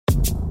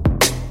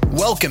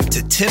Welcome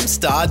to Tim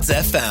Stodd's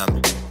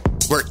FM,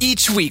 where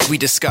each week we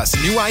discuss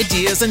new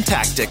ideas and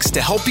tactics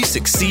to help you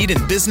succeed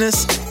in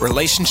business,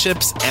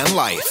 relationships, and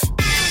life.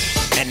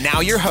 And now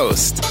your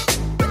host,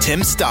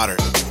 Tim Stoddard.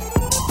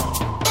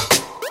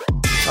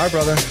 Hi,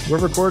 brother. We're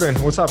recording.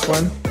 What's up,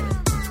 Quinn?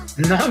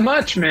 Not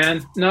much,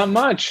 man. Not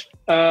much.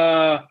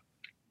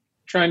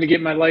 Trying to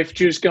get my life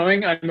juice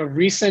going. I'm a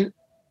recent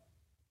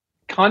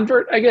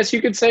convert, I guess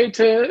you could say,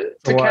 to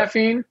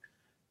caffeine.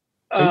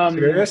 Are you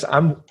serious?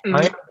 I'm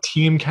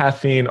team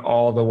caffeine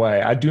all the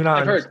way. I do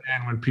not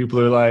understand when people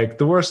are like,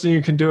 the worst thing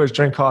you can do is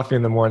drink coffee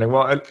in the morning.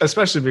 Well,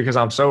 especially because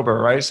I'm sober,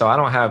 right? So I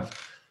don't have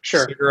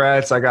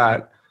cigarettes. I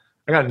got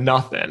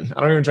nothing. I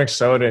don't even drink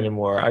soda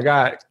anymore. I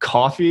got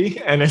coffee,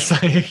 and it's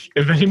like,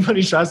 if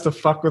anybody tries to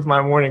fuck with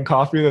my morning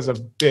coffee, there's a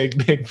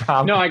big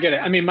problem. No, I get it.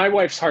 I mean, my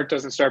wife's heart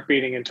doesn't start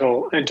beating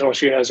until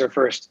she has her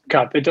first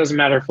cup. It doesn't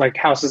matter if like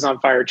house is on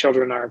fire,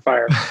 children are on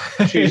fire.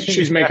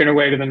 She's making her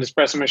way to the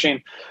Nespresso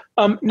machine.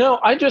 No,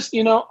 I just,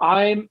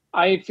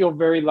 I feel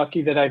very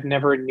lucky that I've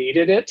never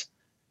needed it,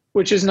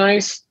 which is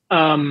nice.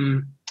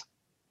 In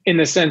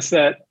the sense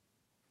that,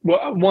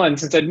 well, one,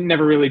 since I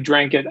never really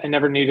drank it, I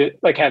never needed,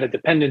 had a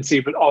dependency,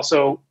 but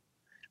also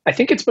I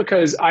think it's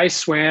because I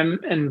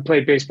swam and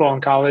played baseball in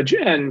college.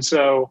 And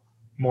so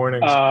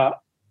mornings,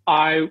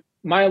 my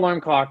alarm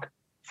clock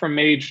from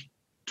age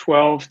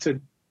 12 to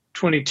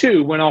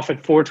 22 went off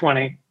at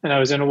 4:20 and I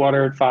was in the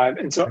water at 5.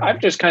 And so I've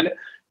just kind of,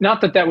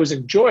 not that was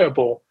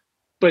enjoyable,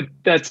 but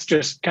that's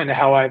just kind of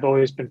how I've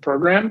always been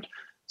programmed.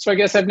 So I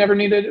guess I've never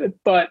needed it,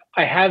 but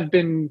I have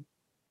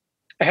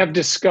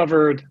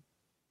discovered,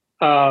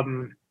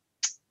 kind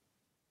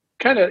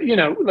of,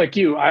 like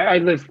you, I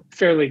live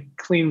fairly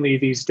cleanly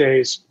these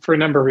days for a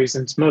number of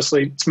reasons,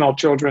 mostly small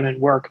children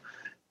and work.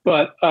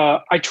 But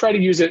I try to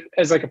use it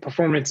as like a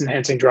performance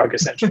enhancing drug,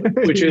 essentially,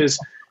 which is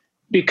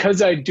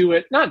because I do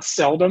it not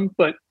seldom,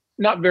 but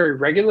not very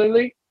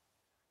regularly.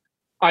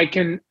 I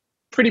can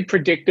pretty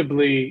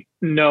predictably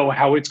know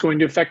how it's going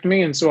to affect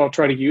me. And so I'll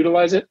try to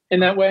utilize it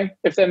in that way,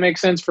 if that makes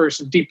sense, for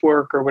some deep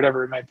work or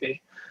whatever it might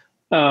be.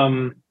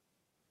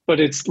 But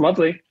it's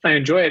lovely. I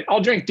enjoy it. I'll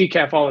drink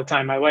decaf all the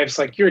time. My wife's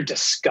like, "You're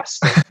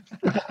disgusting.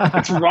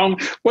 What's wrong?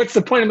 What's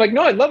the point?" I'm like,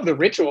 "No, I love the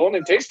ritual and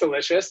it tastes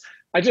delicious.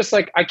 I just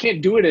I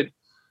can't do it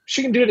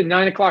she can do it at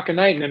 9:00 at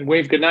night and then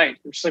wave goodnight."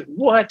 I'm just like,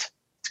 what?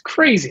 It's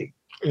crazy.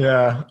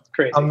 Yeah. It's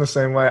crazy. I'm the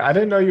same way. I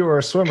didn't know you were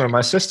a swimmer.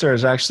 My sister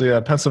is actually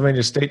a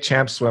Pennsylvania state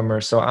champ swimmer.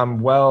 So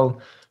I'm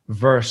well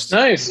versed.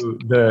 Nice.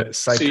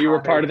 So you were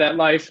part of that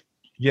life?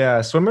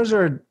 Yeah. Swimmers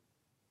are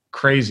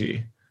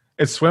crazy.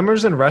 It's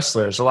swimmers and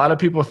wrestlers. A lot of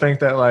people think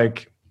that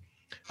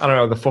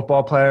the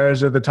football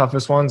players are the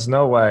toughest ones.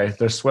 No way.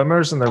 The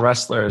swimmers and the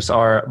wrestlers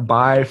are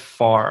by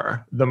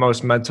far the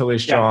most mentally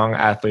strong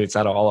athletes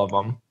out of all of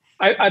them.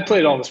 I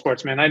played all the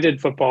sports, man. I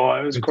did football.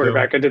 I was a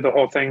quarterback. I did the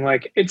whole thing.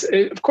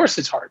 Of course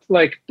it's hard.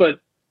 But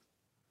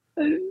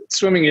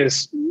swimming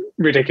is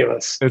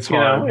ridiculous. It's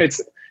hard.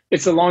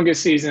 It's the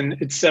longest season.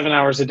 It's 7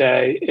 hours a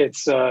day.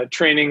 It's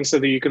training so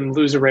that you can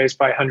lose a race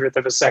by 100th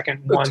of a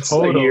second once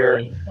a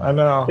year. I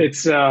know.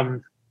 It's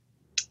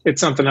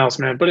something else,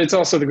 man. But it's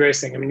also the greatest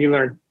thing. I mean, you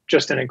learn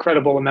just an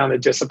incredible amount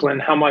of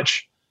discipline, how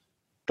much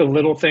the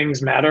little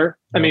things matter.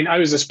 Yep. I mean, I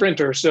was a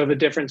sprinter, so the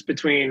difference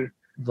between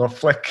the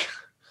flick.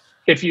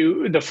 If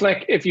you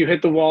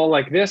hit the wall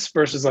like this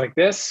versus like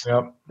this,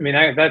 yep. I mean,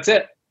 that's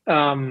it.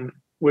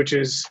 Which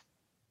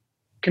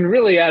can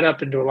really add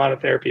up into a lot of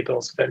therapy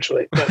bills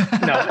eventually. But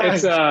no,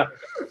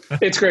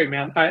 it's great,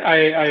 man.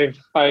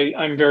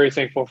 I'm very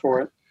thankful for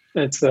it.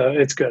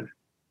 It's good.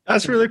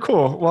 That's really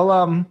cool.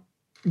 Well,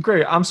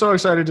 great. I'm so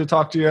excited to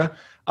talk to you.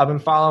 I've been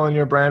following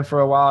your brand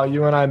for a while.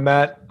 You and I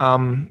met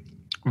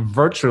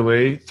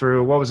virtually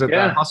through, what was it?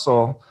 Yeah. The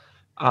Hustle.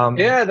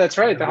 Yeah, that's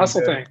right. The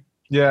Hustle thing.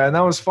 Yeah. And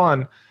that was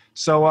fun.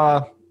 So,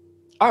 all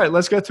right,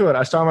 let's get to it.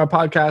 I start my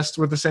podcast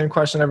with the same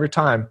question every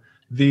time.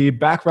 The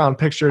background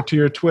picture to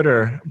your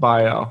Twitter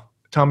bio.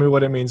 Tell me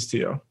what it means to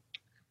you.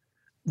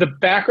 The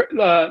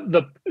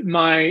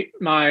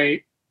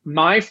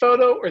my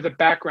photo or the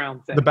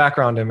background thing? The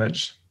background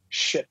image.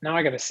 Shit. Now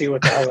I got to see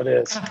what the hell it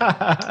is.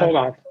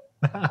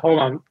 Hold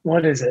on.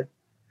 What is it?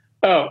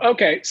 Oh,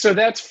 okay. So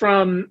that's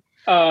from,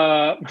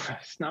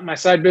 it's not my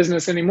side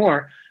business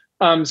anymore.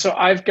 So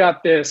I've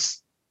got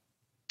this,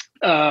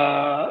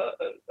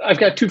 I've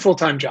got 2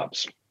 full-time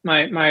jobs.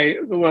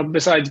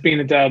 Besides being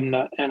a dad and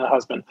a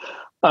husband,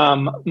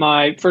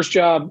 my first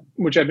job,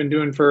 which I've been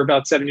doing for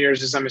about 7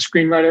 years, is I'm a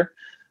screenwriter.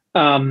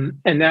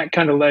 And that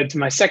kind of led to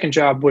my second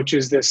job, which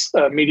is this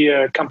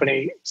media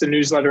company. It's a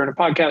newsletter and a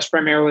podcast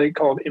primarily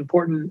called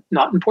Important,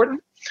 Not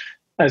Important,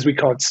 as we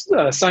call it,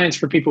 science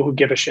for people who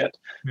give a shit.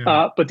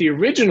 Yeah. But the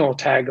original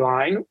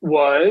tagline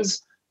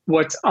was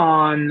what's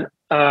on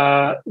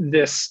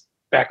this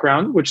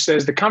background, which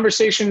says the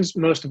conversations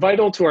most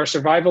vital to our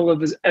survival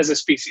as a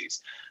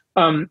species,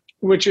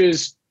 which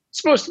is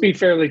supposed to be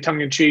fairly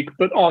tongue-in-cheek,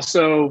 but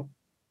also,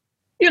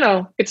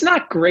 it's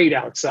not great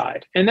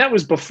outside. And that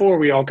was before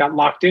we all got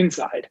locked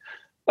inside.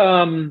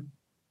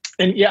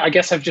 And yeah, I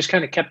guess I've just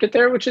kind of kept it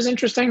there, which is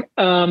interesting.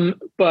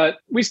 But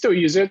we still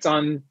use it. It's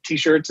on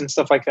t-shirts and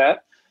stuff like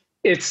that.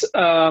 It's,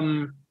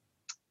 I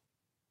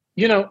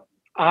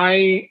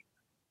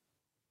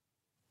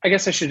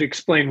guess I should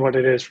explain what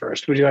it is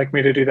first. Would you like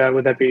me to do that?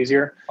 Would that be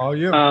easier? Oh,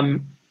 yeah.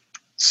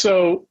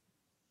 So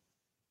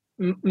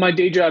my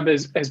day job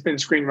has been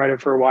screenwriter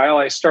for a while.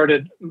 I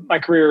started my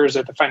career as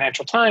at the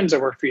Financial Times. I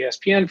worked for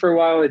ESPN for a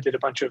while. I did a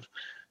bunch of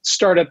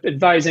startup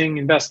advising,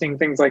 investing,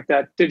 things like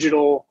that,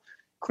 digital,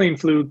 clean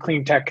food,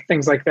 clean tech,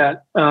 things like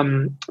that.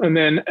 And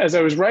then as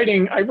I was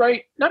writing, I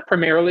write not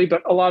primarily,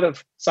 but a lot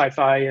of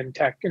sci-fi and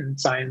tech and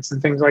science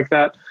and things like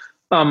that.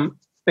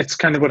 It's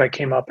kind of what I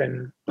came up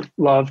and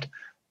loved.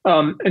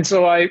 And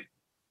so I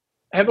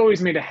have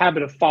always made a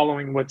habit of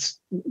following what's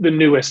the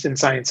newest in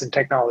science and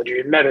technology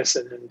and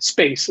medicine and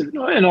space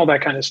and all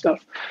that kind of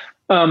stuff.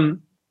 And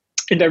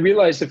I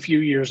realized a few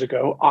years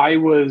ago,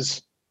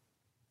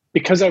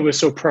 because I was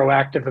so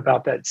proactive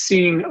about that,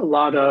 seeing a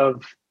lot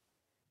of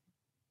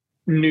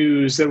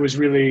news that was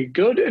really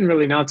good and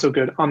really not so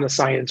good on the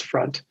science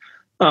front,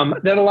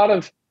 that a lot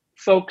of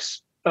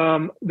folks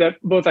that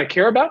both I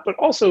care about, but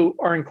also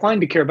are inclined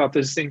to care about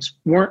those things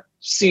weren't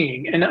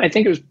seeing. And I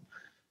think it was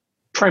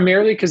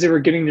primarily because they were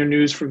getting their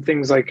news from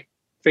things like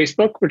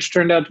Facebook, which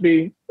turned out to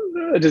be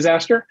a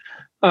disaster.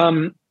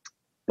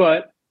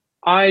 But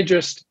I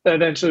just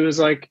eventually was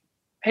like,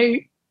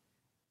 hey,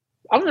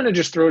 I'm going to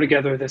just throw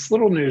together this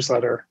little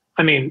newsletter.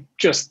 I mean,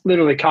 just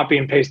literally copy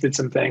and pasted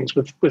some things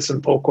with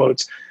some pull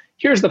quotes.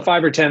 Here's the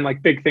 5 or 10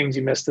 like big things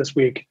you missed this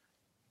week.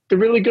 They're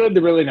really good.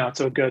 They're really not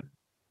so good.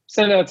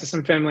 Send it out to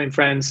some family and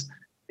friends.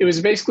 It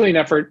was basically an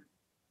effort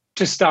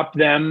to stop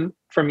them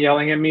from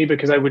yelling at me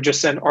because I would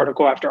just send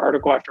article after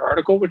article after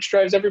article, which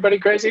drives everybody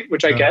crazy,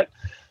 which I get.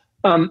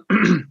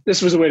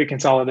 This was a way to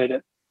consolidate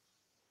it.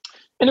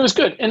 And it was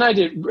good. And I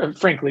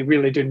frankly,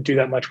 really didn't do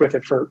that much with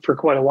it for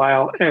quite a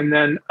while. And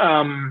then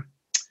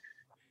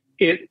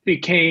it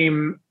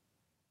became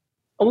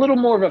a little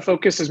more of a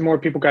focus as more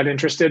people got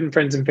interested and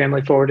friends and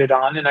family forwarded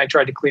on. And I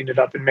tried to clean it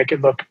up and make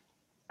it look,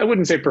 I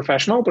wouldn't say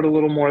professional, but a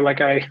little more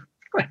like I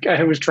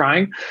was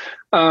trying.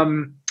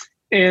 And,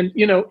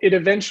 it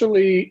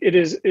eventually, it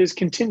is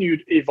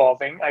continued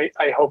evolving,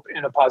 I hope,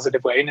 in a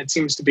positive way. And it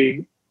seems to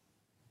be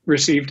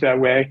received that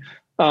way,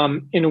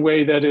 in a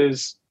way that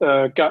is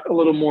got a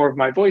little more of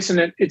my voice in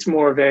it. It's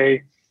more of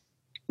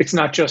it's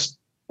not just,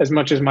 as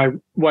much as my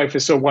wife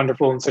is so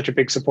wonderful and such a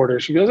big supporter,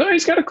 she goes, oh,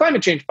 he's got a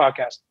climate change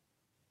podcast.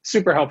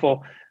 Super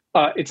helpful.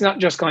 It's not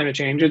just climate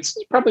change. It's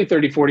probably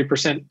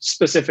 30-40%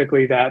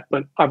 specifically that,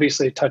 but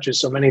obviously it touches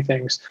so many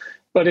things.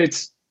 But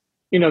it's,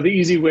 the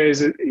easy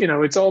ways,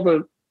 it's all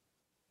the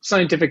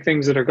scientific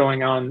things that are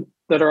going on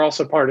that are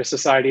also part of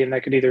society and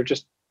that could either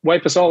just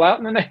wipe us all out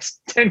in the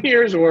next 10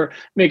 years or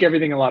make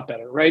everything a lot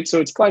better, right? So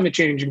it's climate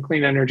change and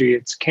clean energy,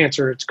 it's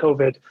cancer, it's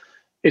COVID,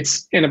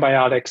 it's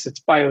antibiotics, it's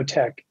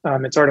biotech,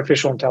 it's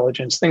artificial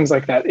intelligence, things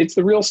like that. It's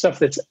the real stuff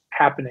that's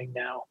happening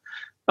now.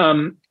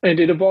 And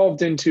it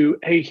evolved into,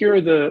 hey, here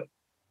are the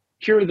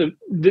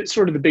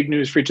sort of the big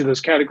news for each of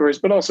those categories,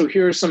 but also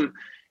here's some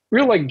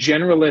real like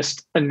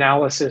generalist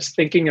analysis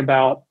thinking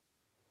about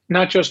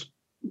not just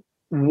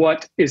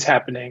what is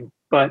happening,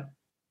 but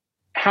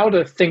how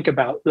to think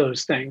about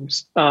those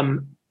things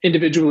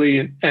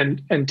individually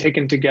and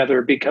taken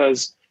together,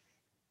 because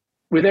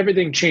with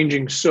everything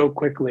changing so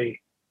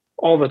quickly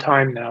all the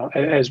time now,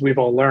 as we've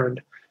all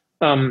learned,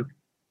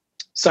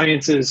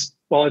 science is,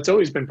 while it's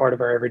always been part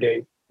of our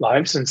everyday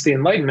lives since the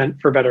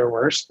Enlightenment, for better or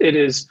worse, it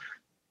is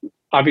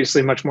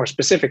obviously much more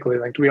specifically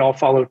linked. We all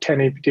follow 10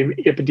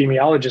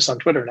 epidemiologists on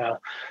Twitter now.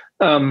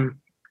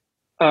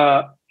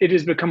 It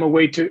has become a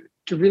way to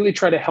really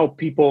try to help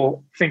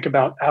people think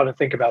about how to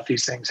think about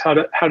these things, how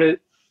to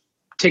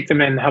take them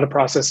in, how to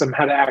process them,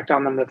 how to act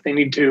on them if they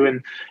need to.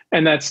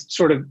 And that's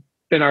sort of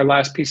been our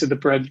last piece of the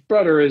bread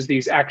butter, is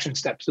these action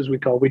steps, as we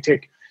call. We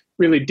take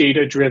really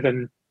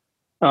data-driven,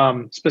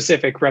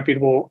 specific,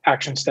 reputable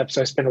action steps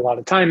I spend a lot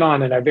of time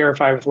on and I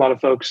verify with a lot of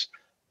folks,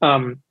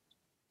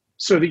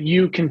 so that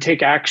you can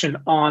take action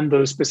on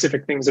those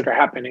specific things that are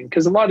happening.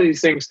 Because a lot of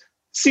these things,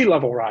 sea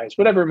level rise,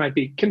 whatever it might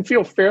be, can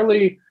feel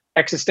fairly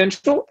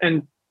existential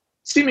and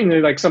seemingly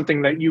like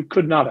something that you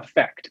could not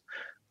affect.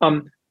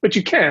 But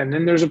you can,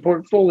 and there's a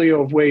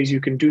portfolio of ways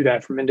you can do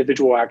that, from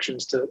individual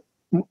actions to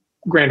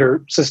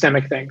grander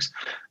systemic things.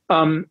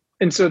 And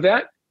so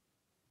that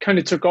kind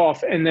of took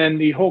off. And then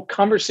the whole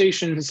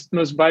conversations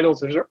most vital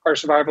to our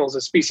survival as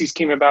a species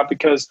came about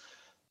because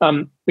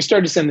we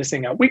started to send this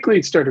thing out weekly.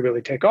 It started to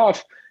really take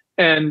off.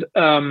 And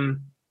I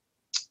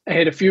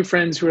had a few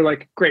friends who were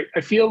like, great,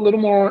 I feel a little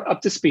more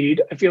up to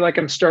speed. I feel like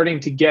I'm starting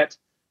to get,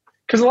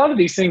 because a lot of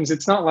these things,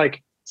 it's not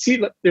like,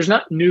 there's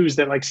not news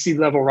that like sea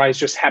level rise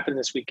just happened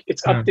this week.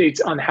 It's updates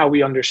on how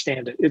we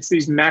understand it. It's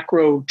these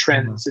macro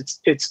trends.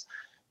 It's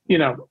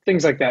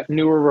things like that,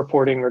 newer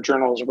reporting or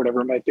journals or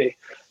whatever it might be.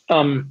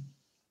 And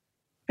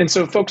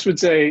so folks would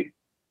say,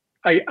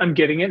 I'm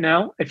getting it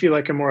now. I feel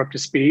like I'm more up to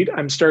speed.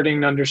 I'm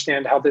starting to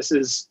understand how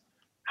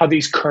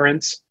these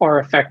currents are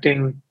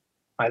affecting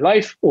my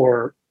life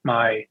or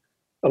my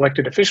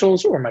elected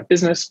officials or my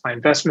business, my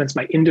investments,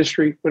 my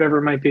industry, whatever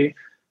it might be.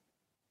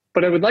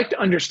 But I would like to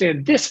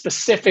understand this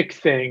specific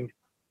thing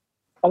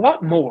a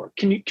lot more.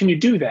 Can you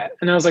do that?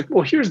 And I was like,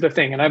 well, here's the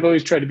thing. And I've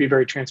always tried to be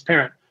very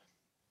transparent.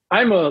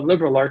 I'm a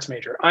liberal arts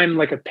major. I'm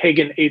like a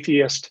pagan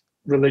atheist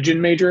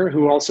religion major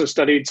who also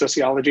studied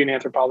sociology and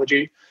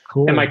anthropology.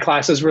 Cool. And my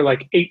classes were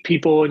like 8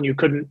 people and you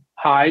couldn't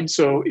hide.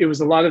 So it was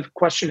a lot of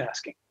question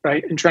asking,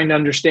 right? And trying to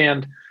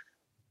understand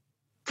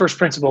first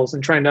principles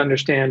and trying to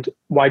understand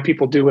why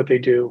people do what they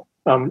do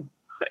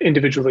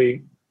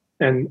individually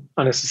and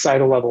on a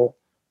societal level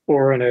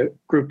or in a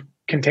group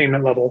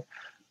containment level.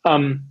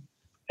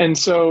 And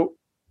so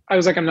I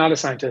was like, I'm not a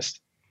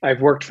scientist.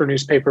 I've worked for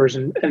newspapers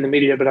and the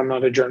media, but I'm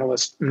not a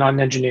journalist. I'm not an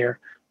engineer,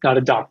 not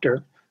a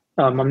doctor.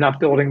 I'm not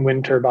building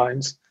wind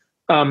turbines.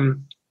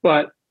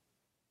 But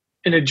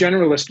in a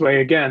generalist way,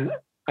 again,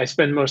 I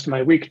spend most of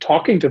my week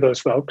talking to those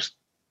folks.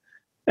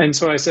 And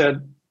so I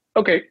said,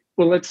 okay,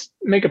 well, let's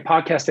make a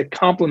podcast that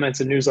complements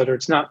a newsletter.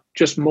 It's not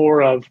just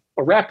more of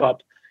a wrap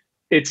up.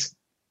 It's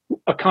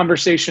a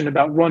conversation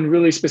about one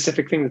really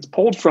specific thing that's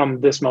pulled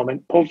from this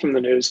moment, pulled from the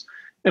news.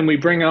 And we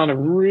bring on a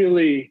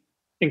really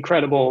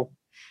incredible,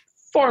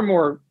 far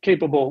more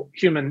capable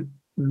human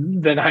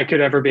than I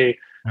could ever be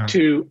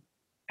to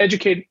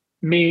educate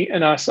me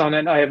and us on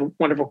it. I have a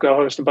wonderful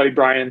co-host, a buddy,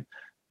 Brian,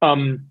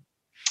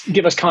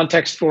 give us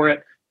context for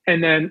it.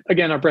 And then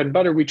again, our bread and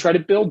butter, we try to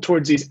build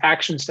towards these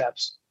action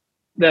steps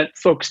that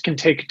folks can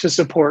take to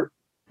support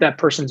that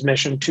person's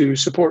mission, to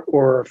support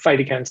or fight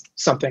against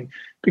something.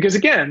 Because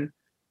again,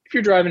 if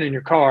you're driving in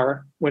your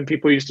car, when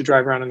people used to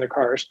drive around in their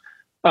cars,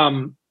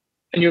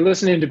 and you're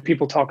listening to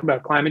people talk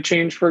about climate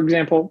change, for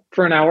example,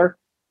 for an hour,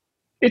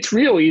 it's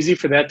real easy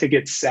for that to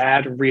get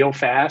sad real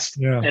fast.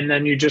 Yeah. And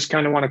then you just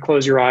kind of want to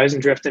close your eyes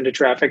and drift into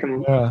traffic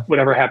and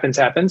whatever happens,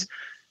 happens.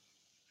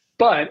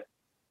 But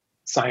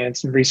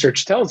science and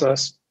research tells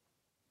us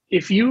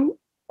if you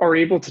are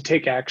able to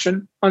take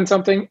action on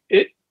something,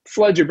 it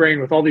floods your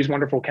brain with all these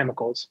wonderful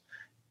chemicals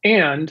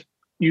and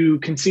you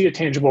can see a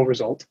tangible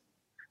result.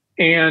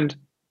 And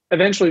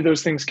eventually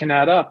those things can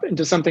add up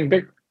into something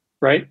bigger,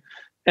 right?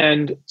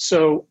 And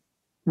so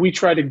we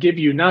try to give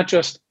you not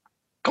just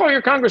call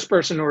your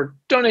congressperson or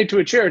donate to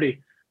a charity,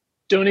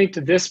 donate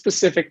to this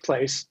specific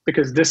place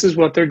because this is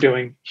what they're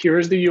doing. Here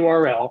is the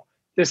URL.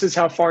 This is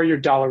how far your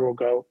dollar will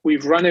go.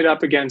 We've run it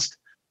up against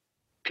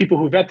people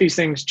who vet these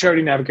things,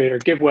 Charity Navigator,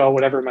 GiveWell,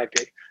 whatever it might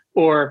be.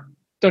 Or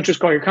don't just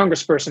call your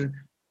congressperson,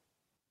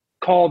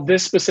 call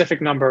this specific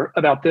number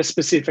about this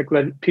specific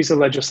piece of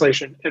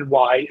legislation and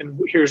why, and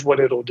here's what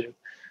it'll do.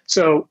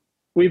 So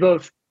we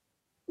both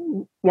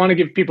want to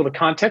give people the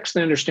context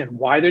and understand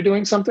why they're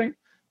doing something,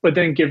 but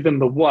then give them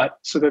the what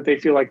so that they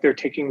feel like they're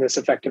taking this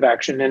effective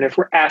action. And if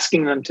we're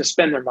asking them to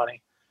spend their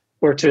money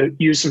or to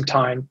use some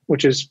time,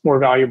 which is more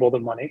valuable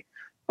than money,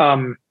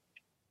 that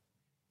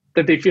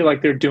they feel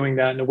like they're doing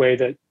that in a way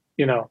that,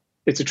 you know,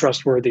 it's a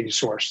trustworthy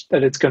source,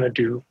 that it's going to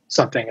do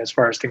something as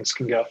far as things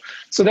can go.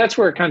 So that's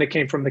where it kind of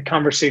came from, the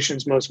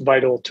conversations most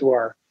vital to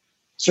our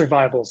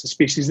survival as a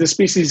species. The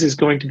species is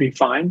going to be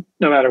fine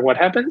no matter what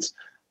happens.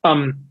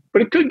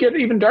 But it could get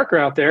even darker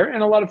out there,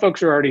 and a lot of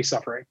folks are already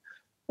suffering.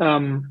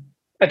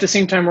 At the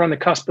same time, we're on the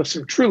cusp of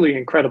some truly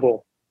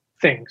incredible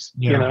things,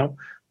 you know?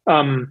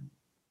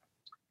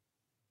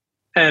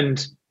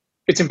 And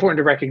it's important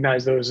to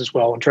recognize those as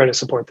well and try to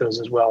support those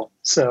as well.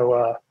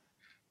 So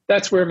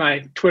that's where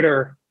my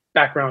Twitter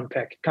background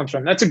pick comes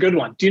from. That's a good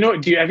one.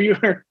 Have you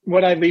heard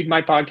what I lead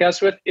my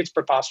podcast with? It's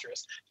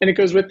preposterous. And it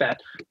goes with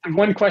that. And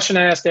one question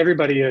I asked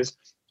everybody is,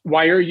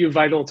 why are you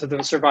vital to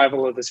the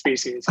survival of the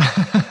species?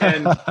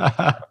 And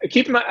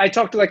I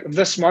talk to like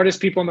the smartest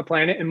people on the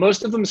planet, and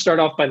most of them start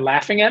off by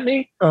laughing at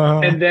me.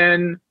 And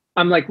then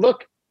I'm like,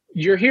 look,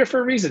 you're here for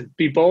a reason.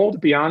 Be bold,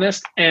 be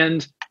honest.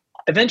 And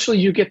eventually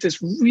you get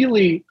this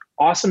really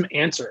awesome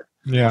answer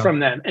from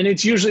them. And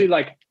it's usually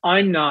like,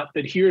 I'm not,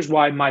 but here's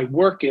why my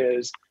work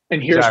is,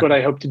 and here's what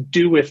I hope to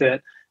do with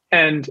it.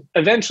 And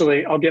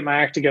eventually I'll get my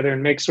act together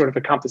and make sort of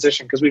a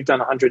composition, because we've done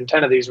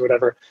 110 of these or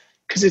whatever.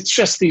 Because it's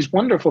just these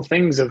wonderful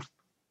things of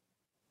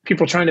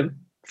people trying to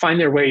find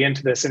their way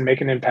into this and make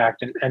an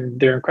impact, and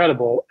they're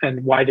incredible,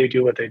 and why they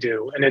do what they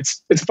do. And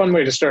it's a fun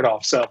way to start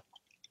off. So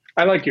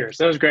I like yours.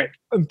 That was great.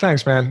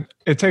 Thanks, man.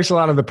 It takes a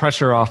lot of the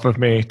pressure off of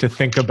me to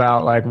think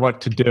about like what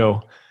to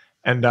do.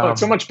 And it's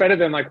so much better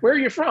than like, where are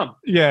you from?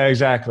 Yeah,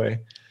 exactly.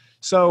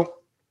 So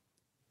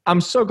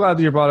I'm so glad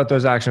that you brought up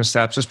those action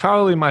steps. It's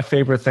probably my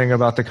favorite thing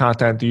about the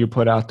content that you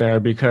put out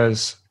there,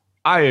 because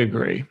I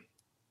agree.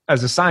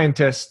 As a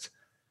scientist,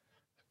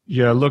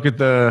 look at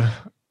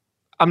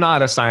I'm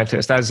not a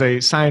scientist. As a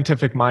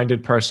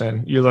scientific-minded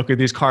person, you look at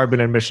these carbon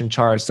emission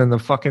charts, and the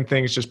fucking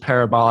thing's just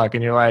parabolic,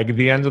 and you're like,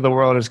 the end of the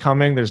world is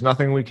coming. There's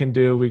nothing we can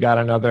do. We got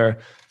another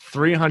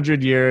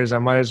 300 years. I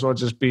might as well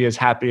just be as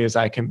happy as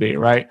I can be,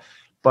 right?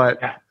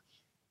 But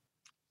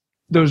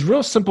those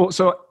real simple...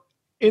 So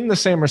in the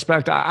same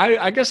respect,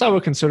 I guess I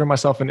would consider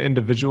myself an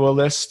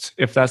individualist,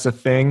 if that's a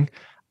thing.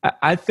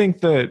 I think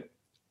that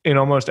in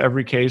almost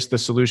every case, the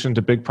solution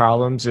to big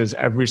problems is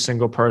every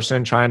single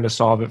person trying to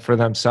solve it for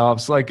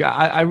themselves. Like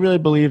I really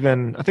believe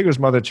in, I think it was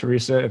Mother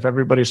Teresa, if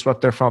everybody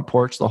swept their front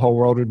porch, the whole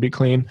world would be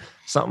clean,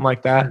 something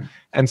like that. Mm.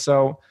 And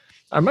so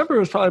I remember it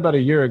was probably about a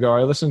year ago,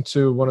 I listened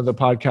to one of the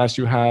podcasts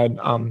you had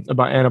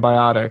about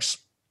antibiotics.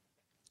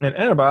 And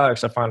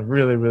antibiotics I find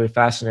really, really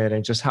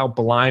fascinating, just how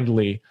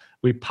blindly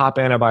we pop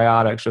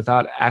antibiotics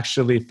without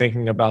actually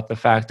thinking about the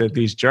fact that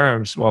these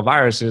germs, well,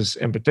 viruses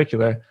in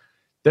particular,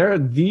 they're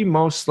the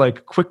most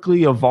like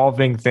quickly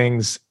evolving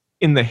things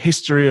in the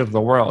history of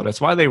the world.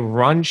 It's why they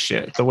run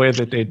shit the way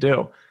that they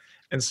do.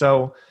 And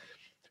so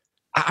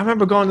I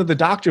remember going to the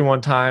doctor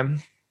one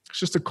time, it's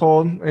just a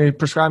cold, and he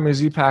prescribed me a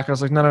Z-Pack. I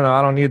was like, no,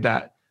 I don't need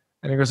that.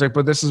 And he goes like,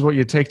 but this is what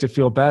you take to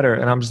feel better.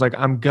 And I'm just like,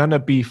 I'm going to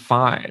be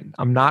fine.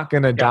 I'm not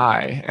going to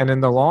die. And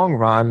in the long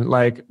run,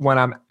 like when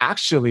I'm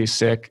actually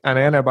sick, an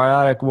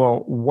antibiotic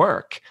will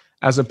work,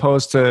 as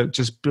opposed to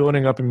just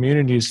building up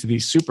immunities to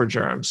these super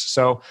germs.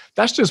 So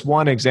that's just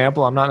one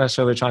example. I'm not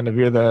necessarily trying to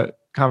veer the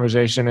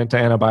conversation into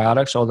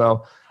antibiotics,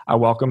 although I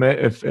welcome it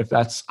if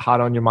that's hot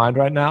on your mind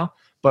right now.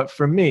 But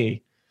for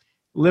me,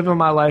 living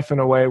my life in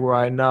a way where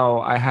I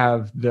know I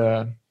have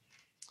the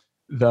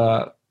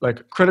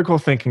like critical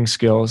thinking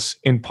skills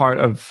in part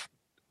of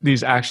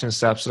these action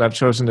steps that I've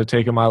chosen to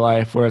take in my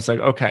life, where it's like,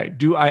 okay,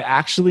 do I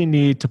actually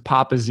need to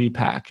pop a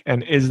Z-Pack?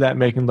 And is that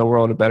making the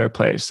world a better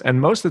place?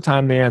 And most of the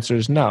time the answer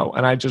is no.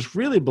 And I just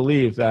really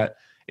believe that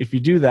if you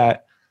do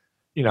that,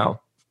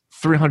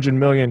 300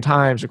 million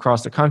times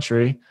across the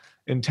country,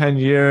 in 10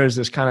 years,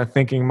 this kind of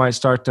thinking might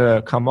start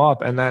to come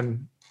up. And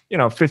then,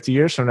 50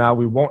 years from now,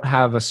 we won't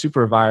have a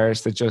super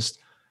virus that just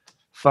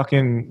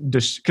fucking,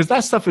 because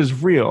that stuff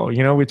is real.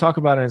 We talk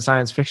about it in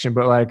science fiction,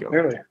 but like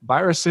really?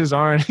 Viruses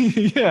aren't,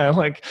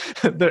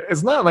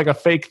 it's not like a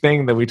fake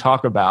thing that we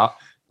talk about.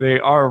 They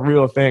are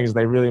real things.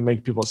 They really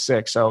make people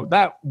sick. So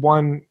that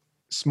one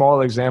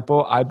small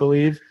example, I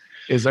believe,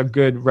 is a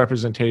good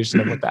representation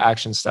of what the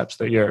action steps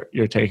that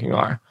you're taking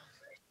are.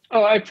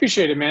 Oh, I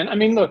appreciate it, man. I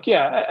mean, look,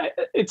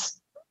 it's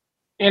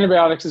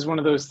antibiotics is one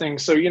of those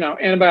things. So,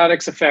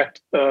 antibiotics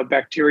affect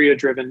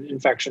bacteria-driven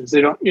infections.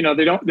 They don't,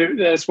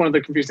 that's one of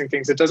the confusing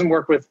things. It doesn't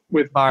work with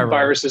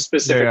viruses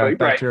specifically.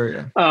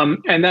 Bacteria. Right.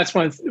 And that's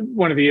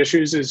one of the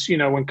issues is,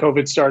 when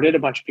COVID started, a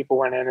bunch of people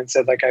went in and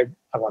said, like,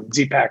 I want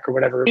Z-Pack or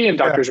whatever. And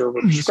doctors were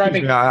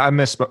prescribing. Yeah, I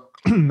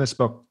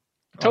misspoke.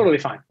 Totally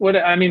fine.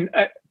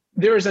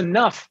 There is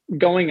enough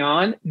going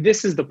on.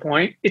 This is the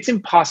point. It's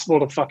impossible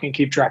to fucking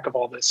keep track of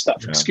all this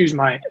stuff. Yeah. Excuse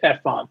my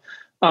F-bomb.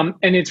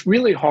 And it's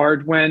really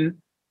hard when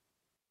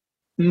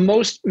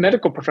most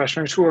medical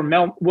professionals who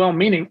are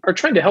well-meaning are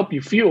trying to help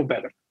you feel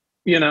better,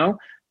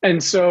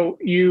 And so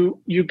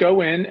you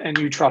go in and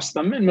you trust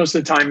them, and most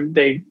of the time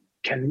they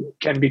can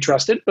be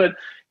trusted. But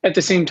at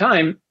the same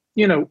time,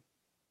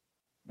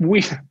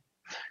 we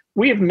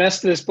have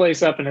messed this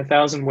place up in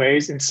 1,000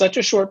 ways in such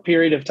a short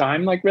period of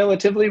time, like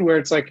relatively, where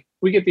it's like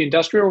we get the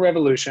Industrial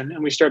Revolution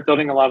and we start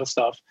building a lot of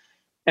stuff.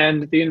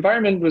 And the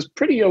environment was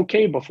pretty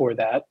okay before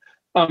that,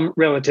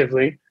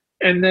 relatively.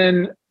 And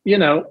then,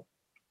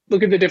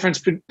 look at the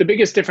difference. The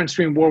biggest difference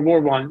between World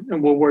War I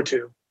and World War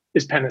II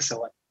is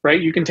penicillin, right?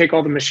 You can take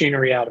all the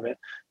machinery out of it.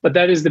 But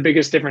that is the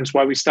biggest difference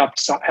why we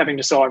stopped having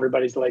to saw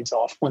everybody's legs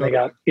off when they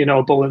got,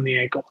 a bullet in the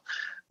ankle.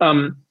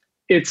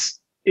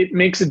 It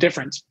makes a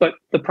difference. But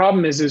the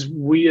problem is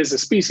we as a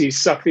species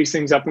suck these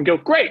things up and go,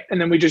 great. And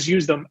then we just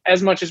use them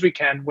as much as we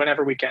can,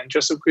 whenever we can,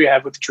 just like we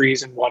have with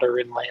trees and water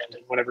and land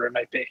and whatever it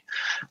might be.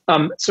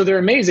 So they're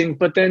amazing.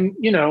 But then,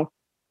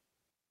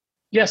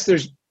 yes,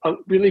 there's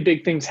really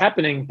big things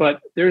happening, but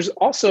there's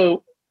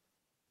also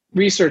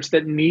research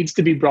that needs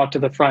to be brought to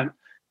the front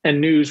and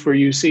news where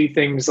you see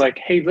things like,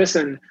 hey,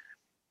 listen,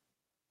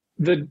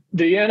 the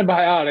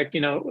antibiotic,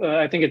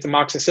 I think it's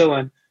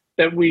amoxicillin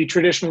that we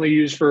traditionally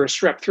use for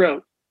strep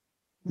throat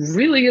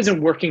really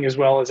isn't working as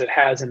well as it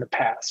has in the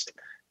past.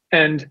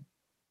 And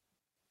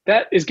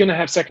that is going to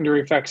have secondary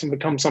effects and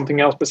become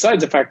something else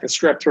besides the fact that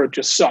strep throat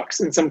just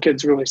sucks. And some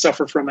kids really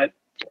suffer from it,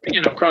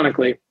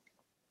 chronically.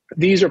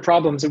 These are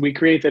problems that we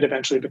create that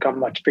eventually become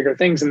much bigger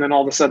things. And then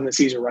all of a sudden the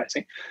seas are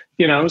rising,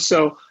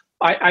 so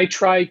I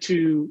try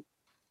to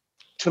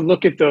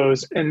look at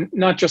those and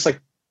not just like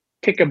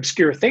pick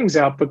obscure things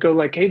out, but go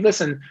like, hey,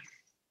 listen,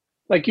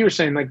 like you were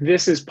saying, like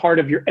this is part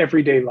of your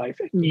everyday life.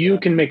 You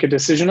can make a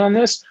decision on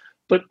this,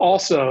 but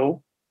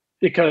also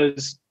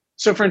because,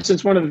 so for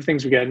instance, one of the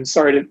things we get, and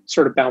sorry to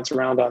sort of bounce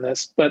around on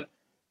this, but,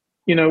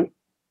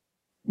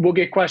 we'll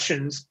get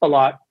questions a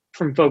lot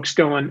from folks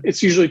going,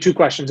 it's usually two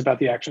questions about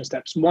the action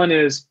steps. One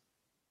is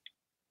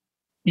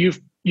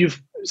you've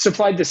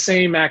supplied the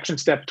same action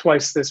step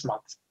twice this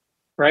month,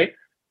 right?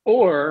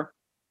 Or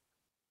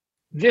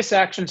this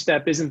action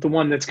step isn't the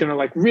one that's going to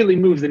like really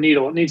move the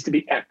needle. It needs to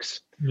be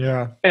X.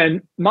 Yeah.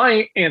 And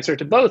my answer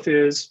to both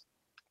is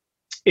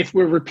if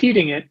we're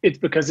repeating it, it's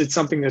because it's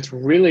something that's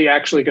really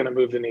actually going to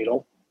move the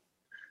needle.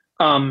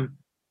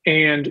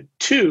 And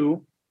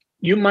two,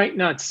 you might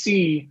not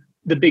see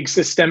the big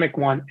systemic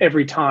one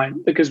every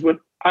time, because what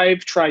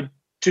I've tried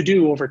to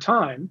do over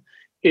time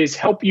is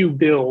help you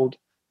build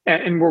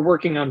and we're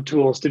working on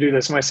tools to do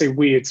this. When I say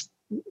we, it's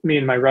me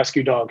and my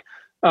rescue dog.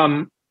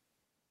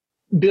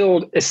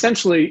 Build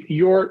essentially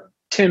your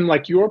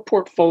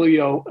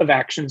portfolio of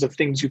actions of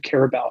things you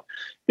care about.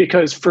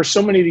 Because for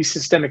so many of these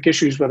systemic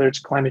issues, whether it's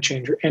climate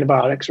change or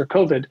antibiotics or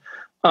COVID,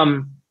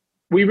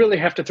 we really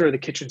have to throw the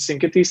kitchen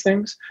sink at these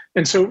things.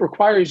 And so it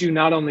requires you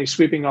not only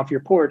sweeping off your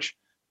porch,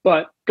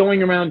 but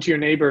going around to your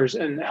neighbors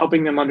and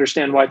helping them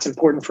understand why it's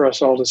important for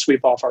us all to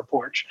sweep off our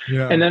porch.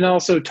 Yeah. And then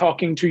also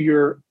talking to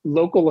your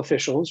local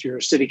officials, your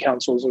city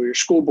councils or your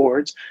school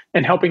boards,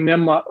 and helping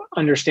them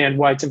understand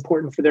why it's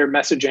important for their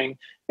messaging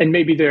and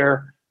maybe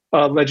their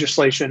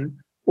legislation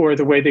or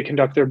the way they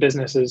conduct their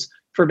businesses,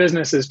 for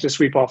businesses to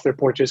sweep off their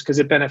porches because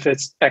it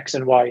benefits X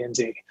and Y and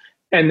Z.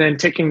 And then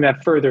taking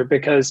that further,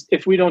 because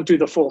if we don't do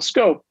the full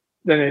scope,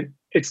 then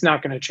it's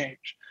not going to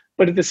change.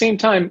 But at the same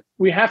time,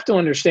 we have to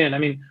understand, I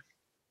mean,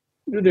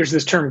 there's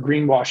this term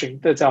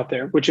greenwashing that's out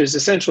there, which is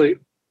essentially,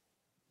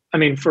 I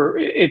mean,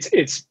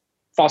 it's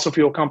fossil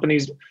fuel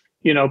companies,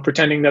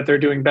 pretending that they're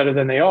doing better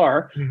than they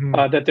are,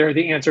 that they're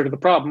the answer to the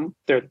problem.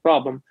 They're the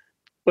problem.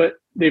 But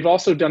they've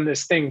also done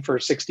this thing for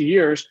 60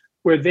 years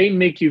where they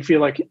make you feel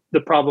like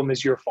the problem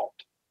is your fault.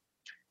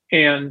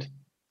 And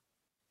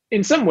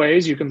in some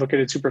ways, you can look at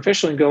it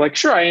superficially and go like,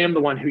 sure, I am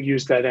the one who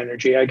used that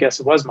energy. I guess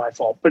it was my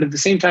fault. But at the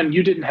same time,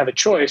 you didn't have a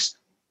choice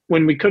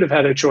when we could have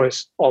had a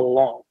choice all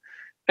along.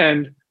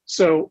 And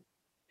so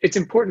it's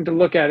important to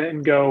look at it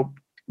and go,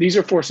 these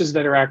are forces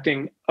that are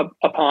acting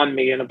upon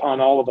me and upon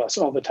all of us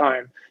all the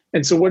time.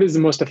 And so what is the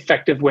most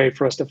effective way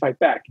for us to fight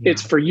back? Yeah.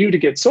 It's for you to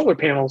get solar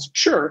panels,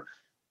 sure,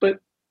 but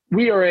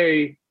we are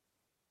a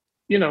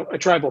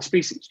tribal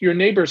species. Your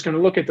neighbor's going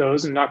to look at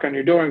those and knock on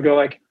your door and go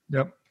like,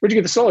 yep. Where'd you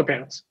get the solar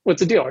panels? What's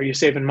the deal? Are you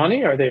saving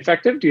money? Are they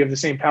effective? Do you have the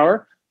same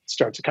power? It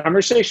starts a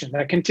conversation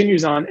that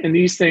continues on. And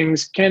these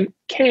things can,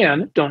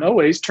 don't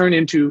always turn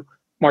into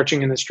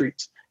marching in the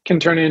streets,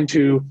 can turn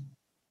into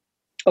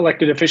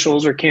elected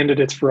officials or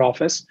candidates for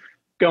office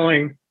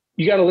going,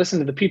 you got to listen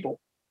to the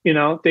people.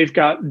 They've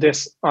got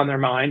this on their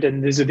mind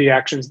and these are the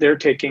actions they're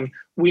taking.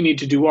 We need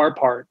to do our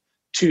part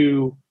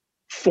to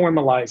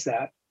formalize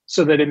that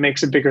so that it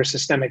makes a bigger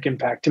systemic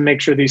impact to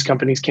make sure these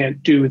companies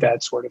can't do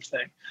that sort of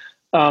thing.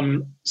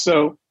 I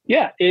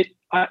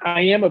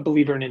am a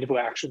believer in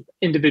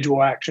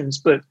individual actions,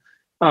 but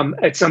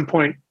at some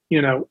point,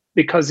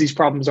 because these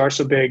problems are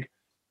so big,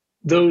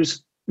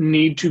 those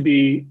need to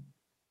be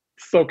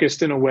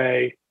focused in a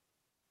way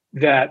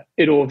that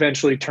it'll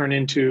eventually turn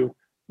into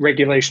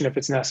regulation if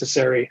it's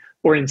necessary,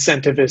 or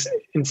incentives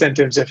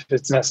if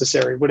it's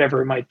necessary,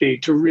 whatever it might be,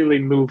 to really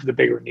move the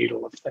bigger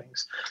needle of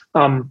things.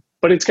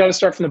 But it's got to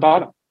start from the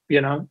bottom.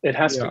 It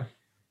has to.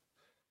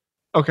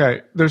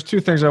 Okay, there's two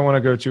things I want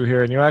to go to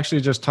here, and you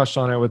actually just touched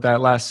on it with that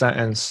last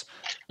sentence,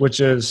 which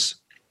is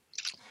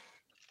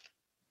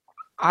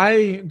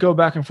I go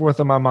back and forth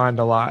in my mind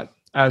a lot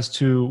as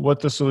to what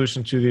the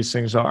solution to these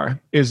things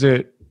are. Is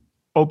it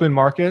open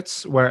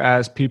markets,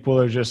 whereas people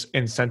are just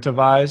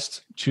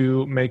incentivized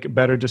to make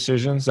better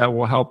decisions that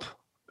will help?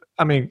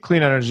 I mean,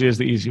 clean energy is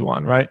the easy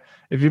one, right?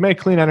 If you make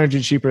clean energy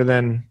cheaper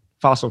than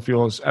fossil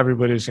fuels,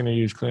 everybody's going to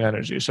use clean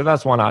energy. So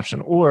that's one option.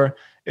 Or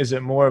is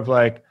it more of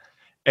like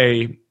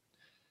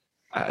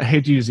I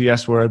hate to use the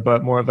S word,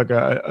 but more of like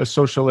a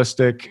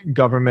socialistic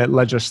government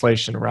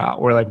legislation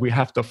route where like we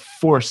have to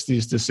force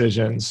these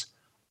decisions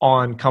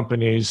on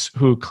companies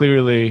who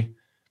clearly,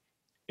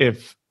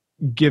 if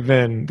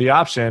given the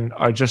option,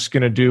 are just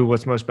going to do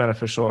what's most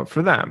beneficial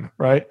for them,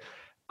 right?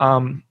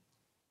 I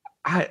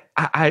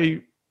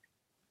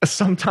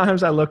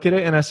sometimes I look at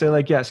it and I say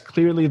like, yes,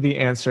 clearly the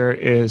answer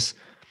is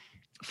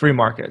free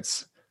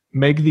markets.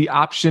 Make the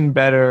option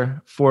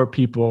better for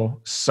people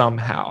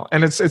somehow.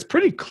 And it's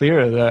pretty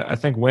clear that I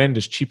think wind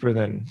is cheaper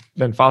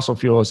than fossil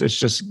fuels. It's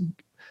just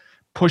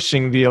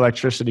pushing the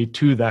electricity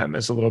to them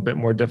is a little bit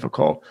more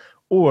difficult.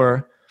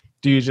 Or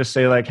do you just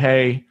say like,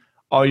 hey,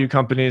 all you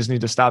companies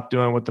need to stop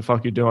doing what the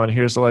fuck you're doing.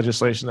 Here's the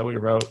legislation that we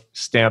wrote,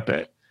 stamp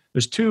it.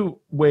 There's two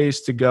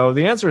ways to go.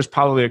 The answer is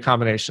probably a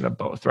combination of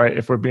both, right?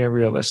 If we're being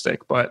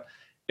realistic. But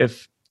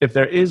if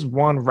there is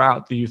one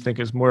route that you think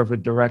is more of a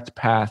direct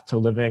path to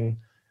living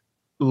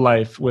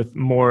life with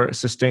more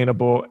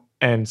sustainable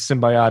and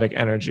symbiotic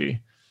energy,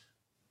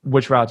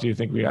 which route do you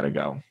think we got to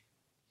go?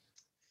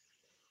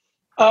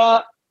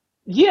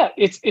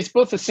 It's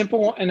both a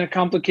simple and a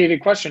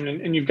complicated question,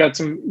 and you've got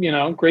some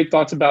great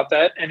thoughts about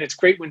that. And it's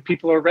great when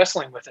people are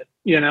wrestling with it.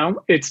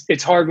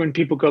 It's hard when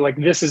people go like,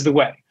 "This is the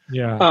way."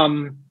 Yeah.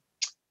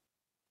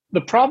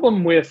 The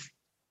problem with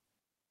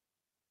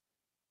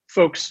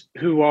folks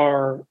who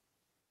are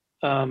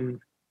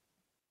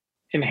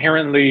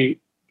inherently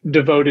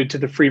devoted to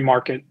the free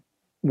market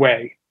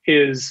way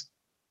is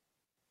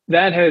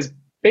that has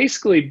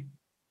basically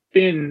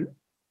been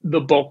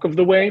the bulk of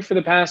the way for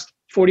the past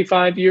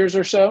 45 years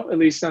or so, at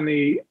least in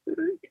the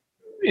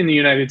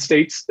United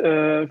States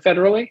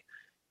federally.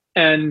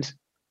 And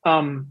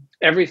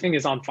everything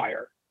is on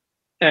fire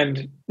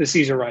and the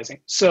seas are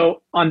rising.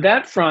 So on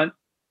that front,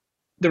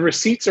 the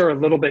receipts are a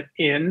little bit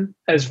in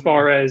as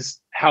far as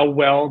how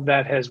well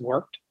that has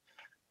worked.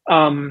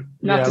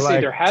 Not to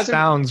say there hasn't.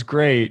 Sounds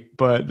great,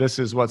 but this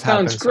is what's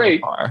happened so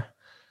far.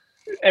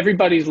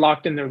 Everybody's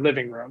locked in their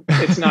living room.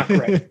 It's not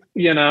great,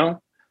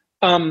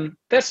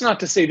 That's not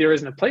to say there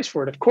isn't a place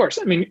for it, of course.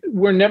 I mean,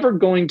 we're never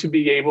going to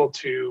be able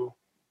to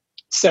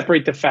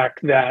separate the fact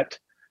that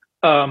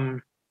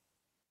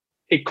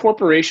a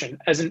corporation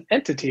as an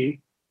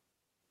entity,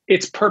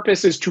 its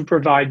purpose is to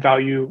provide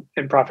value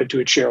and profit to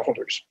its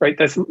shareholders, right?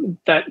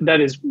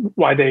 That is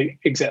why they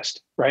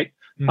exist, right?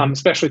 Mm-hmm.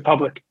 Especially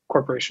public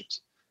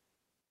corporations.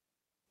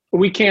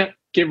 We can't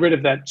get rid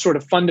of that sort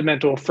of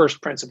fundamental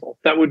first principle.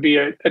 That would be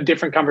a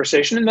different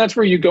conversation. And that's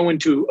where you go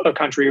into a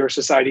country or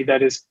society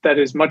that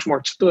is much more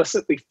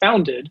explicitly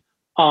founded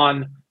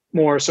on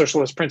more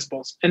socialist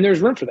principles. And there's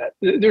room for that.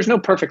 There's no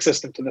perfect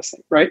system to this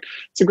thing, right?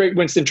 It's a great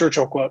Winston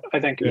Churchill quote, I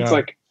think. Yeah. It's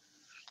like,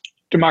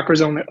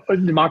 democracy,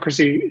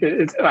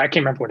 I can't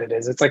remember what it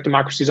is. It's like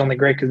democracy is only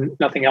great because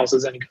nothing else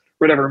is any good,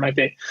 whatever it might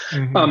be.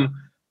 Mm-hmm.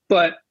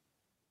 But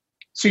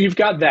so you've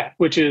got that,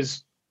 which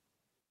is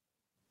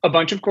a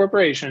bunch of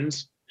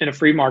corporations in a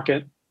free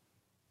market,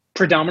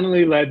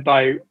 predominantly led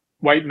by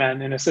white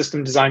men in a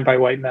system designed by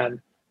white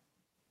men,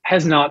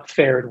 has not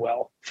fared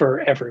well for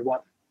everyone.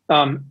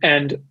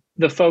 And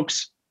the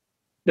folks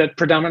that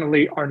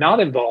predominantly are not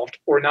involved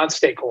or not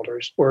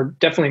stakeholders or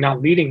definitely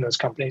not leading those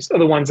companies are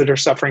the ones that are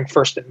suffering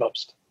first and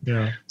most.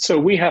 Yeah. So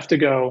we have to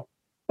go,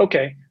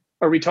 okay,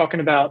 are we talking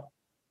about,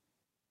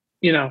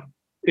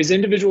 is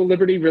individual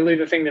liberty really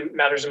the thing that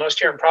matters the most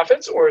here in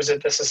profits, or is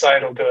it the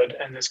societal good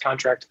and this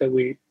contract that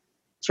we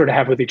sort of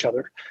have with each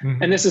other?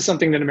 Mm-hmm. And this is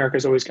something that America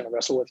is always going to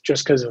wrestle with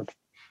just because of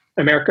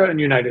America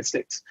and United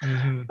States.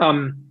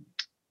 Mm-hmm.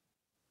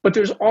 But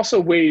there's also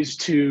ways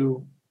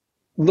to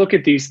look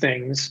at these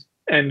things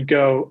and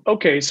go,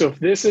 okay, so if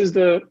this is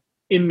the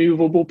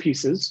immovable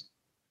pieces,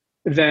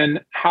 then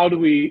how do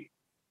we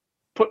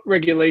put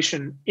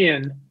regulation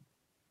in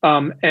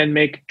and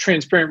make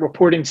transparent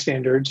reporting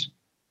standards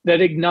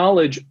that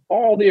acknowledge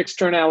all the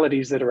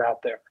externalities that are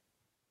out there,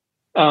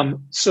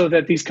 so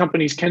that these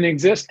companies can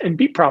exist and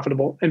be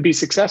profitable and be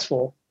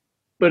successful,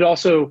 but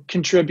also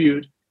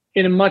contribute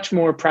in a much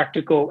more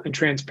practical and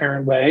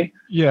transparent way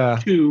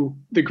to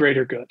the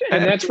greater good.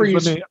 And that's where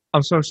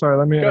I'm so sorry,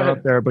 let me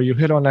interrupt there, but you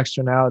hit on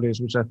externalities,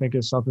 which I think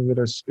is something that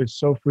is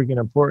so freaking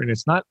important.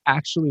 It's not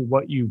actually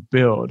what you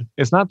build.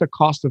 It's not the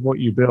cost of what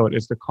you build.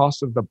 It's the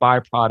cost of the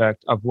byproduct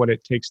of what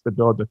it takes to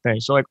build the thing.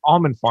 So like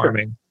almond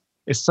farming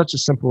is such a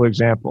simple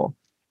example.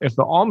 If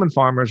the almond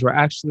farmers were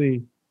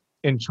actually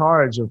in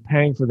charge of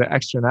paying for the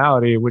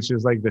externality, which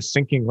is like the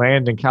sinking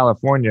land in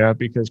California,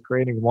 because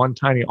creating one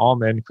tiny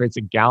almond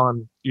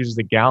uses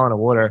a gallon of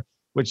water,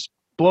 which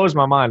blows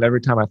my mind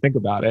every time I think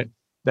about it,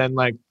 then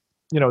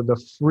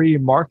the free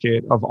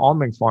market of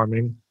almond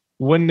farming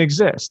wouldn't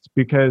exist,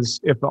 because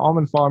if the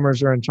almond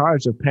farmers are in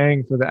charge of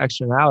paying for the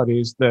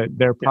externalities that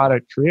their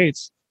product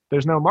creates,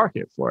 there's no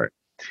market for it.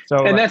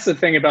 So, and that's the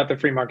thing about the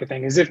free market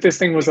thing, is if this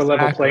thing was a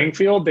level playing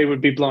field, they would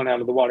be blown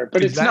out of the water,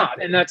 but it's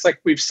not. And that's like,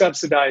 we've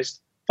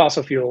subsidized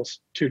fossil fuels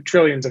to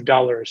trillions of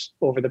dollars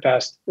over the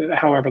past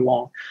however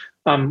long.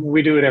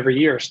 We do it every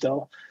year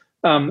still.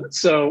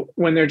 So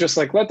when they're just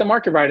like, let the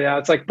market ride it out,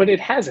 it's like, but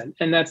it hasn't.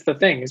 And that's the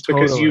thing, is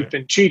because you've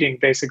been cheating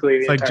basically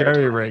the entire time. It's like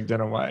jerry-rigged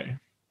in a way.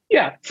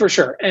 Yeah, for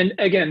sure. And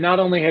again, not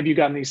only have you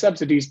gotten these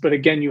subsidies, but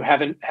again, you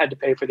haven't had to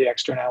pay for the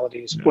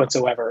externalities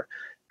whatsoever.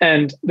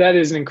 And that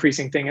is an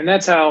increasing thing. And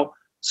that's how,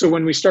 so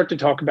when we start to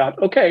talk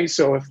about, okay,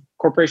 so if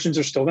corporations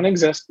are still going to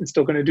exist and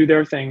still going to do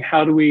their thing,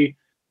 how do we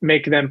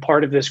make them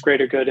part of this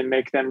greater good and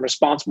make them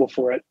responsible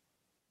for it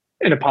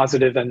in a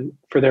positive and,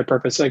 for their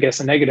purpose, I guess,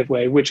 a negative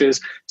way, which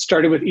is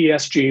started with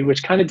ESG,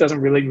 which kind of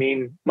doesn't really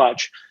mean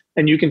much.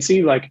 And you can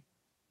see, like,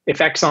 if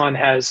Exxon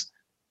has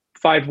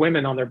 5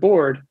 women on their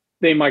board,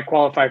 they might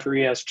qualify for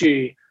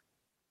ESG,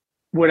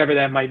 whatever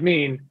that might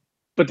mean,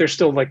 but they're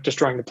still like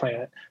destroying the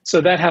planet.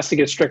 So that has to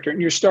get stricter. And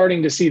you're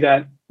starting to see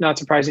that, not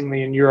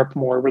surprisingly, in Europe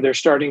more, where they're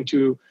starting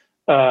to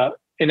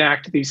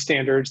enact these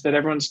standards that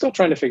everyone's still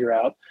trying to figure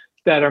out,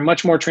 that are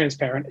much more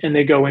transparent, and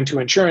they go into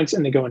insurance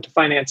and they go into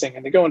financing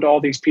and they go into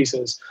all these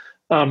pieces,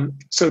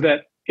 so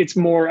that it's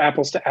more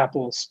apples to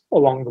apples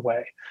along the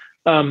way.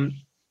 And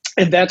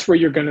that's where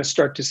you're going to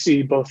start to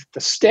see both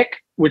the stick,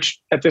 which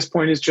at this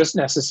point is just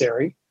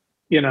necessary,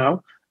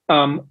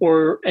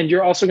 and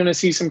you're also going to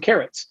see some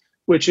carrots,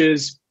 which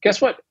is,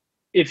 guess what?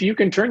 If you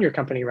can turn your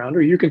company around,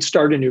 or you can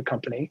start a new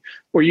company,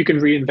 or you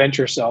can reinvent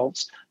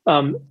yourselves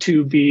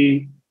to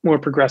be more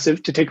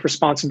progressive, to take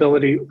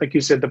responsibility, like you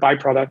said, the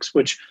byproducts,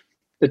 which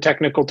the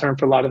technical term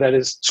for a lot of that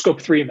is Scope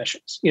 3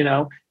 emissions.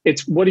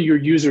 It's what do your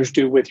users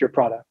do with your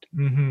product?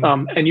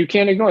 Mm-hmm. And you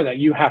can't ignore that.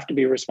 You have to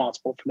be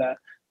responsible for that.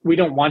 We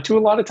don't want to a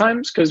lot of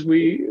times, because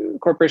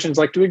corporations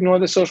like to ignore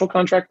the social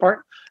contract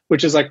part,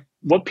 which is like,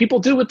 what people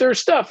do with their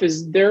stuff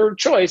is their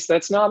choice.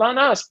 That's not on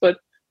us. But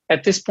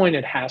at this point,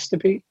 it has to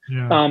be.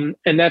 Yeah.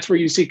 And that's where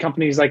you see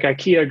companies like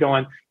IKEA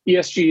going,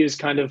 ESG is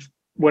kind of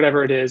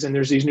whatever it is, and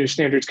there's these new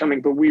standards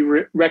coming, but we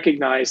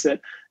recognize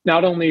that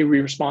not only are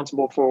we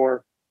responsible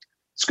for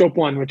Scope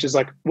 1, which is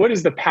like, what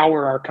is the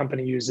power our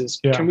company uses?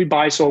 Yeah. Can we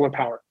buy solar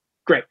power?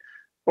 Great.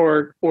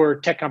 or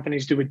tech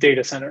companies do with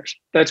data centers.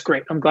 That's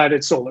great. I'm glad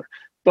it's solar.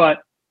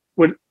 But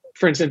what,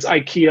 for instance,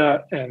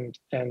 IKEA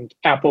and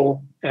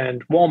Apple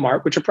and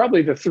Walmart, which are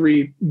probably the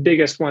three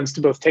biggest ones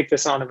to both take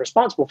this on and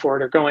responsible for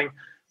it, are going,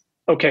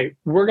 okay,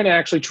 we're going to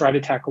actually try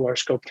to tackle our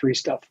scope 3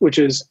 stuff, which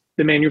is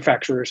the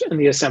manufacturers and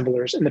the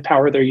assemblers and the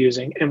power they're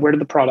using and where do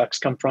the products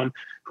come from,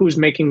 who's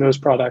making those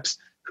products,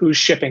 who's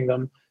shipping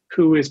them,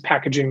 who is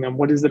packaging them,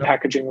 what is the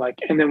packaging like,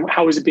 and then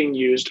how is it being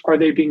used? Are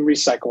they being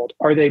recycled?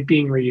 Are they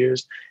being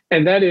reused?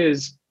 And that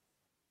is,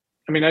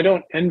 I mean, I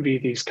don't envy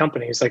these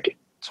companies. Like,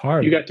 it's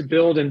hard. You got to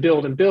build and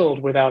build and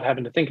build without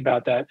having to think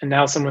about that. And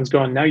now someone's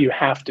going, now you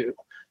have to,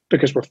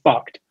 because we're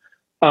fucked.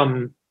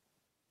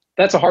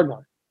 That's a hard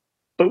one,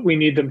 but we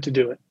need them to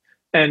do it.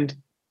 And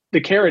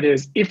the carrot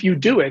is, if you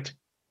do it,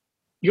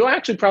 you'll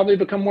actually probably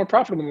become more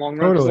profitable in the long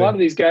run, because a lot of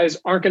these guys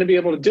aren't going to be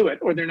able to do it,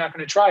 or they're not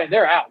going to try, and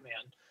they're out,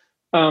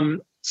 man.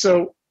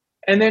 So,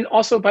 and then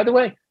also, by the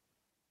way,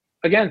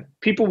 again,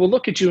 people will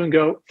look at you and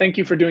go, thank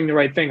you for doing the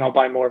right thing. I'll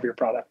buy more of your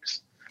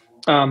products.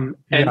 And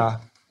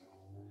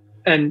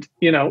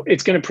you know,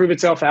 it's going to prove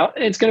itself out,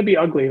 and it's going to be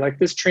ugly. Like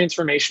this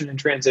transformation and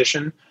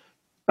transition,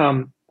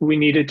 we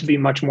need it to be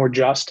much more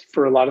just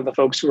for a lot of the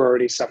folks who are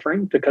already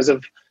suffering because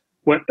of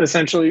what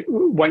essentially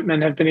white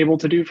men have been able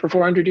to do for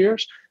 400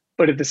 years.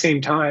 But at the same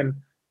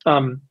time,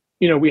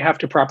 you know, we have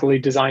to properly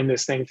design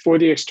this thing for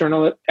the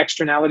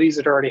externalities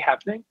that are already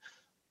happening,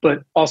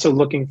 but also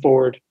looking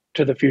forward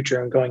to the future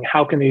and going,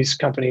 how can these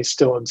companies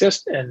still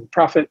exist and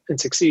profit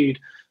and succeed?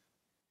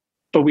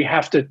 But we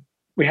have to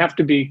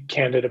be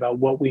candid about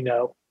what we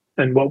know,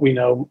 and what we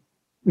know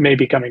may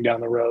be coming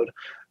down the road,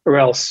 or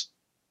else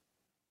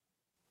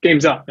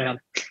game's up, man.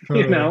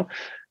 You know,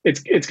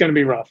 it's going to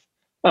be rough.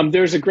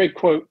 There's a great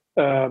quote.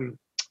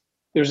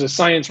 There's a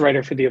science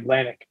writer for The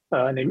Atlantic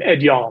named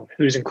Ed Yong,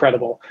 who's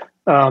incredible.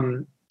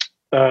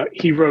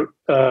 He's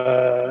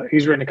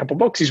written a couple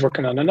books. He's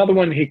working on another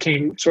one. He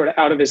came sort of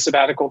out of his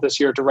sabbatical this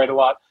year to write a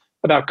lot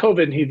about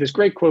COVID. And he had this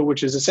great quote,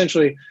 which is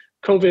essentially,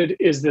 COVID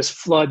is this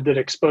flood that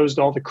exposed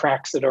all the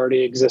cracks that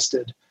already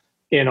existed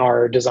in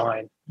our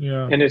design.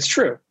 Yeah. And it's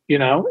true. You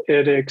know,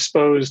 it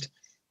exposed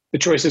the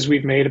choices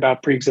we've made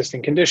about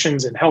pre-existing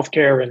conditions in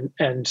healthcare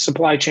and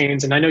supply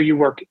chains. And I know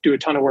you do a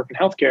ton of work in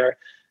healthcare,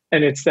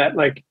 and it's that,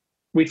 like,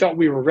 we thought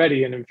we were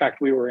ready, and in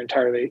fact, we were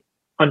entirely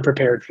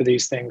unprepared for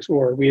these things,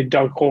 or we had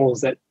dug holes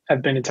that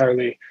have been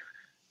entirely,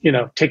 you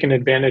know, taken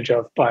advantage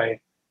of by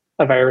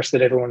a virus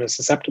that everyone is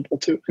susceptible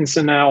to. And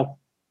so now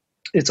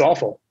it's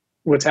awful.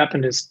 What's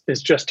happened is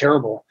just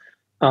terrible.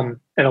 And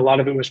a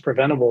lot of it was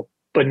preventable,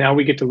 but now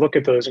we get to look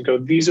at those and go,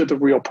 these are the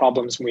real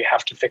problems, and we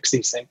have to fix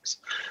these things,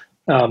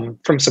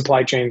 from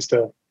supply chains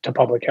to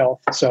public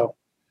health. So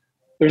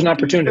there's an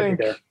opportunity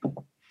there.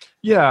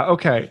 Yeah.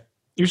 Okay.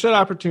 You said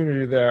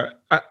opportunity there.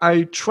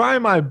 I try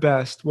my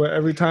best where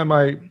every time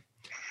I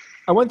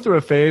went through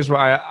a phase where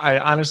I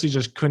honestly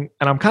just couldn't,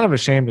 and I'm kind of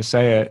ashamed to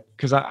say it,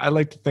 because I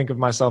like to think of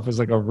myself as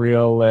like a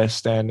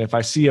realist. And if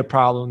I see a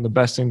problem, the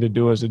best thing to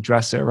do is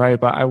address it, right?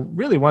 But I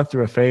really went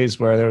through a phase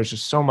where there was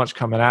just so much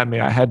coming at me.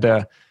 I had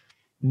to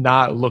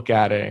not look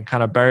at it and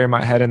kind of bury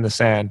my head in the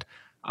sand.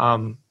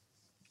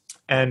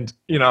 And,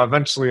 you know,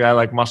 eventually I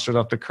like mustered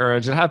up the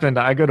courage. It happened.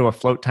 I go to a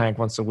float tank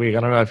once a week. I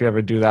don't know if you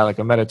ever do that, like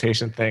a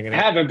meditation thing. And I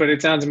haven't, but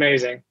it sounds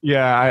amazing.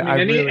 Yeah.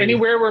 I mean,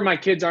 anywhere where my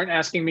kids aren't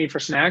asking me for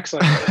snacks.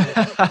 Like,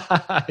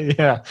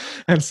 yeah.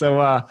 And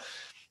so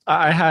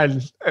I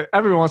had,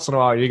 every once in a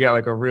while, you get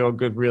like a real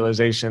good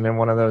realization in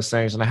one of those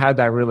things. And I had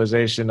that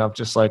realization of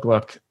just like,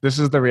 look, this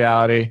is the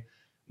reality.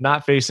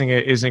 Not facing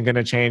it isn't going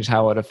to change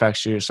how it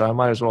affects you. So I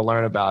might as well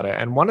learn about it.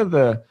 And one of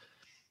the,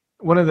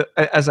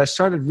 as I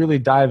started really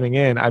diving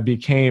in, I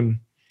became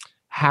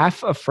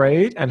half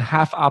afraid and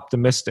half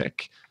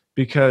optimistic,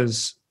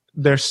 because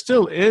there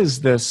still is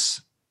this.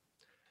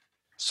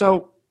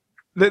 So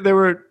let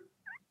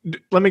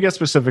me get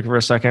specific for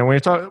a second. When you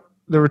talk,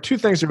 there were two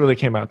things that really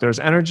came out. There was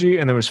energy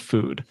and there was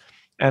food.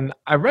 And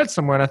I read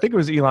somewhere, and I think it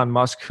was Elon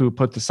Musk who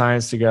put the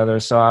science together.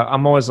 So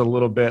I'm always a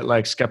little bit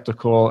like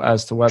skeptical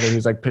as to whether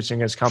he's like pitching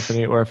his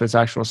company or if it's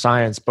actual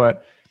science,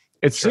 but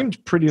it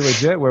seemed pretty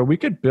legit, where we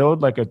could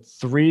build like a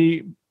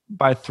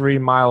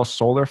 3x3 mile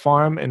solar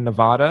farm in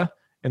Nevada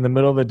in the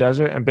middle of the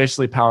desert and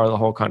basically power the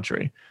whole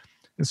country.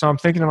 And so I'm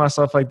thinking to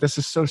myself, like, this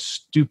is so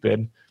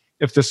stupid.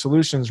 If the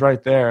solution's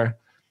right there,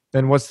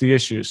 then what's the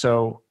issue?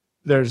 So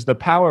there's the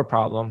power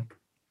problem.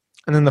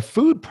 And then the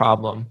food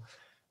problem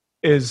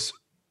is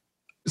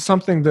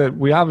something that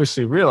we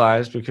obviously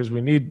realize because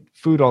we need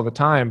food all the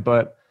time,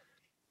 but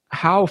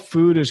how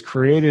food is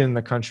created in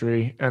the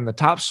country and the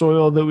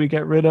topsoil that we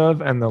get rid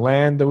of and the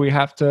land that we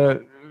have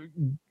to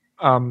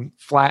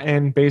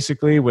flatten,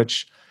 basically,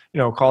 which, you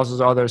know,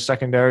 causes all those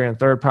secondary and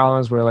third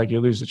problems where, like,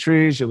 you lose the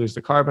trees, you lose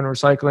the carbon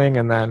recycling,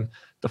 and then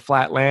the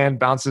flat land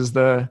bounces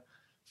the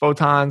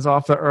photons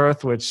off the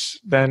earth, which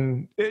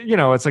then, you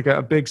know, it's like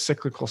a big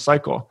cyclical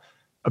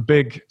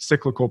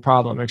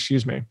problem,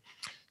 excuse me.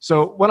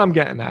 So what I'm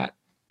getting at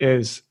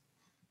is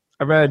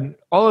I read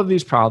all of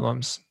these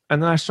problems,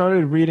 and then I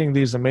started reading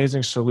these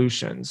amazing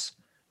solutions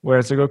where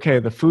it's like, okay,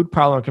 the food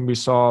problem can be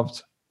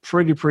solved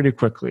pretty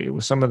quickly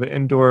with some of the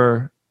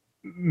indoor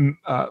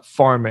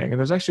farming. And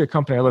there's actually a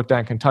company I looked at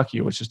in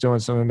Kentucky, which is doing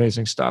some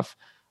amazing stuff.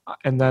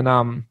 And then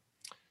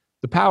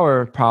the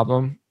power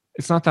problem,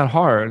 it's not that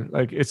hard.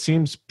 Like, it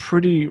seems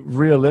pretty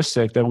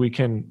realistic that we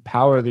can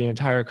power the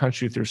entire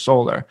country through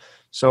solar.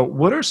 So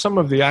what are some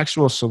of the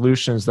actual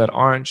solutions that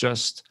aren't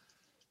just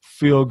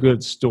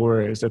feel-good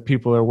stories that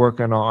people are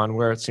working on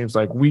where it seems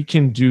like we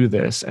can do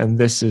this and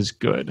this is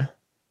good?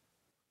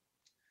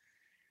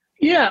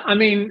 Yeah, I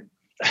mean,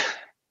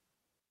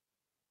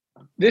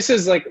 this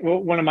is like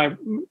one of my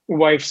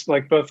wife's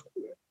like both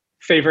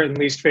favorite and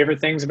least favorite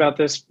things about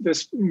this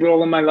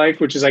role in my life,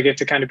 which is I get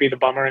to kind of be the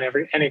bummer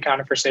in any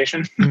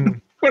conversation,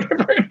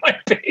 whatever it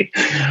might be.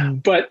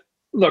 But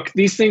look,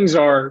 these things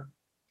are,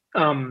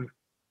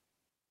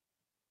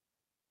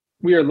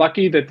 we are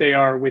lucky that they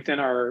are within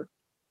our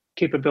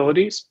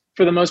capabilities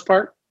for the most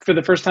part, for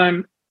the first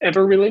time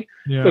ever, really.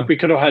 Yeah. Look, we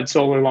could have had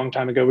solar a long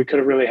time ago. We could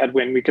have really had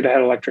wind. We could have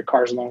had electric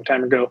cars a long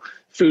time ago.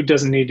 Food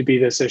doesn't need to be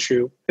this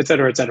issue, et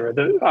cetera, et cetera.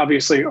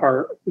 Obviously,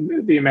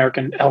 the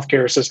American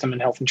healthcare system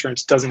and health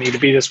insurance doesn't need to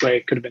be this way.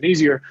 It could have been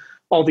easier.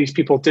 All these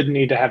people didn't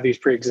need to have these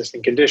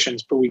pre-existing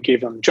conditions, but we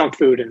gave them junk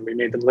food and we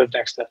made them live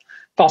next to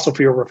fossil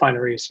fuel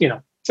refineries,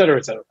 et cetera,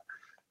 et cetera.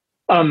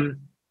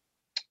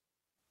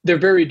 They're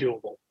very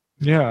doable.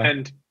 Yeah.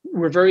 And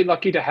we're very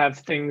lucky to have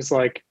things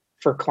like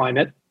for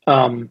climate,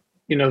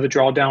 the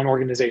Drawdown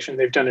organization,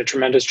 they've done a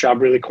tremendous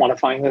job really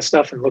quantifying this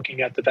stuff and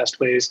looking at the best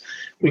ways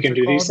we can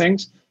do these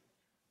things.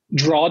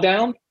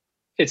 Drawdown,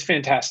 it's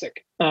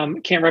fantastic.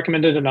 Can't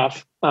recommend it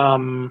enough.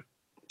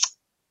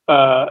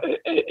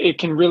 It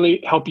can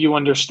really help you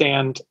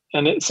understand,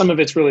 and some of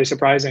it's really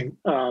surprising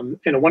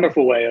in a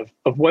wonderful way of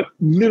what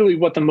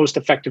the most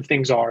effective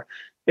things are,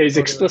 is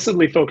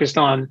explicitly focused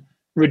on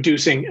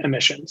reducing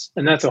emissions.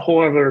 And that's a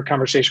whole other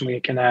conversation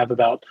we can have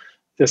about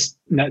this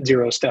net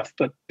zero stuff.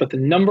 But the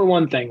number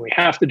one thing we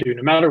have to do,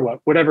 no matter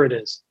whatever it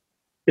is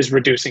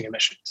reducing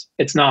emissions.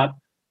 It's not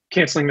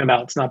canceling them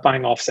out. It's not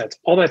buying offsets.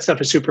 All that stuff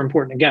is super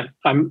important. Again,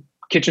 I'm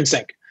kitchen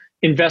sink.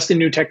 Invest in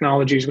new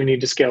technologies we need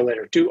to scale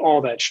later. Do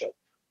all that shit.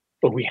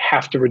 But we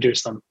have to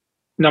reduce them,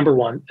 number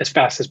one, as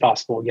fast as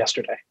possible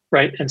yesterday,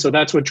 right? And so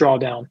that's what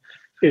Drawdown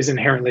is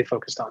inherently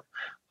focused on.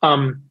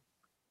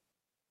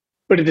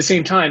 But at the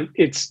same time,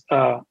 it's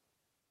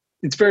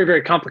very,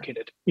 very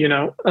complicated.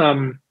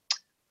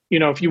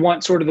 If you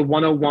want sort of the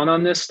 101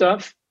 on this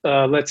stuff,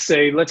 let's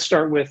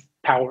start with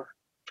power,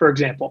 for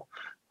example.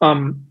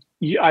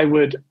 I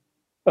would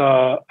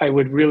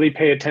really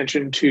pay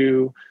attention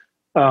to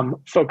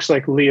folks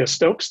like Leah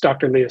Stokes,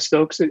 Dr. Leah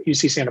Stokes at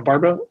UC Santa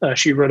Barbara.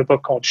 She wrote a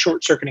book called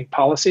Short Circuiting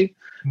Policy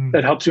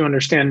that helps you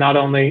understand not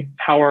only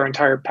how our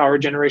entire power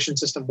generation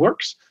system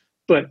works,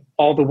 but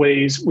all the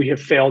ways we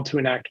have failed to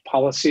enact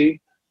policy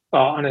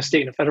on a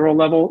state and a federal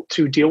level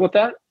to deal with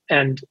that,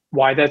 and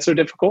why that's so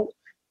difficult.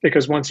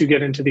 Because once you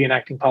get into the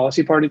enacting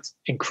policy part, it's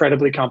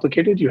incredibly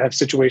complicated. You have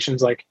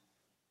situations like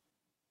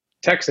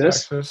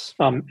Texas.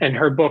 And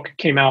her book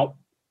came out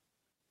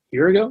a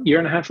year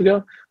and a half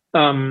ago,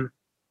 talking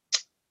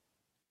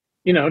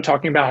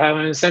about how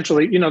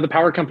essentially, the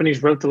power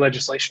companies wrote the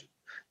legislation.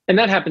 And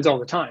that happens all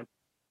the time.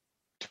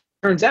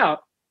 Turns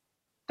out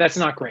that's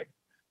not great.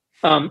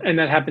 And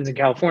that happens in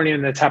California,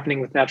 and that's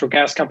happening with natural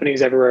gas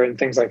companies everywhere and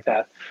things like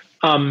that.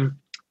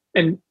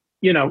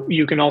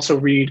 You can also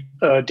read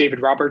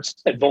David Roberts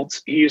at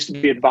Volts. He used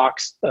to be at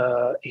Vox.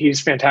 He's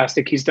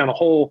fantastic. He's done a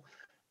whole,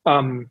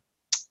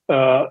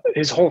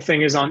 his whole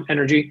thing is on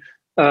energy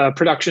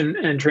production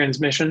and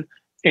transmission.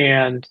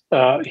 And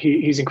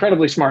he's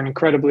incredibly smart,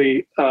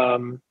 incredibly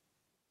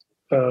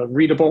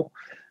readable.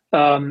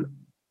 To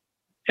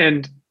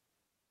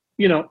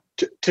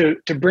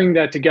bring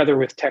that together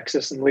with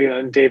Texas and Leah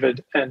and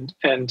David and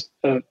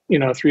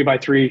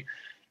 3x3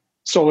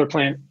 solar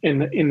plant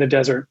in the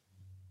desert,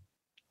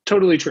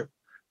 totally true.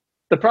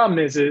 The problem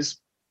is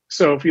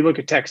so if you look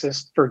at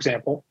Texas, for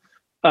example,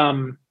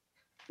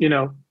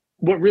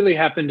 what really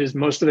happened is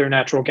most of their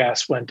natural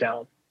gas went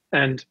down,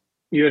 and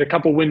you had a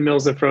couple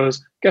windmills that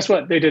froze. Guess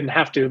what? They didn't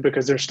have to,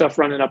 because there's stuff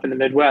running up in the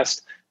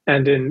Midwest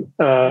and in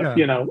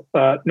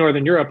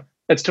Northern Europe.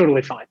 That's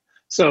totally fine.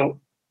 So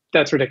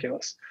that's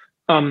ridiculous.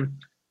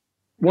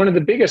 One of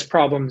the biggest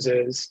problems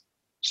is,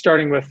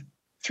 starting with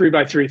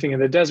 3x3 thing in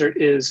the desert,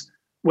 is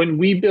when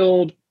we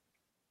build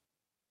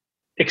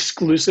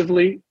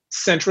exclusively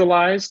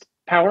centralized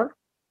power,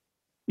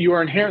 you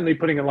are inherently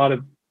putting a lot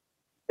of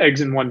eggs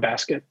in one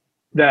basket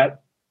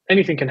that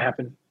anything can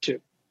happen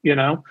to,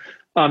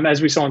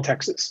 as we saw in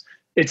Texas.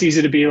 It's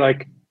easy to be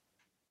like,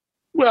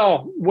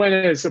 well, when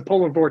is a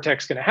polar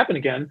vortex going to happen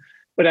again?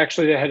 But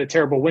actually they had a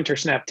terrible winter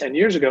snap 10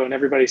 years ago, and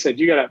everybody said,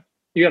 you got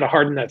to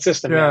harden that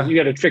system. Yeah. Man. You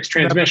got to fix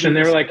transmission. And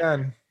they were like,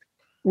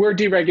 we're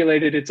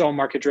deregulated. It's all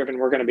market driven.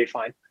 We're going to be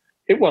fine.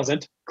 It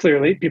wasn't.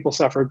 Clearly, people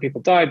suffered,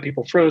 people died,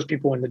 people froze,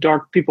 people in the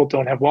dark, people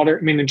don't have water.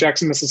 I mean, in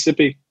Jackson,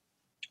 Mississippi,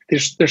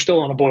 they're still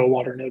on a boil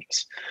water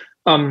notice.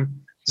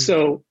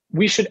 So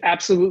we should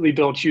absolutely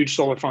build huge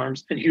solar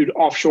farms and huge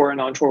offshore and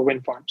onshore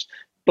wind farms.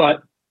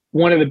 But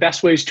one of the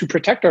best ways to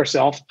protect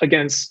ourselves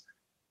against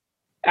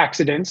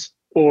accidents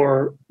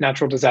or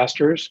natural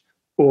disasters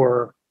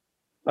or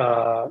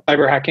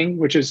cyber hacking,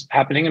 which is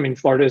happening. I mean,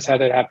 Florida has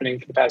had it happening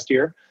for the past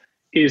year,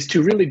 is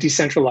to really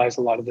decentralize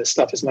a lot of this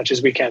stuff as much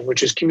as we can,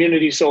 which is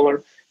community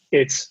solar.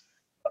 It's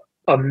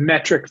a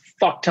metric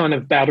fuck ton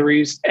of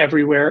batteries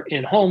everywhere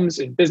in homes,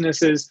 in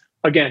businesses,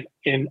 again,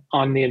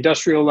 on the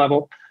industrial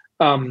level,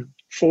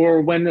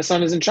 for when the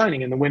sun isn't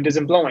shining and the wind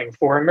isn't blowing,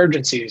 for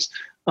emergencies,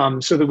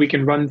 so that we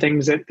can run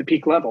things at the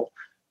peak level.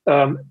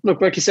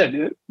 Look, like you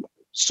said,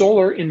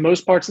 solar in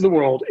most parts of the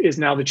world is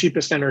now the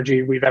cheapest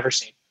energy we've ever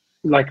seen.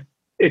 Like,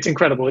 it's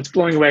incredible. It's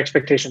blowing away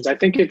expectations. I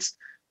think it's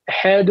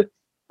ahead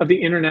of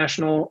the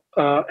international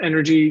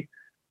energy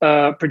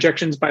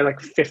projections by like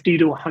 50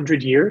 to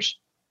 100 years,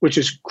 which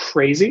is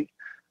crazy.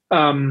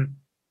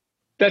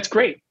 That's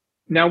great.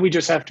 Now we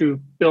just have to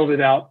build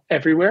it out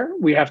everywhere.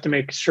 We have to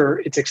make sure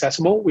it's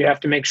accessible. We have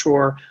to make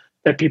sure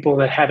that people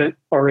that have it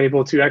are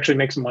able to actually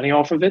make some money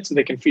off of it so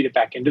they can feed it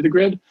back into the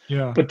grid.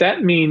 Yeah. But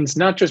that means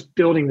not just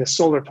building the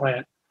solar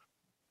plant,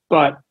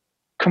 but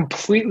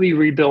completely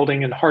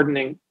rebuilding and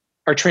hardening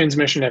our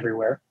transmission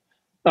everywhere.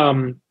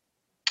 On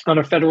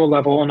a federal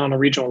level and on a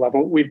regional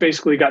level, we've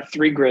basically got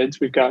 3 grids.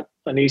 We've got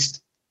an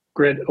east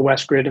grid, a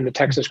west grid, and the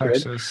Texas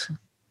grid.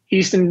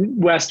 East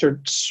and west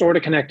are sort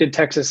of connected.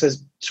 Texas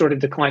has sort of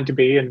declined to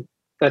be, and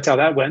that's how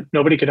that went.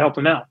 Nobody could help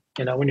them out.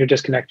 You know, when you're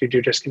disconnected,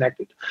 you're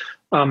disconnected.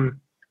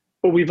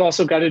 But we've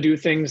also got to do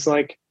things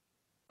like,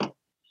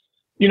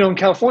 you know, in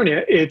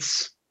California,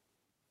 it's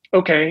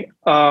okay.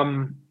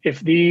 If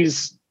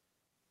these,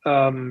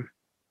 you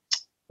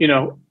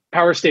know,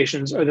 power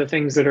stations are the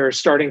things that are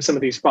starting some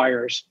of these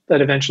fires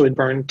that eventually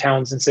burn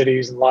towns and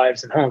cities and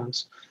lives and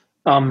homes.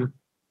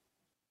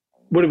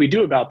 What do we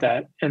do about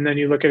that? And then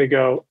you look at it and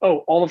go, oh,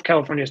 all of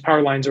California's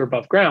power lines are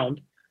above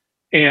ground.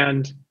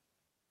 And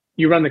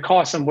you run the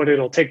costs on what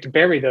it'll take to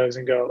bury those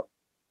and go,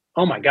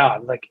 oh my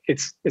God, like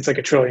it's like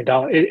 $1 trillion.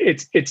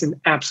 It's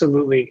an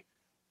absolutely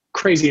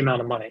crazy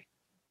amount of money.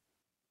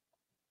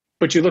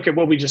 But you look at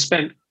what we just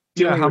spent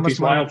dealing with these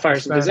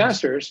wildfires and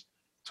disasters.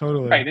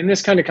 Totally. Right. And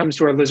this kind of comes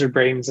to our lizard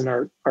brains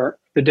and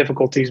the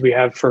difficulties we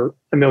have for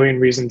a million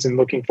reasons in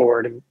looking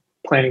forward and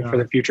planning for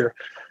the future.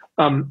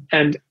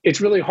 And it's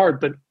really hard,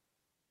 but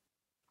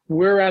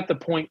we're at the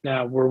point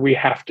now where we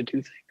have to do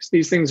things.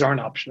 These things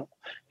aren't optional.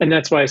 And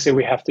that's why I say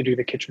we have to do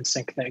the kitchen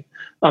sink thing.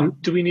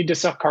 Do we need to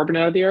suck carbon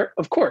out of the air?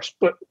 Of course,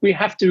 but we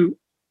have to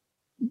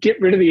get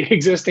rid of the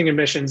existing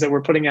emissions that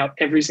we're putting out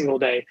every single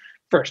day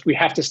first. We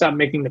have to stop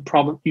making the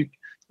problem.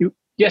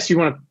 Yes, you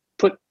want to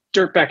put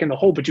dirt back in the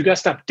hole, but you got to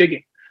stop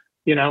digging.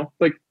 You know,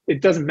 like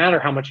it doesn't matter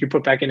how much you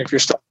put back in if you're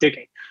still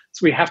digging.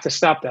 So we have to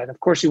stop that. Of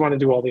course, you want to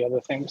do all the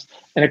other things.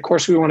 And of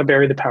course, we want to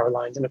bury the power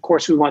lines. And of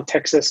course, we want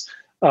Texas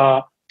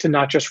to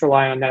not just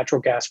rely on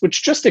natural gas,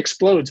 which just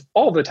explodes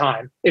all the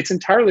time. It's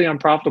entirely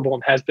unprofitable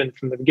and has been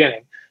from the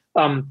beginning.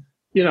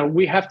 You know,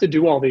 we have to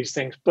do all these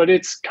things, but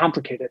it's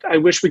complicated. I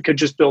wish we could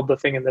just build the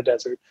thing in the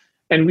desert.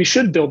 And we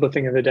should build the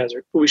thing in the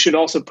desert, but we should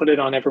also put it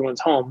on everyone's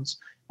homes.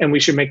 And we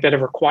should make that a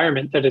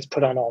requirement that it's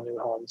put on all new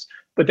homes.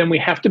 But then we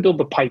have to build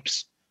the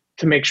pipes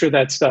to make sure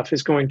that stuff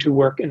is going to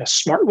work in a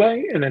smart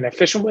way, in an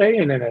efficient way,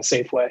 and in a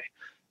safe way.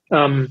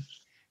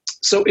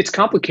 So it's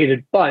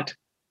complicated, but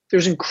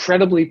there's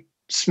incredibly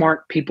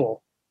smart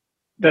people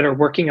that are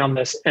working on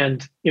this.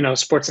 And, you know,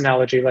 sports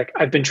analogy, like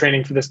I've been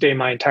training for this day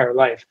my entire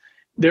life.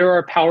 There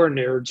are power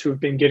nerds who have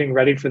been getting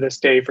ready for this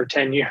day for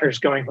 10 years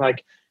going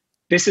like,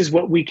 this is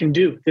what we can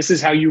do. This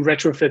is how you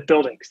retrofit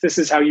buildings. This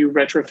is how you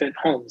retrofit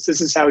homes. This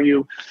is how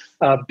you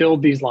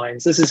build these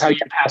lines. This is how you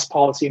pass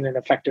policy in an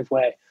effective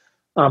way.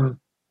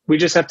 We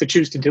just have to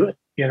choose to do it,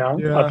 you know,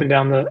 up and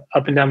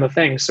down the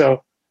thing.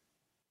 So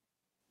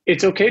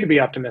it's okay to be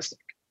optimistic.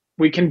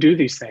 We can do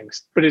these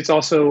things, but it's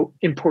also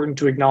important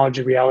to acknowledge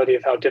the reality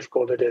of how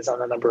difficult it is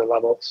on a number of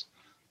levels.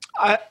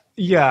 I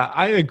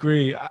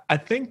agree. I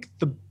think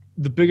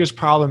the biggest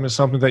problem is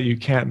something that you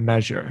can't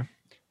measure.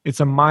 It's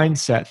a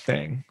mindset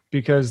thing,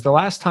 because the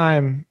last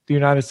time the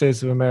United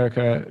States of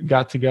America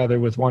got together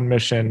with one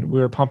mission, we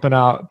were pumping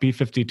out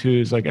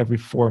B-52s like every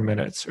 4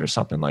 minutes or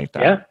something like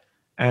that. Yeah.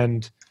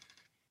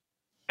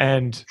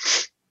 And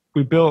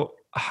we built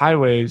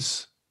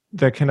highways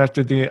that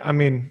connected the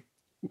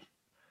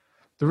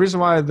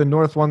reason why the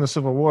North won the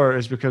Civil War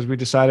is because we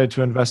decided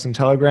to invest in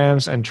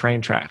telegrams and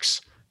train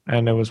tracks.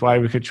 And it was why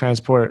we could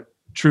transport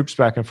troops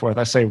back and forth.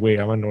 I say we,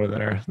 I'm a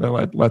Northerner.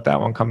 Let that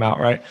one come out,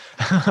 right?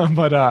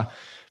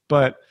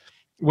 But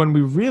when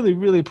we really,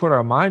 really put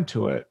our mind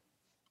to it,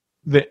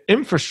 the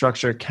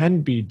infrastructure can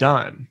be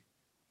done.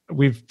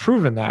 We've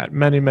proven that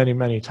many, many,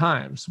 many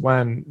times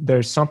when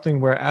there's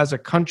something where as a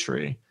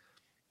country,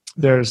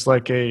 there's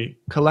like a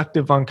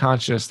collective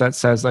unconscious that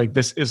says like,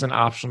 this isn't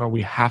optional.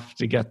 We have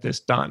to get this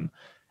done.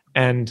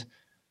 And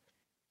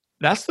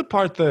that's the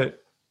part that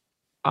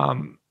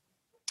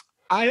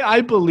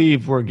I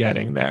believe we're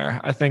getting there.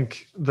 I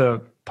think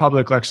the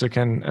public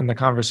lexicon and the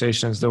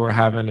conversations that we're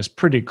having is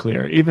pretty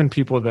clear. Even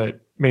people that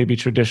maybe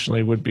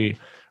traditionally would be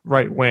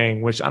right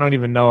wing, which I don't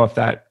even know if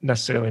that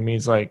necessarily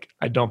means like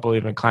I don't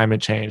believe in climate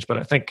change, but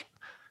I think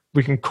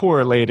we can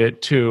correlate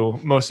it to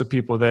most of the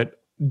people that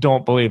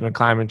don't believe in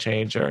climate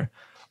change are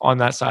on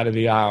that side of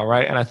the aisle,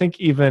 right? And I think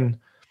even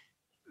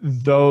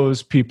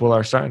those people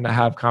are starting to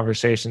have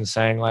conversations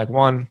saying like,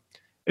 one,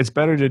 it's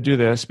better to do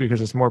this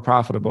because it's more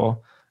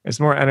profitable. It's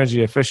more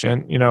energy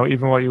efficient. You know,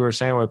 even what you were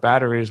saying with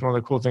batteries, one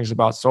of the cool things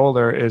about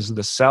solar is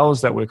the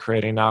cells that we're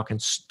creating now can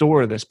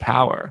store this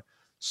power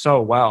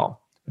so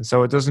well. And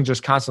so it doesn't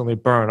just constantly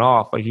burn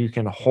off. Like you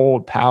can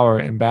hold power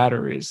in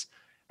batteries.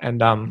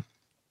 And on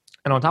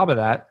top of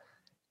that,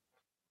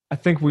 I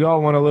think we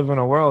all want to live in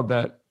a world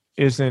that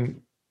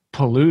isn't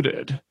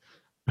polluted.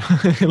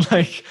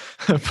 Like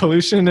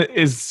pollution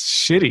is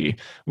shitty.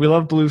 We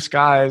love blue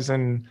skies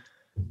and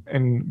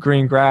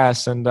green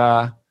grass and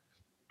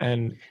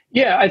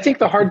yeah, I think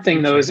the hard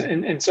thing though is,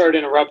 and sorry to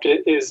interrupt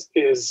it,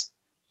 is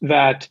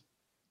that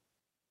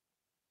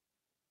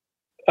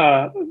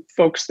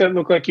folks that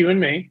look like you and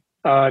me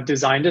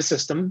designed a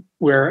system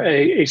where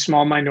a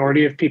small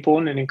minority of people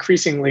and an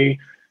increasingly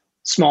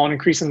small and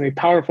increasingly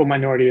powerful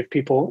minority of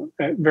people,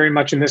 very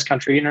much in this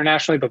country,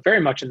 internationally, but very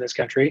much in this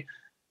country,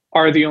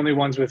 are the only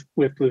ones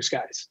with blue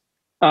skies.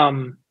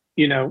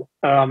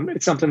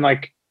 It's something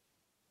like,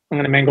 I'm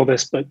going to mangle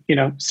this, but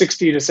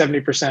 60 to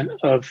 70%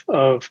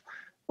 of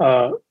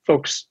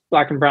folks,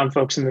 Black and brown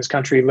folks in this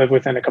country, live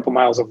within a couple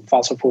miles of a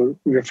fossil fuel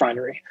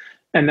refinery.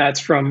 And that's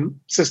from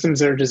systems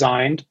that are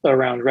designed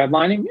around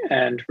redlining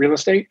and real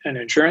estate and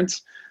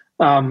insurance.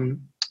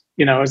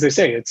 As they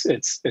say,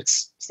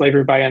 it's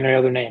slavery by any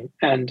other name.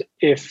 And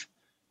if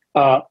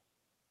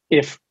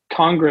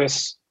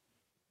Congress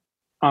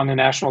on a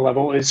national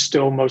level is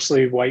still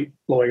mostly white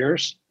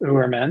lawyers who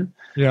are men,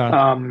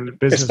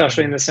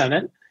 especially in the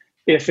Senate,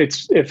 if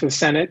the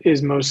Senate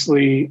is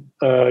mostly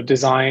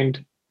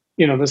designed,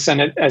 the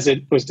Senate as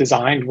it was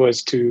designed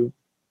was to,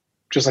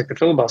 just like the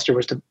filibuster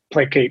was to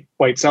placate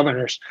white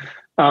Southerners.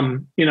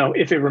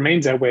 If it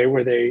remains that way,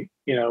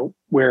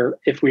 where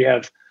if we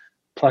have,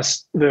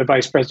 plus the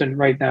vice president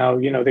right now,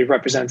 they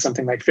represent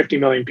something like 50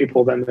 million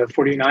people, then the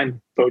 49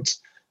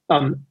 votes,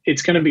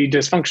 it's going to be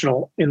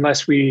dysfunctional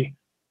unless we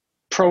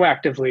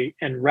proactively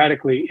and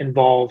radically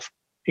involve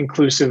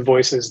inclusive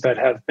voices that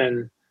have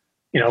been,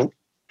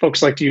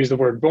 folks like to use the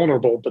word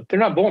vulnerable, but they're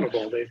not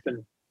vulnerable. They've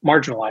been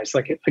marginalized.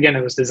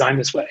 It was designed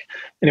this way.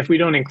 And if we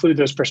don't include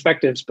those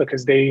perspectives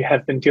because they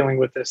have been dealing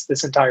with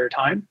this entire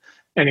time,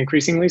 and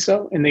increasingly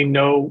so, and they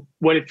know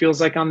what it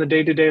feels like on the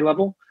day-to-day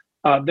level,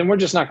 then we're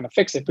just not going to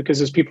fix it because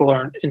those people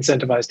aren't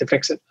incentivized to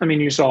fix it. I mean,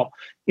 you saw,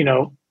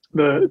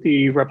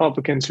 the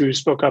Republicans who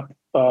spoke up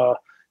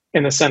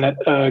in the Senate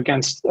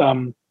against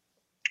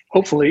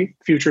hopefully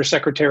future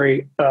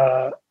Secretary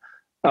of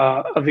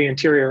the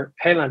Interior,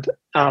 Haaland.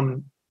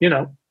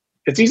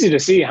 It's easy to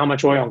see how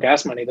much oil and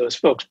gas money those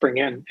folks bring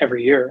in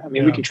every year. I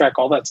mean, we can track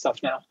all that stuff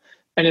now.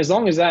 And as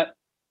long as that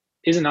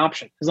is an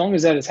option, as long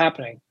as that is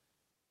happening,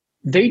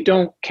 they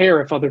don't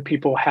care if other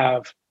people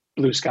have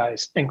blue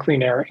skies and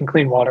clean air and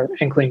clean water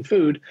and clean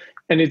food.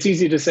 And it's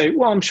easy to say,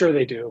 well, I'm sure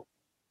they do.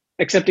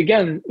 Except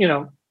again,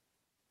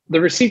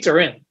 the receipts are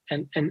in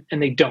and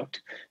they don't.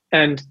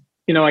 And,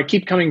 I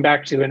keep coming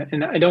back to,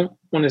 and I don't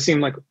want to seem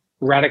like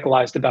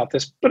radicalized about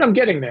this, but I'm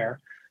getting there,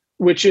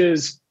 which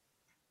is,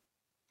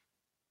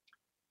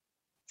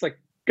 it's like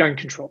gun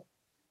control.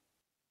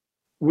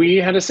 We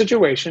had a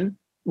situation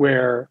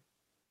where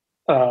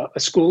a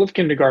school of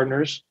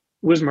kindergartners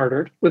was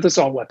murdered with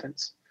assault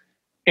weapons.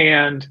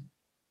 And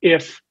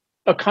if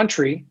a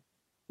country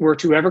were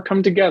to ever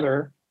come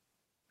together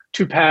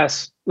to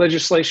pass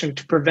legislation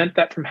to prevent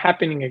that from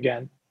happening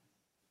again,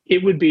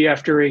 it would be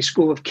after a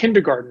school of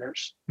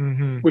kindergartners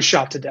was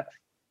shot to death.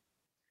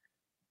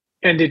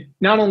 And it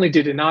not only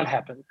did it not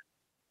happen,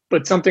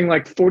 but something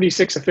like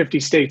 46 of 50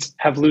 states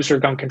have looser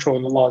gun control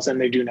in the laws than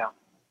they do now.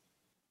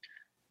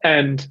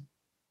 And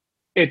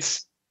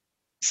it's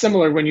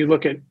similar when you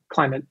look at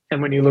climate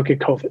and when you look at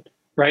COVID,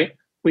 right?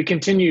 We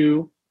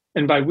continue,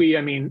 and by we,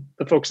 I mean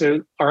the folks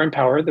that are in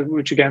power,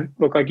 which again,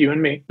 look like you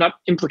and me, not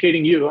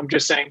implicating you. I'm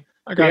just saying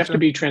we have to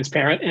be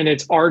transparent, and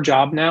it's our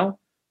job now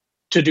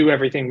to do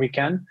everything we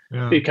can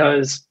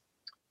because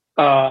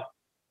the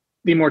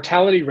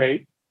mortality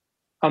rate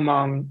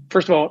among,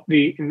 first of all,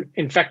 the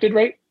infected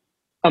rate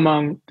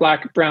among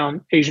Black,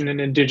 brown, Asian,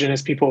 and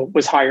indigenous people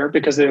was higher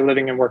because they're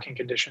living in working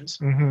conditions.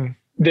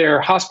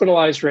 Their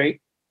hospitalized rate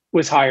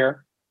was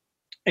higher,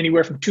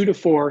 anywhere from 2 to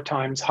 4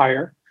 times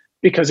higher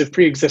because of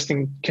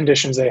pre-existing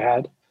conditions they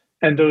had.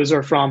 And those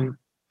are from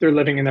their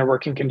living in their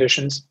working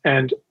conditions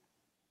and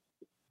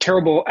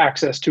terrible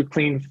access to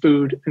clean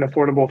food and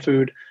affordable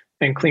food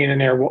and clean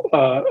and air,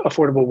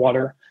 affordable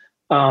water,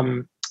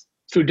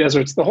 food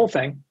deserts, the whole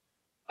thing.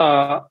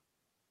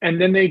 And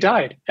then they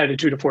died at a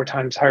 2 to 4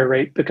 times higher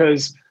rate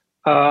because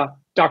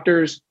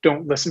doctors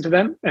don't listen to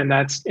them. And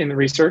that's in the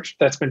research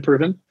that's been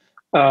proven.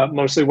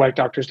 Mostly white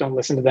doctors don't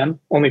listen to them.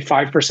 Only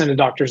 5% of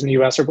doctors in the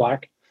US are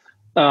Black.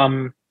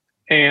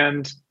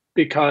 And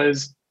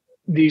because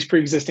these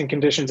pre-existing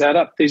conditions add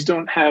up, these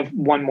don't have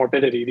one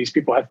morbidity. These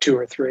people have 2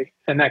 or 3.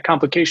 And that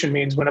complication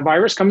means when a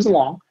virus comes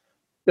along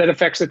that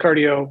affects the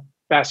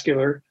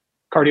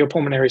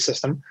cardiopulmonary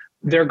system,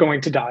 they're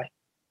going to die.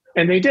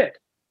 And they did.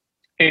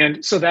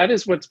 And so that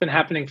is what's been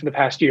happening for the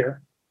past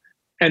year.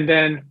 And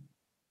then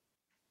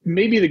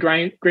maybe the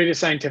greatest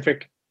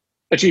scientific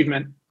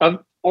achievement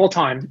of all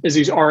time is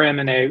these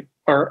RMNA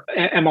or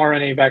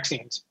mRNA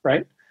vaccines,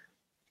 right?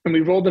 And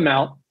we rolled them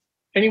out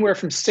anywhere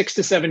from 6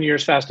 to 7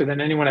 years faster than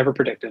anyone ever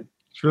predicted.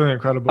 It's really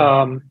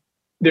incredible.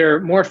 They're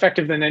more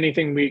effective than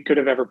anything we could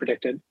have ever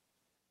predicted.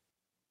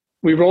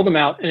 We rolled them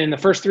out, and in the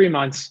first 3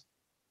 months,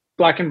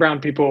 Black and brown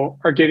people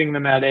are getting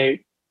them at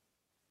a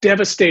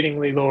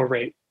devastatingly lower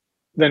rate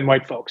than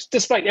white folks,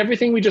 despite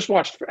everything we just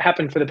watched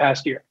happen for the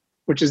past year,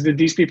 which is that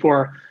these people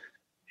are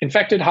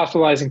infected,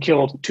 hospitalized, and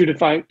killed 2 to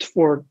 5 to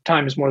 4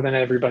 times more than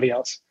everybody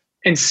else.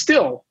 And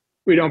still,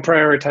 we don't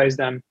prioritize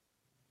them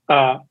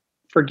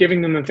for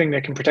giving them the thing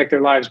that can protect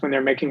their lives when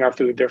they're making our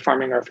food, they're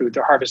farming our food,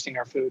 they're harvesting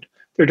our food,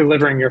 they're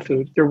delivering your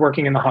food, they're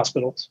working in the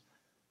hospitals.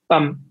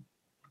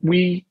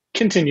 We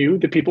continue,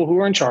 the people who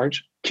are in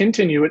charge,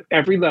 continue at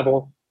every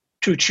level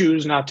to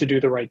choose not to do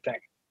the right thing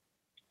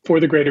for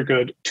the greater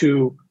good,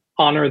 to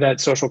honor that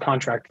social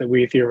contract that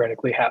we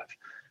theoretically have.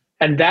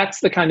 And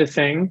that's the kind of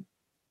thing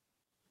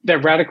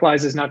that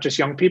radicalizes not just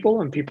young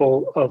people and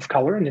people of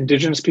color and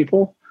indigenous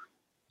people,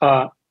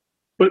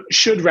 but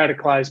should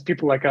radicalize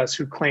people like us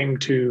who claim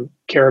to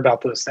care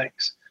about those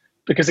things.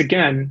 Because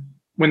again,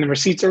 when the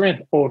receipts are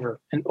in over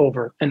and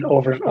over and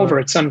over and over,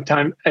 at some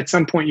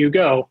point you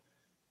go,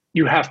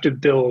 you have to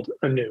build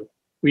anew.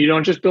 You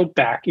don't just build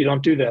back, you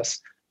don't do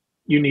this.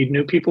 You need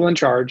new people in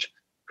charge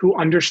who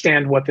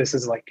understand what this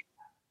is like,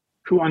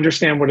 who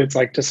understand what it's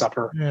like to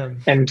suffer. Yeah.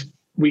 And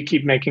we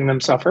keep making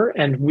them suffer,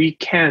 and we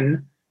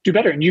can do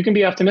better. And you can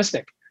be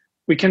optimistic.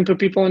 We can put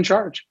people in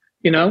charge.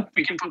 We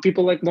can put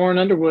people like Lauren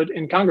Underwood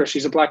in Congress.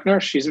 She's a Black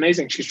nurse. She's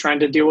amazing. She's trying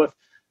to deal with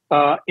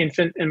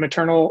infant and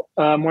maternal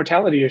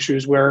mortality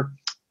issues where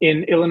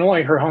in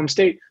Illinois, her home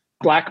state,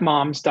 Black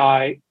moms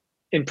die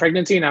in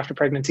pregnancy and after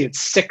pregnancy at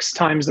 6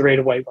 times the rate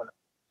of white women.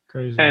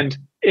 Crazy. And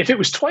if it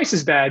was twice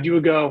as bad, you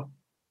would go,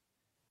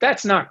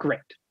 that's not great.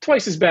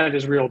 Twice as bad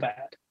is real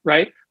bad,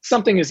 right?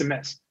 Something is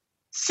amiss.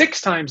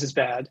 6 times as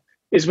bad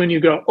is when you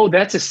go, oh,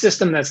 that's a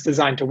system that's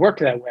designed to work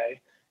that way.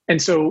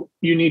 And so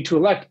you need to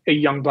elect a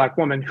young Black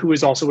woman who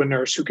is also a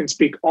nurse, who can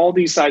speak all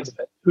these sides of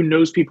it, who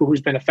knows people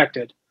who's been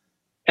affected.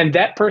 And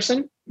that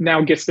person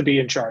now gets to be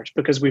in charge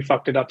because we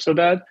fucked it up so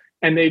bad.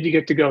 And they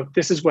get to go,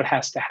 this is what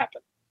has to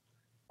happen.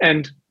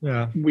 And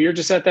we are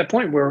just at that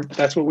point where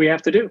that's what we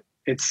have to do.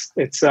 It's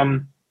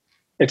time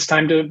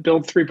to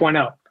build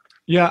 3.0.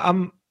 Yeah,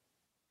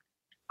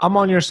 I'm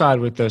on your side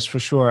with this for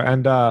sure.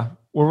 And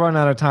we're running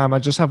out of time. I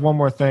just have one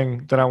more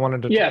thing that I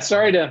wanted to. Yeah,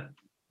 sorry to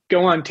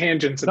go on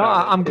tangents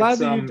about it. I'm glad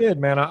that you did,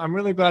 man. I'm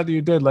really glad that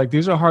you did. Like,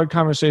 these are hard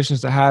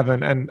conversations to have,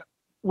 and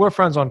we're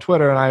friends on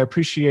Twitter, and I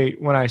appreciate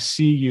when I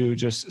see you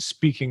just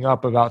speaking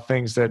up about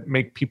things that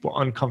make people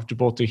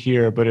uncomfortable to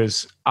hear, but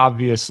is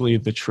obviously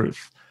the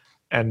truth.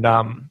 And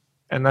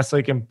that's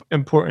like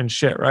important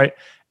shit, right?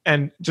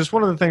 And just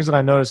one of the things that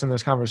I noticed in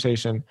this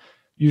conversation,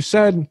 you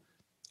said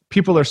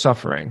people are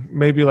suffering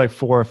maybe like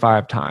 4 or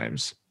 5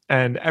 times.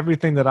 And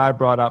everything that I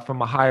brought up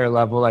from a higher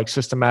level, like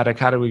systematic,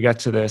 how do we get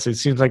to this? It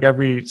seems like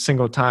every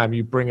single time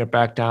you bring it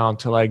back down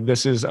to like,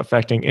 this is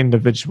affecting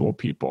individual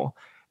people.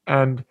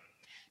 And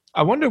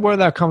I wonder where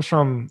that comes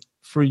from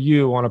for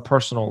you on a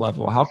personal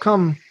level. How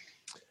come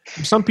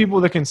some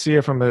people that can see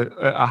it from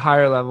a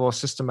higher level,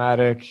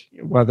 systematic,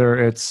 whether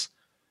it's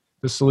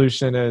the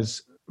solution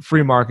is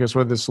free markets,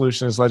 whether the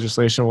solution is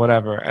legislation,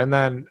 whatever. And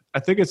then I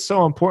think it's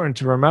so important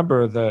to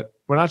remember that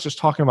we're not just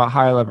talking about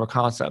higher level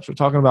concepts. We're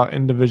talking about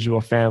individual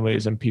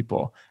families and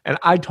people. And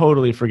I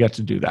totally forget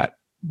to do that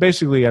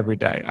basically every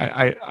day.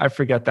 I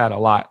forget that a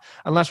lot,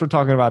 unless we're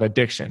talking about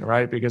addiction,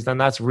 right? Because then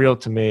that's real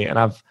to me. And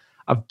I've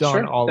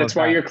done all of that. That's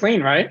why you're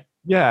clean, right?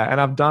 Yeah. And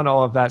I've done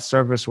all of that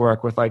service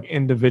work with like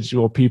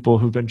individual people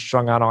who've been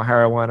strung out on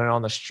heroin and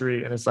on the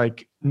street. And it's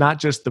like, not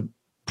just the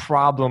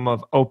problem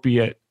of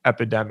opiate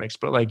epidemics,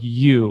 but like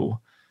you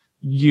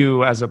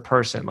as a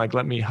person, like,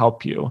 let me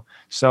help you.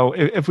 So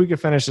if we could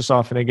finish this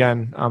off, and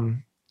again,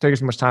 take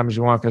as much time as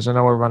you want, because I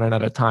know we're running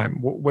out of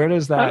time. Where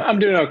does that? I'm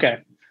doing okay.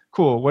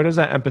 Cool. Where does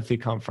that empathy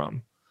come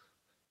from?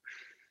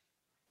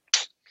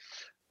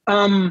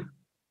 Man,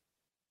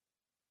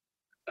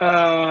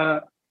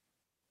 I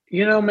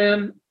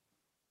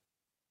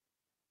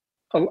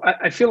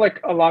feel like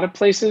a lot of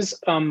places,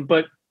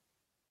 but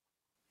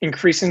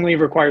increasingly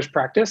requires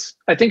practice.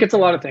 I think it's a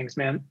lot of things,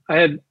 man. I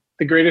had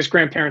the greatest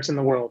grandparents in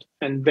the world,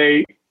 and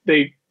they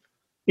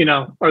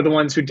are the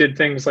ones who did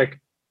things like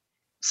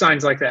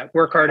signs like that.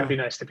 Work hard and be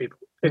nice to people.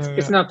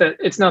 It's not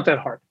that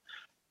hard.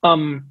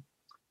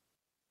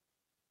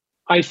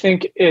 I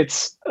think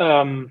it's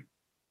I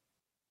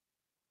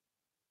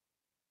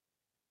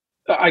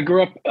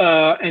grew up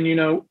and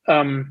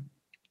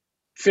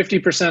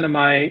 50% of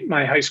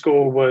my high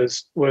school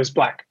was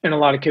Black, and a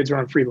lot of kids were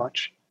on free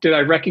lunch. Did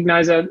I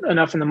recognize that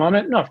enough in the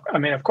moment? No, I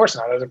mean, of course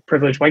not. I was a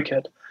privileged white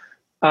kid.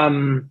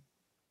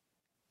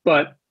 But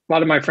a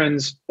lot of my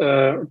friends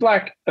are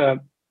Black,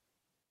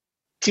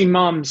 teen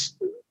moms,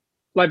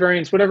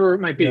 librarians, whatever it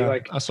might be. Yeah,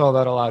 like, I saw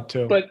that a lot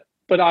too. But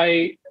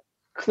I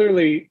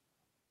clearly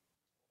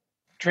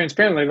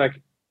transparently,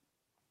 like,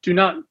 did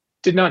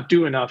not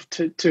do enough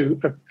to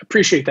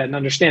appreciate that and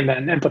understand that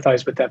and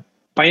empathize with that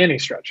by any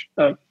stretch.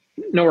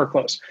 Nowhere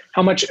close.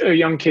 How much a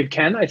young kid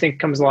can, I think,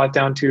 comes a lot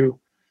down to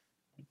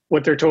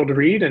what they're told to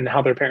read and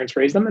how their parents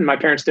raised them. And my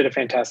parents did a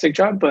fantastic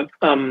job, but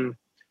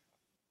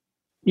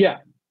yeah,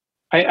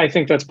 I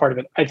think that's part of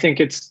it. I think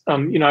it's,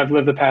 I've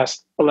lived the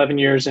past 11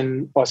 years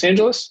in Los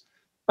Angeles.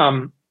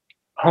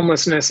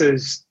 Homelessness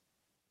is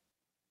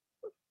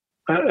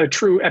a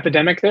true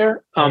epidemic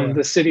there.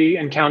 The city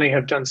and county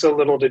have done so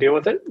little to deal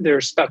with it.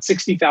 There's about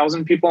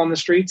 60,000 people on the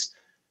streets.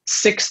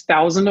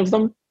 6,000 of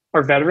them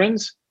are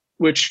veterans,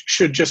 which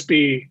should just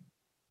be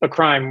a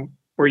crime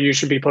where you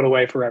should be put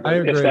away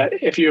forever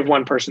if you have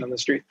one person on the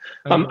street.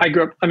 Where I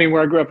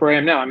grew up, where I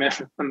am now,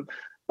 I'm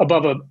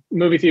above a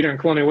movie theater in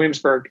Colonial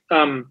Williamsburg.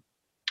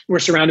 We're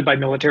surrounded by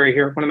military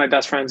here. One of my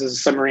best friends is a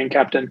submarine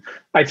captain.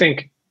 I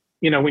think,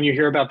 when you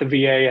hear about the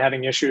VA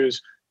having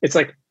issues, it's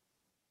like,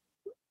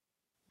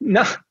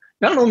 not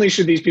only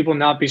should these people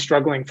not be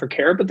struggling for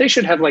care, but they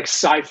should have like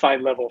sci-fi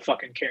level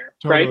fucking care,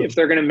 right? If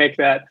they're going to make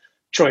that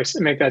choice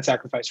and make that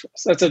sacrifice for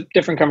us. That's a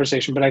different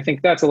conversation, but I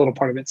think that's a little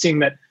part of it. Seeing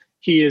that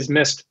he is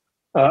missed,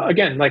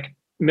 again, like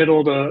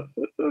middle to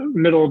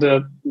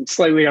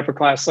slightly upper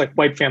class, like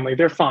white family,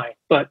 they're fine,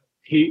 but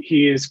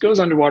he goes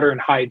underwater and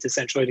hides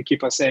essentially to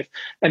keep us safe.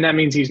 And that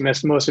means he's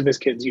missed most of his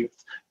kids'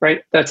 youth,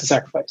 right? That's a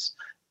sacrifice.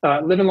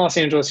 Live in Los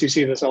Angeles, you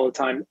see this all the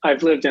time.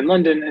 I've lived in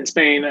London and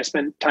Spain. I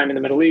spent time in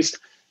the Middle East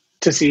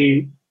to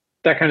see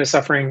that kind of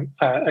suffering.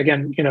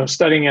 Again,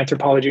 studying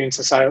anthropology and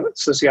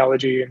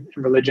sociology and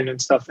religion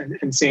and stuff,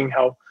 and seeing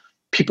how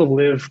people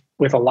live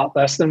with a lot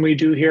less than we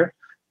do here,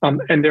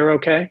 and they're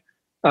okay.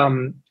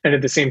 And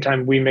at the same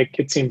time, we make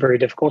it seem very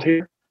difficult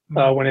here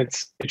when it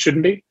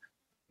shouldn't be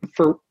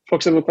for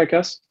folks that look like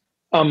us.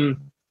 And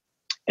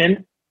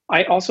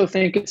I also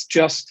think it's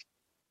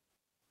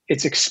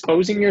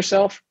exposing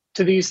yourself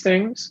to these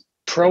things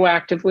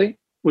proactively,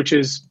 which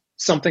is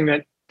something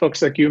that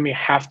folks like you and me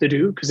have to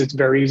do, because it's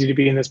very easy to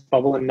be in this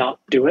bubble and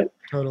not do it,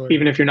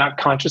 even if you're not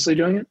consciously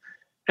doing it.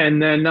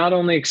 And then not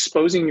only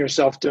exposing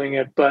yourself doing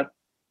it, but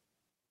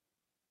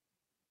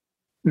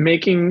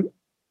what's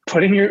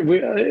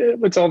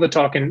all the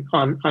talking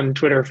on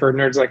Twitter for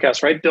nerds like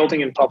us, right? Building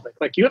in public.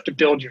 Like, you have to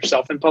build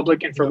yourself in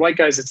public. And for white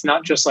guys, it's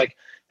not just like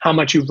how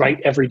much you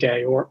write every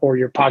day or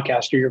your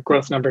podcast or your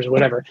growth numbers or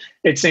whatever.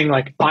 It's saying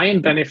like, I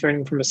am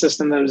benefiting from a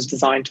system that was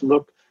designed to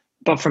look,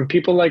 but from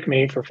people like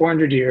me for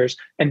 400 years.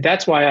 And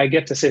that's why I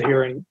get to sit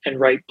here and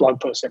write blog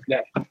posts every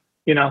day.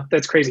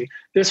 That's crazy.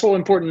 This whole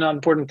important, not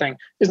important thing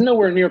is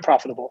nowhere near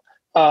profitable.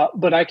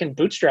 But I can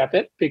bootstrap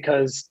it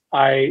because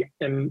I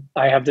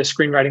have this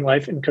screenwriting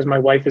life, and because my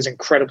wife is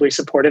incredibly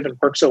supportive and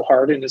works so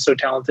hard and is so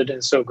talented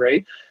and so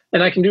great.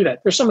 And I can do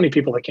that. There's so many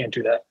people that can't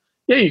do that.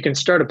 Yeah, you can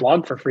start a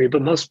blog for free,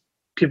 but most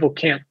people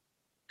can't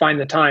find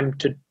the time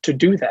to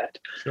do that.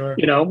 Sure.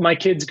 My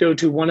kids go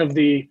to one of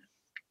the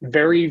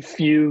very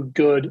few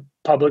good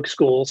public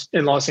schools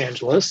in Los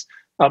Angeles.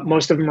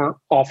 Most of them are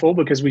awful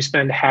because we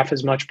spend half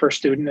as much per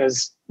student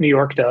as New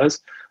York does.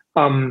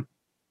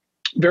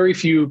 Very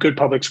few good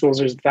public schools.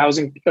 There's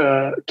 1,000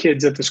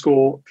 kids at the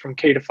school from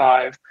K to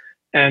 5,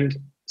 and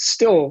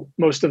still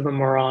most of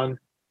them are on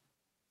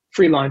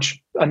free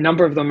lunch. A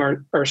number of them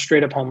are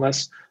straight up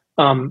homeless.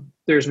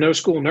 There's no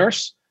school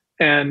nurse,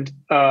 and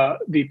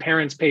the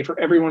parents pay for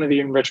every one of the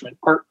enrichment,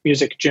 art,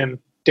 music, gym,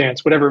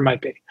 dance, whatever it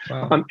might be.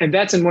 Wow. And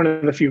that's in one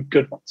of the few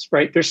good ones,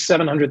 right? There's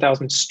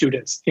 700,000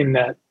 students in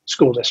that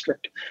school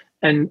district.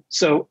 And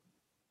so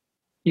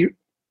you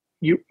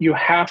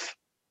have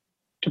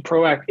to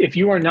proact. If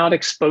you are not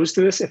exposed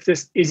to this, if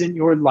this isn't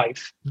your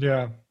life,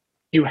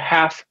 you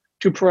have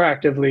to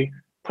proactively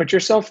put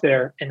yourself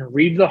there and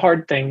read the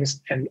hard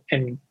things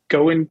and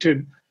go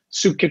into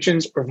soup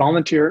kitchens or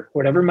volunteer,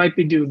 whatever it might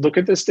be, look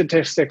at the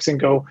statistics and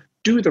go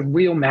do the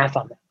real math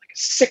on that. Like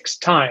 6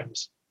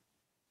 times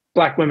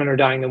Black women are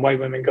dying than white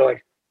women. Go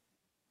like,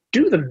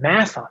 do the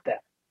math on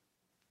that.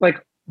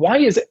 Like, why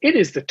is it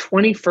is the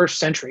 21st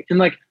century? And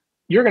like,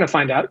 you're going to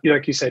find out,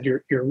 like you said,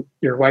 your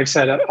wife's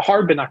had a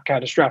hard but not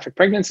catastrophic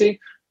pregnancy.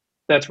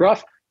 That's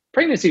rough.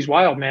 Pregnancy's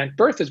wild, man.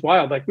 Birth is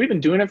wild. Like, we've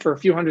been doing it for a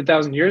few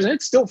 100,000 years and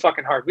it's still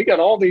fucking hard. We got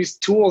all these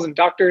tools and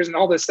doctors and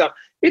all this stuff.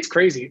 It's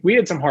crazy. We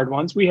had some hard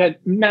ones. We had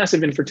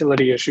massive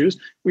infertility issues.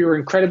 We were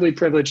incredibly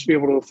privileged to be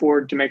able to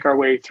afford to make our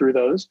way through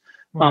those,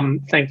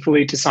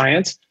 thankfully to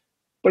science.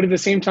 But at the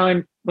same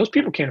time, most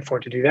people can't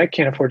afford to do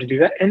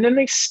that. And then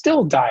they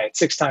still die at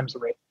 6 times the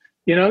rate.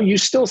 You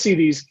still see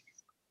these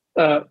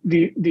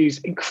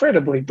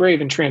incredibly brave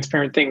and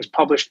transparent things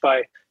published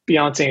by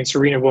Beyonce and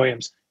Serena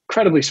Williams.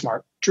 Incredibly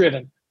smart,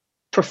 driven,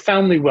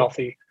 profoundly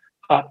wealthy,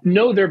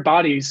 know their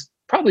bodies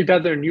probably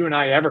better than you and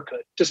I ever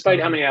could,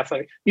 despite how many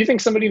athletic. You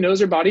think somebody knows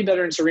their body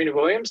better than Serena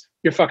Williams?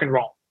 You're fucking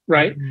wrong,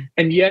 right? Mm-hmm.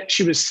 And yet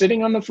she was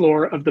sitting on the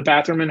floor of the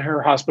bathroom in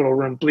her hospital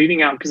room,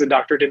 bleeding out because the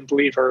doctor didn't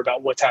believe her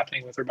about what's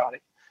happening with her body.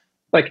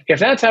 Like, if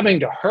that's happening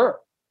to her,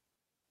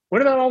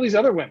 what about all these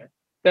other women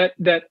that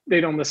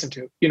they don't listen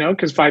to,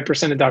 because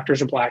 5% of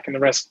doctors are Black and the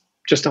rest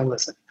just don't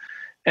listen.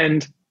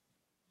 And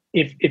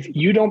if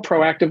you don't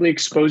proactively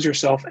expose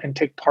yourself and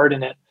take part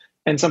in it,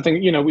 and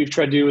something, we've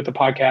tried to do with the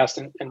podcast,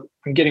 and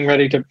I'm getting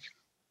ready to,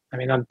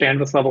 on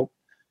bandwidth level,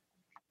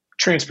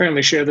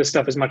 transparently share this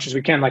stuff as much as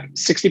we can. Like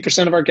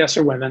 60% of our guests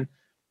are women,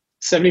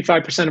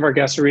 75% of our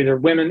guests are either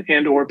women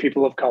and or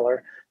people of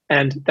color.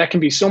 And that can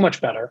be so much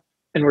better.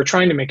 And we're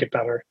trying to make it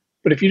better.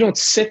 But if you don't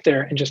sit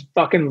there and just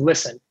fucking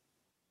listen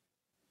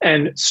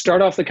and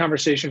start off the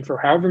conversation for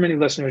however many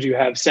listeners you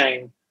have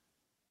saying,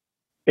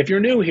 if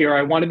you're new here,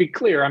 I want to be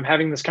clear. I'm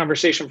having this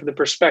conversation from the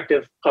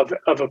perspective of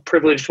a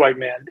privileged white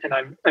man, and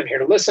I'm here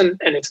to listen.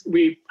 And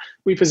we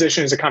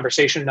position it as a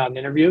conversation, not an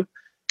interview,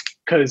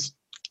 because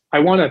I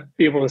want to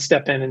be able to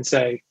step in and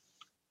say,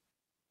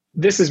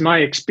 this is my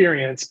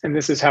experience, and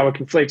this is how it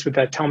conflates with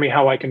that. Tell me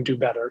how I can do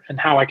better and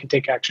how I can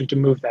take action to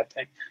move that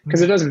thing.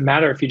 Because it doesn't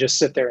matter if you just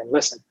sit there and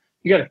listen.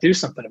 You got to do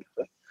something about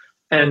it.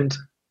 And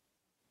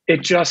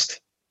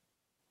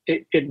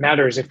it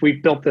matters. If we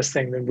built this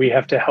thing, then we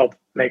have to help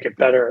make it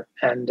better.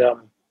 And,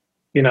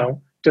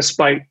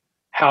 despite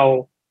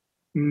how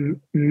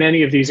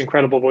many of these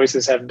incredible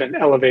voices have been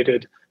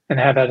elevated and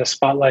have had a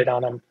spotlight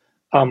on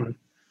them,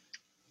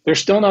 they're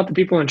still not the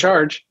people in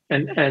charge.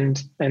 And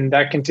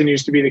that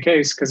continues to be the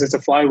case because it's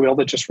a flywheel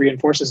that just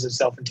reinforces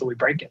itself until we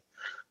break it.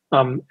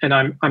 And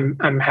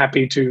I'm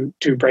happy to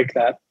break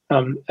that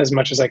as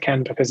much as I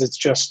can, because it's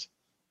just,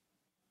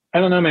 I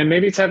don't know, man,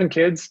 maybe it's having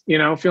kids,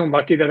 feeling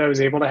lucky that I was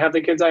able to have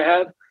the kids I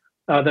had,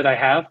 that I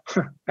have.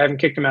 I haven't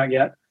kicked them out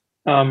yet.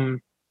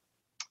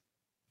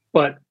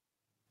 But,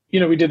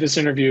 we did this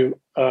interview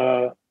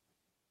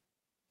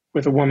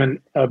with a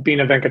woman,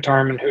 Beena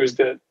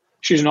Venkataraman,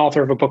 she's an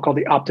author of a book called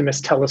The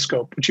Optimist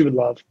Telescope, which you would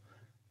love.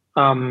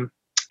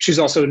 She's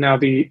also now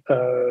the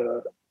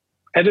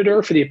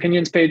editor for the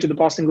opinions page of the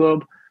Boston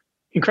Globe.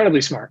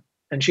 Incredibly smart.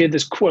 And she had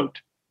this quote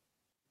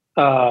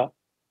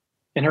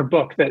in her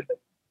book that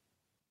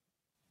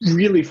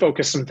really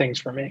focused some things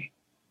for me,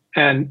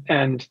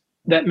 and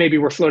that maybe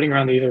were floating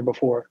around the ether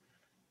before.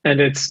 And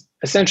it's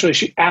essentially,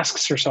 she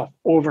asks herself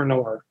over and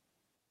over,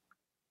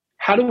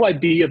 how do I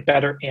be a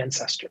better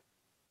ancestor?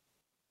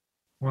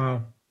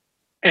 Wow.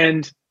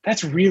 And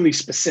that's really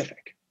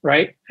specific,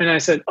 right? And I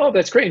said, oh,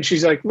 that's great. And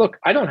she's like, look,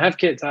 I don't have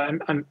kids.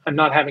 I'm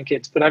not having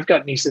kids, but I've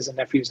got nieces and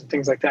nephews and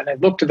things like that. And I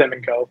look to them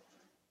and go,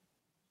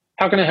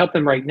 how can I help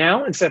them right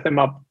now and set them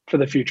up for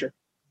the future?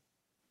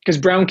 Because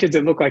brown kids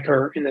that look like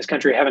her in this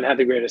country haven't had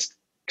the greatest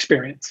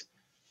experience.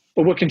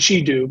 But what can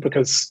she do?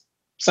 Because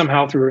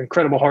somehow through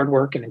incredible hard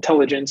work and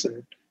intelligence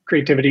and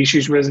creativity,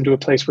 she's risen to a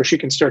place where she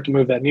can start to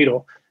move that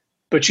needle.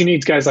 But she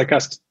needs guys like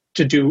us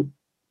to do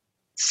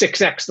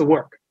 6x the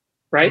work,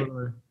 right?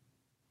 Totally.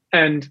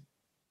 And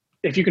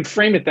if you can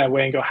frame it that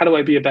way and go, how do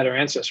I be a better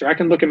ancestor? I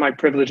can look at my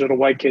privileged little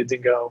white kids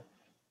and go,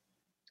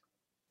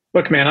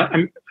 look,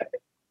 man,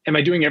 am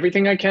I doing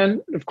everything I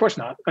can? Of course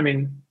not.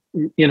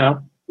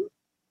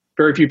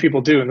 Very few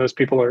people do, and those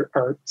people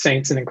are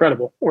saints and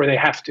incredible, or they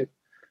have to.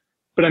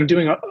 But I'm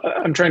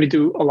trying to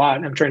do a lot,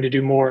 and I'm trying to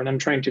do more, and I'm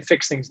trying to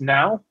fix things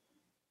now.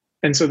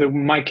 And so that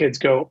my kids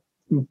go,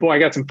 boy, I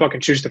got some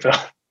fucking shoes to fill.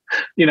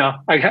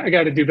 I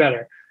got to do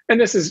better. And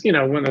this is,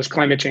 one of those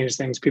climate change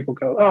things. People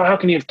go, oh, how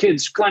can you have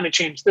kids? Climate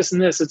change, this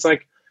and this. It's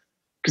like,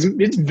 because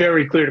it's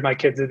very clear to my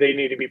kids that they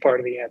need to be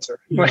part of the answer.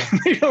 Yeah. Like,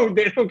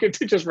 they don't get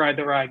to just ride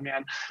the ride,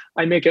 man.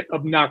 I make it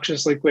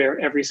obnoxiously clear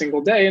every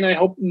single day. And I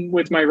hope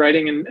with my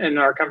writing and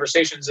our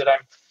conversations that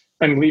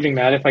I'm leaving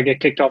that if I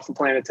get kicked off the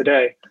planet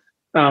today.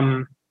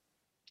 But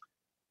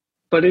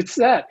it's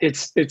that.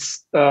 It's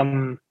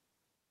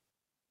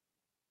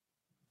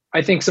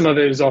I think some of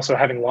it is also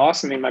having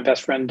loss. My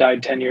best friend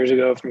died 10 years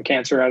ago from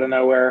cancer out of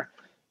nowhere.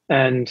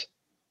 And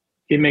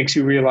it makes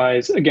you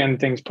realize, again,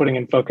 things putting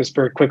in focus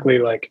very quickly,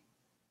 like,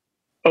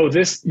 oh,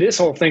 this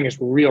whole thing is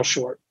real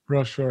short.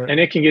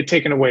 And it can get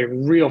taken away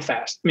real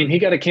fast. He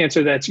got a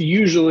cancer that's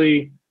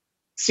usually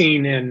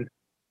seen in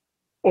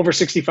over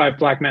 65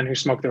 black men who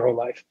smoked their whole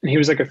life. And he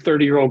was like a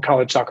 30-year-old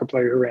college soccer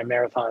player who ran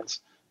marathons.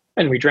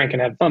 And we drank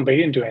and had fun, but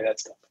he didn't do any of that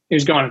stuff. He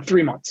was gone in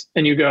 3 months.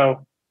 And you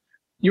go,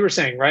 you were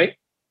saying, right?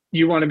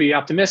 You want to be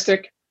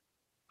optimistic,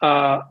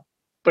 but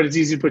it's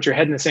easy to put your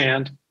head in the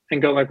sand and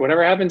go like,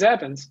 whatever happens,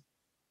 happens.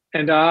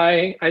 And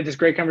I had this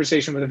great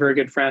conversation with a very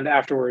good friend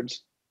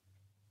afterwards.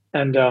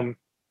 And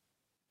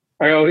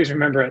I always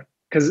remember it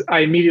because I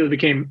immediately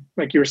became,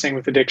 like you were saying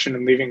with addiction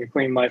and leaving a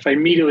clean life, I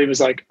immediately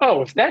was like,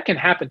 oh, if that can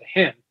happen to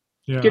him,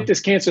 get this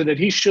cancer that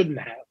he shouldn't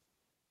have,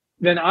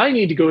 then I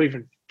need to go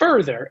even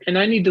further and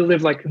I need to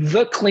live like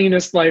the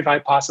cleanest life I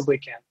possibly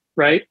can,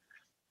 right?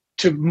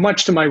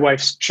 Much to my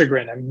wife's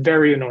chagrin. I'm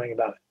very annoying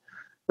about it,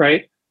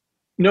 right?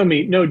 No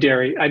meat, no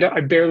dairy.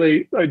 I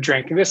barely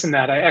drank this and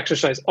that. I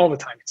exercise all the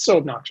time. It's so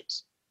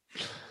obnoxious.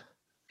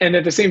 And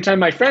at the same time,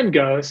 my friend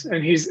goes,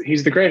 and he's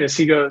the greatest.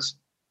 He goes,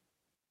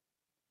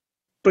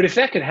 but if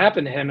that could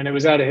happen to him and it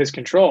was out of his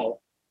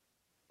control,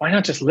 why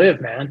not just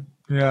live, man?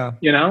 Yeah.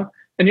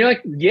 And you're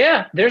like,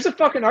 yeah, there's a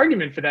fucking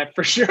argument for that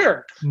for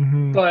sure.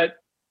 Mm-hmm. But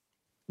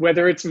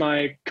whether it's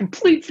my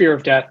complete fear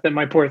of death that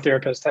my poor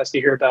therapist has to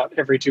hear about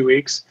every 2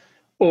 weeks,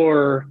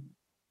 or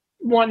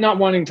not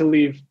wanting to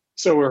leave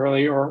so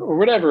early, or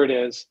whatever it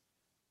is,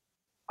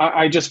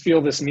 I just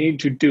feel this need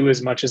to do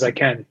as much as I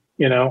can,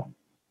 you know,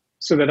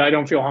 so that I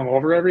don't feel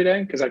hungover every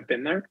day because I've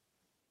been there.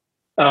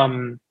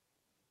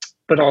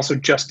 But also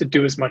just to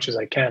do as much as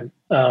I can.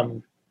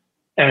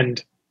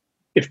 And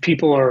if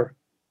people are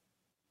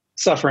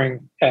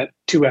suffering at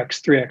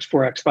 2x, 3x,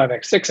 4x,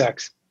 5x,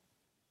 6x,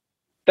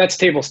 that's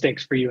table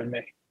stakes for you and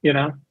me, you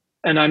know?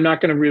 And I'm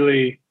not going to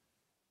really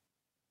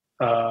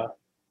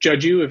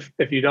judge you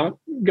if you don't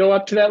go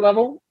up to that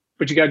level,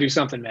 but you got to do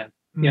something, man,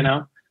 you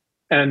know?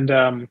 And,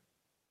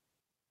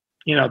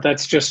 you know,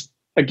 that's just,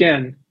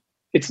 again,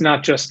 it's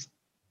not just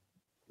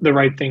the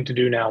right thing to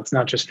do now. It's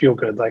not just feel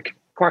good. Like,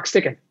 clock's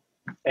ticking.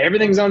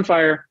 Everything's on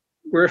fire.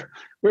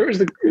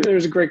 There's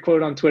a great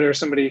quote on Twitter.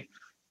 Somebody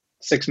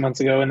 6 months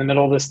ago in the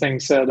middle of this thing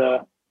said,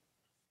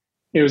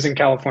 it was in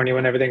California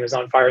when everything was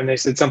on fire. And they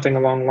said something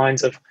along the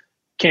lines of,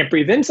 can't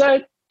breathe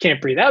inside,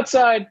 can't breathe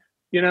outside.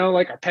 You know,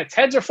 like our pets'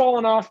 heads are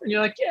falling off. And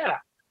you're like, yeah,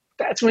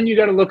 that's when you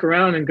got to look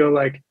around and go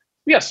like,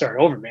 we got to start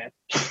over, man.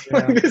 Yeah.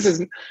 Like, this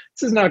is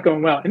not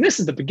going well. And this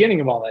is the beginning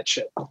of all that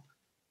shit.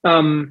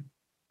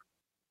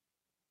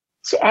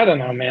 So I don't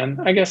know, man.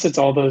 I guess it's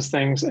all those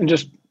things and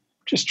just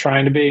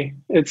trying to be.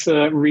 It's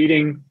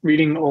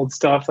reading old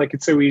stuff. Like,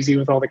 it's so easy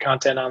with all the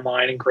content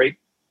online and great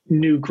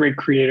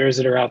creators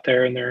that are out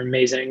there, and they're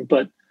amazing.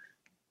 But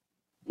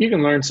you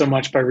can learn so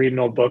much by reading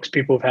old books.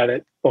 People have had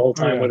it the whole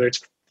time, whether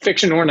it's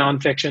fiction or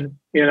nonfiction,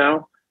 you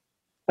know?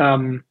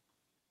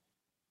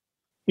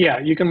 Yeah,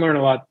 you can learn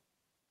a lot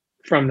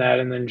from that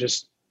and then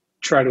just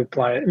try to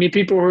apply it. I mean,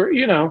 people who are,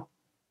 you know,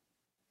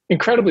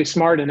 incredibly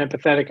smart and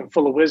empathetic and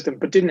full of wisdom,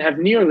 but they don't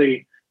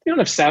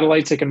have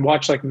satellites that can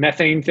watch like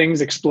methane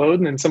things explode.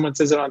 And then someone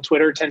says it on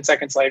Twitter 10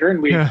 seconds later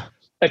and we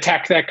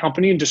attack that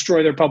company and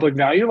destroy their public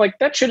value. Like,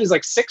 that shit is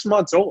like 6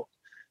 months old,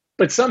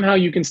 but somehow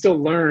you can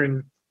still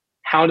learn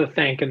how to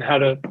think and how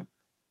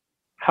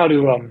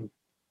to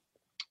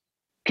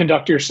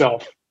conduct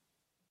yourself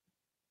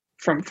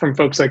from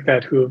folks like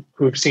that who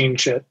have seen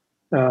shit,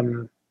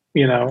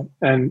 you know,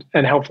 and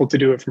helpful to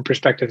do it from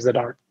perspectives that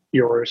aren't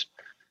yours.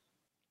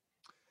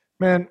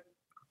 Man,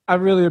 I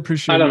really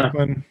appreciate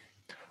it.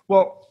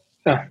 Well,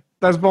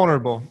 that's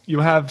vulnerable. You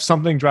have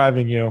something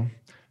driving you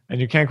and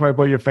you can't quite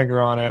put your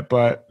finger on it,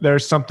 but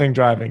there's something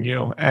driving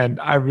you. And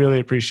I really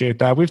appreciate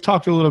that. We've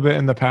talked a little bit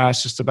in the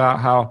past just about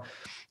how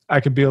I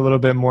could be a little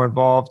bit more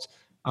involved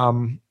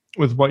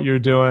with what you're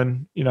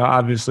doing. You know,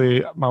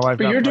 obviously my wife.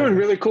 But you're doing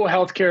really cool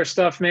healthcare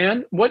stuff,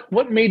 man.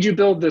 What made you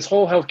build this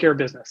whole healthcare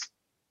business?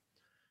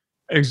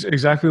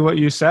 Exactly what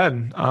you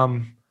said.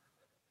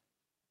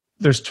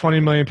 There's 20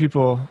 million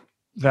people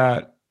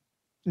that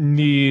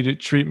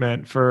need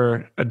treatment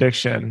for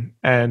addiction,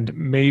 and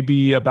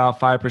maybe about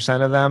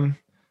 5% of them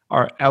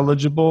are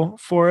eligible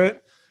for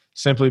it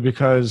simply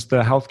because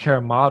the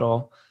healthcare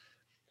model.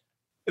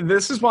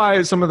 This is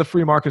why some of the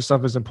free market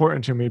stuff is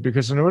important to me,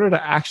 because in order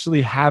to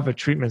actually have a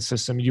treatment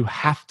system, you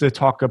have to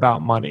talk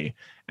about money.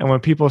 And when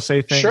people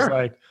say things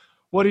like,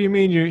 what do you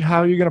mean? How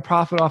are you going to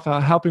profit off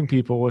of helping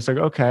people? Well, it's like,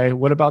 okay,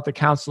 what about the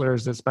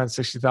counselors that spend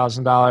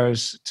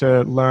 $60,000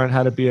 to learn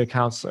how to be a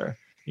counselor?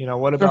 You know,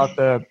 what about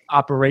the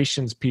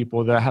operations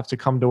people that have to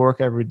come to work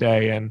every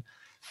day and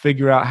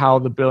figure out how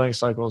the billing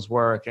cycles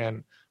work?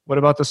 And what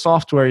about the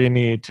software you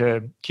need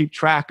to keep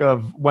track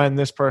of when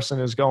this person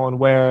is going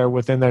where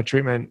within their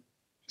treatment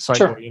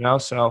cycle, you know?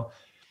 So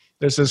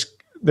there's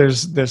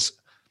this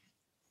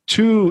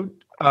two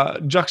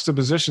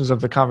juxtapositions of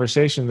the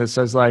conversation that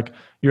says like,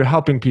 you're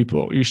helping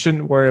people, you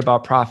shouldn't worry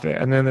about profit.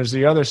 And then there's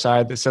the other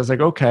side that says like,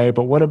 okay,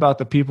 but what about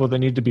the people that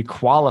need to be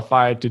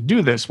qualified to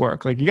do this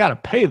work? Like, you got to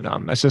pay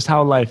them. That's just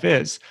how life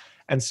is.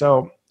 And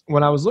so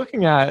when I was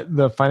looking at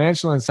the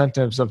financial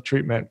incentives of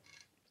treatment,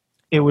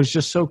 it was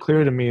just so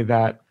clear to me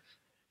that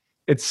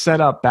it's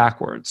set up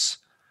backwards,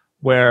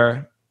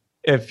 where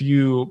if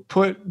you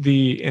put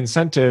the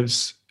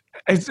incentives,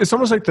 it's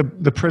almost like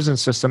the prison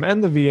system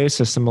and the VA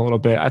system a little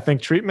bit. I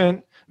think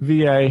treatment,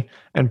 VA,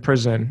 and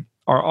prison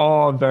are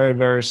all very,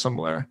 very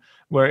similar,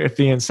 where if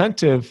the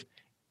incentive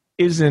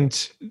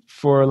isn't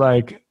for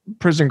like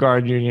prison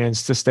guard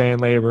unions to stay in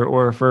labor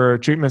or for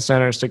treatment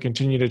centers to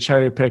continue to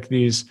cherry pick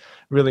these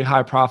really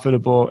high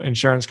profitable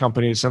insurance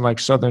companies in like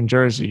Southern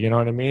Jersey, you know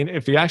what I mean?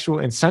 If the actual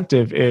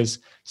incentive is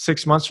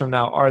 6 months from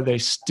now, are they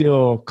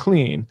still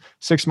clean?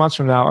 6 months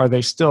from now, are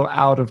they still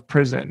out of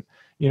prison?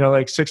 You know,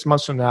 like 6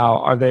 months from now,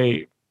 are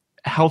they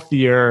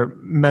healthier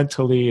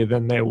mentally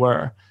than they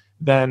were?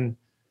 Then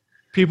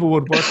people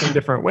would work in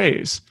different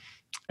ways.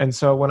 And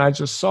so when I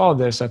just saw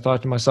this, I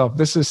thought to myself,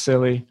 this is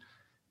silly.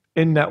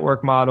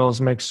 In-network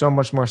models make so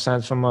much more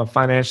sense from a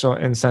financial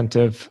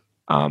incentive.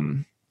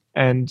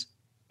 And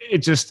it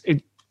just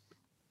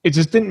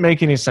didn't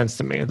make any sense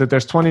to me that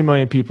there's 20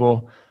 million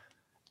people.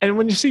 And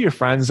when you see your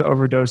friends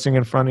overdosing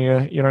in front of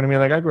you, you know what I mean?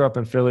 Like, I grew up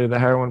in Philly. The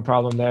heroin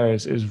problem there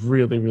is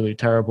really, really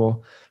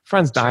terrible.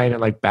 Friends dying in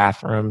like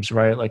bathrooms,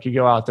 right? Like, you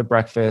go out to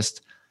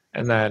breakfast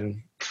and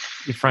then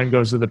your friend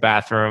goes to the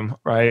bathroom,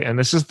 right? And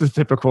this is the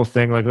typical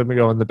thing. Like, let me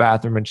go in the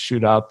bathroom and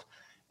shoot up.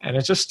 And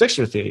it just sticks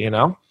with you, you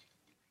know?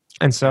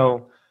 And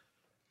so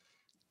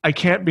I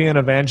can't be an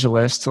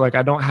evangelist. Like,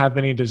 I don't have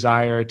any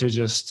desire to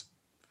just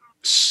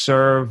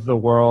serve the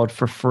world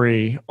for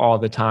free all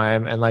the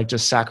time and like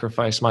just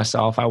sacrifice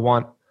myself. I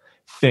want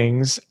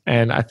things.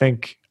 And I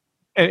think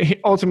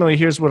ultimately,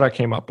 here's what I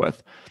came up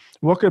with.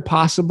 What could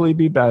possibly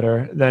be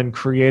better than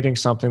creating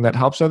something that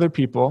helps other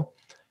people,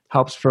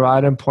 helps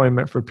provide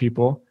employment for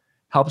people,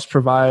 helps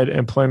provide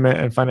employment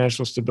and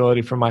financial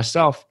stability for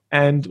myself,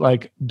 and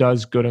like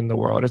does good in the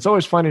world? It's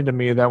always funny to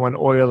me that when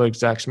oil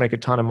execs make a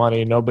ton of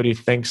money, nobody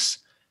thinks,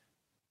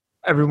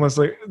 everyone's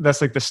like,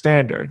 that's like the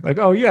standard. Like,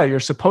 oh yeah, you're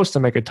supposed to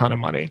make a ton of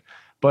money.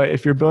 But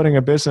if you're building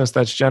a business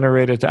that's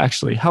generated to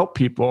actually help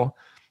people,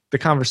 the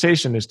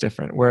conversation is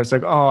different, where it's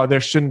like, oh, there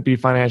shouldn't be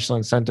financial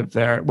incentive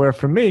there. Where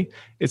for me,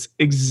 it's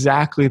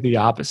exactly the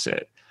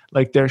opposite.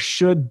 Like there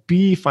should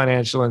be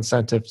financial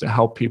incentive to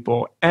help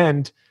people,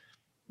 and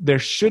there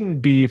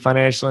shouldn't be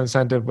financial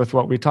incentive with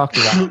what we talked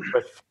about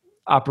with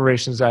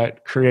operations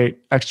that create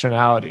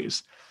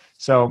externalities.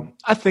 So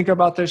I think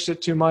about this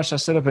shit too much. I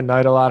sit up at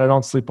night a lot. I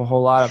don't sleep a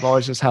whole lot. I've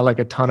always just had like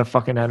a ton of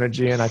fucking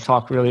energy, and I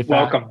talk really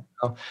fast. Welcome.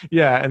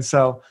 Yeah. And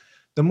so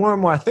the more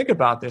and more I think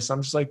about this,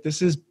 I'm just like,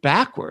 this is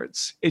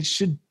backwards. It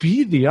should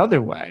be the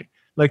other way.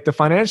 Like the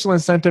financial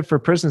incentive for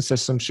prison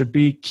system should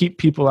be keep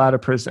people out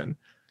of prison.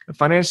 The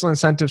financial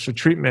incentives for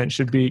treatment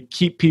should be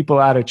keep people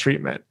out of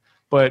treatment.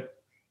 But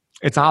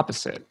it's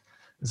opposite.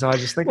 So I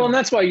just think, well, and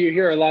that's why you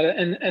hear a lot of,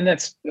 and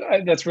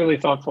that's really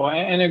thoughtful.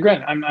 And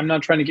again, I'm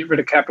not trying to get rid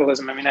of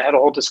capitalism. I mean, I had a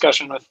whole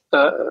discussion with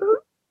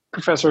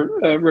Professor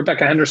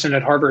Rebecca Henderson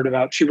at Harvard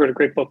she wrote a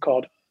great book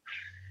called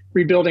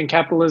Rebuilding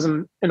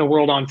Capitalism in a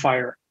World on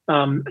Fire.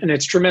 And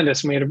it's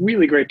tremendous. And we had a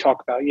really great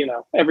talk about,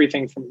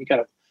 everything from, you got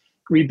to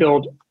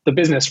rebuild the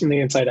business from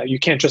the inside out. You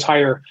can't just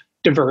hire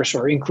diverse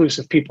or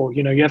inclusive people.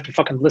 You have to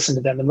fucking listen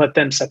to them and let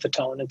them set the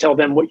tone and tell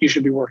them what you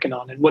should be working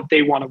on and what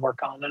they want to work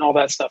on and all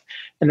that stuff.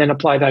 And then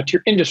apply that to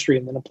your industry,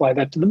 and then apply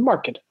that to the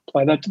market,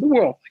 apply that to the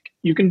world. Like,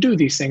 you can do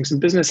these things,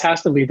 and business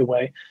has to lead the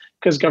way,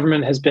 because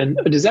government has been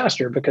a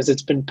disaster, because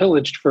it's been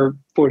pillaged for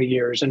 40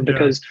 years. And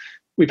because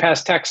we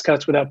passed tax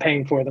cuts without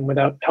paying for them,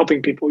 without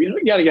helping people,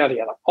 yada, yada,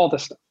 yada, all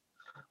this stuff.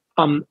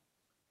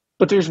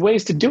 But there's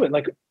ways to do it.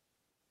 Like,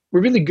 we're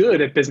really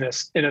good at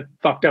business in a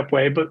fucked up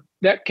way, but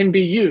that can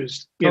be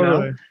used, you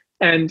know?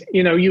 And,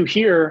 you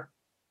hear,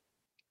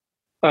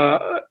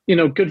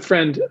 good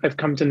friend I've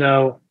come to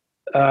know,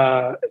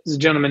 is a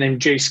gentleman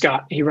named Jay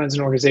Scott. He runs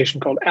an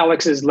organization called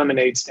Alex's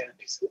Lemonade Stand.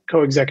 He's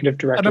co-executive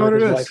director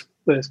with his wife,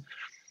 Liz.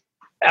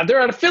 They're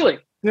out of Philly.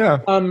 Yeah.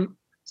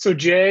 So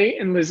Jay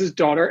and Liz's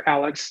daughter,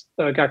 Alex,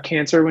 got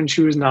cancer when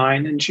she was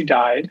 9, and she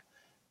died.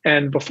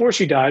 And before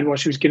she died, while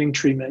she was getting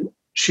treatment,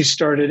 she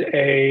started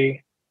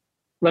a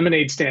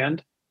lemonade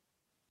stand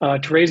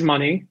to raise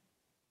money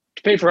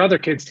to pay for other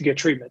kids to get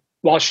treatment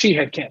while she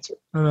had cancer.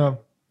 I know.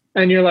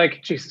 And you're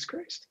like, Jesus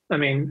Christ. I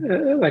mean,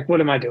 what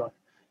am I doing?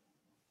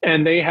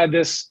 And they had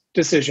this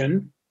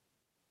decision,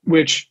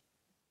 which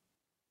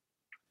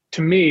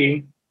to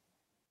me,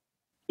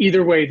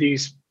 either way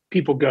these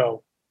people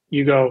go,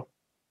 you go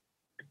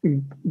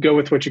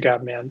with what you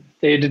got, man.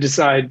 They had to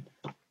decide,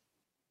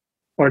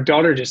 our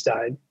daughter just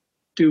died.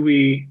 Do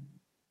we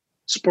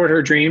support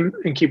her dream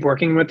and keep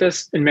working with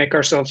this and make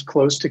ourselves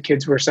close to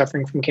kids who are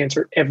suffering from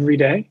cancer every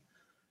day?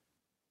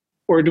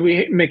 Or do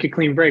we make a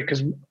clean break?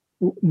 Because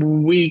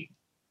we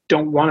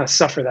don't want to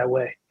suffer that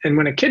way. And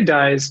when a kid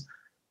dies,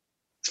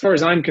 as far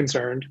as I'm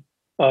concerned,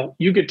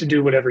 you get to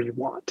do whatever you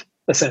want,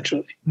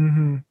 essentially.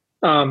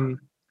 Mm-hmm.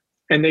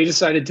 And they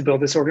decided to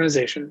build this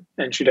organization,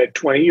 and she died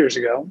 20 years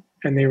ago.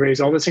 And they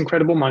raise all this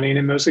incredible money, and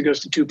it mostly goes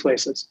to 2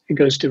 places. It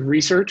goes to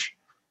research,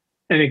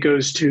 and it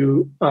goes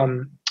to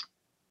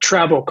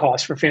travel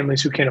costs for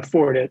families who can't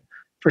afford it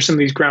for some of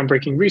these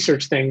groundbreaking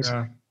research things.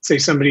 Yeah. Say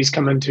somebody's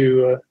coming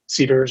to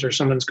Cedars, or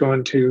someone's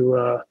going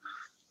to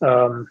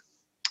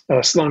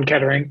Sloan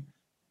Kettering,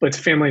 but it's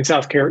a family in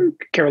South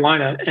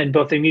Carolina, and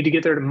both they need to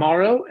get there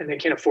tomorrow, and they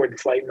can't afford the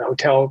flight and the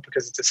hotel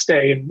because it's a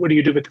stay. And what do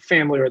you do with the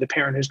family or the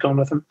parent who's going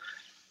with them?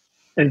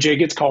 And Jay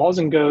gets calls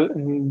and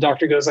the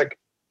doctor goes like,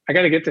 I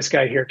got to get this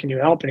guy here. Can you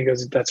help? And he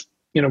goes, that's,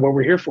 what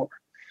we're here for.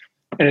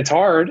 And it's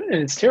hard and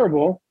it's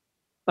terrible.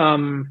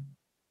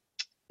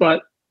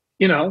 But,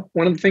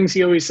 one of the things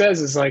he always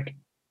says is like,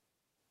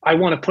 I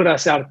want to put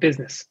us out of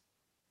business.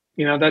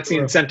 That's the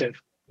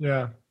incentive.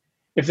 Yeah.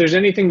 If there's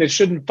anything that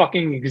shouldn't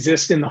fucking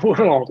exist in the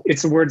world,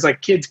 it's the words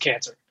like kids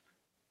cancer.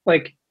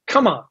 Like,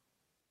 come on.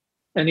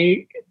 And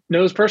he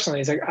knows personally,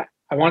 he's like,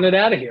 I want it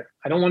out of here.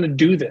 I don't want to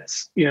do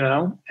this,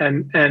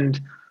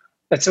 and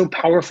that's so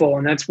powerful,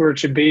 and that's where it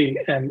should be.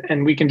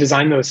 And we can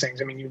design those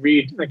things. I mean, you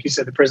read, like you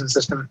said, the prison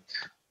system.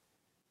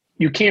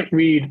 You can't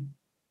read,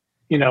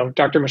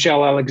 Dr.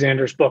 Michelle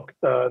Alexander's book,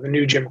 The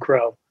New Jim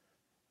Crow,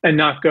 and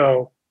not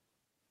go,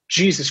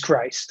 Jesus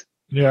Christ.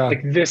 Yeah.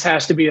 Like, this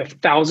has to be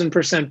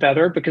 1,000%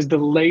 better, because the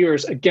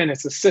layers, again,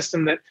 it's a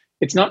system that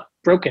it's not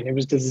broken. It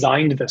was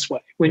designed this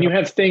way. When you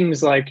have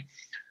things like,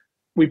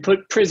 we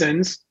put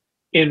prisons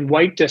in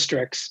white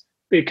districts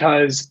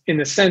because in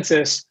the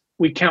census,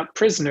 we count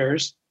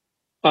prisoners.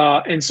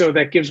 And so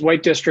that gives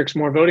white districts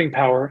more voting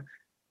power,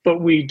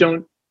 but we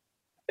don't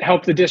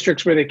help the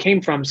districts where they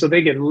came from, so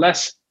they get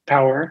less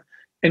power.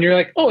 And you're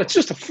like, oh, it's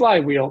just a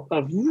flywheel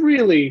of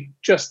really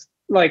just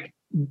like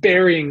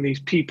burying these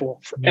people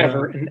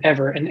forever and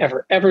ever and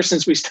ever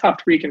since we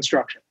stopped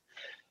Reconstruction.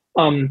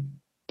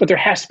 But there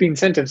has to be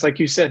incentives, like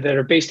you said, that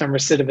are based on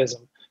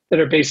recidivism, that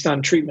are based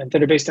on treatment,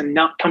 that are based on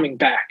not coming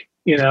back,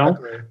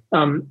 Exactly.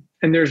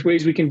 And there's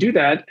ways we can do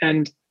that.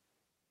 And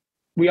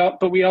we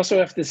also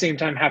have, at the same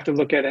time, have to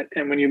look at it.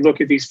 And when you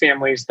look at these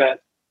families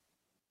that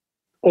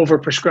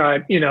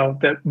overprescribe,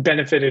 that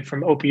benefited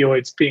from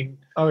opioids being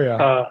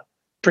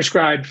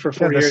prescribed for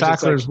 4 years. The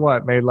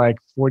Sacklers made like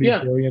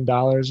 $40 billion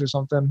or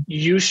something?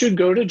 You should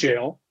go to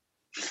jail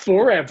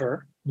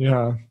forever.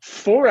 Yeah.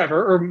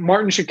 Forever. Or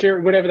Martin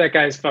Shakir, whatever that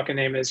guy's fucking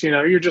name is,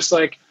 you're just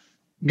like,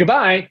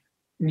 goodbye.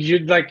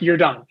 You're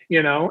done,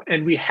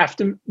 and we have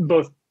to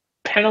both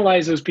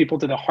penalize those people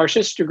to the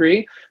harshest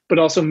degree, but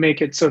also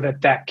make it so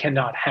that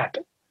cannot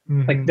happen.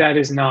 Mm-hmm. Like that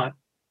is not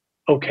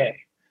okay.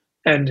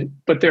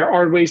 But there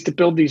are ways to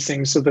build these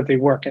things so that they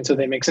work and so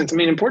they make sense. I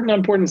mean, Important Not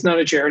Important is not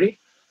a charity.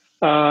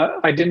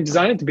 I didn't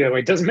design it to be that way.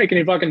 It doesn't make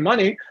any fucking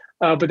money,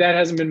 but that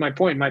hasn't been my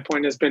point. My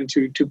point has been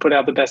to put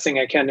out the best thing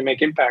I can to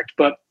make impact.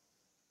 But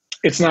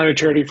it's not a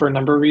charity for a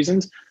number of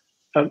reasons.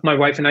 My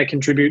wife and I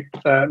contribute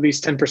at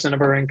least 10%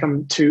 of our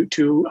income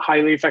to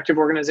highly effective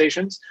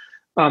organizations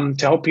to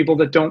help people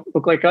that don't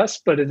look like us.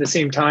 But at the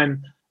same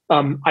time,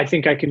 I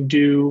think I can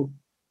do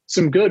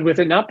some good with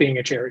it not being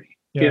a charity,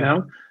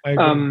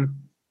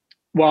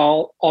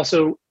 while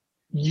also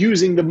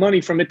using the money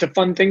from it to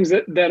fund things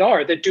that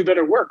do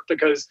better work.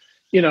 Because,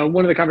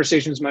 one of the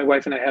conversations my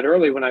wife and I had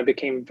early when I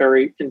became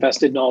very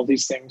invested in all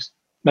these things,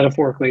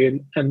 metaphorically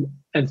and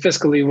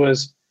fiscally,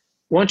 was,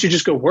 why don't you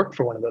just go work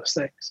for one of those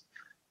things,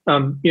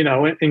 and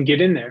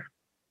get in there?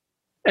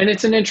 And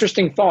it's an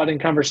interesting thought and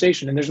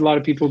conversation. And there's a lot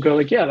of people who go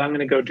like, yeah, I'm going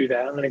to go do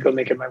that. I'm going to go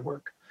make it my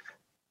work.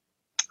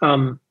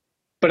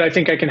 But I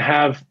think I can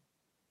have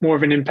more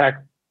of an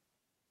impact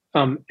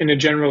in a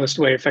generalist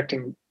way,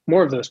 affecting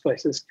more of those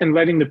places and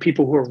letting the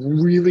people who are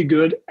really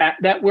good at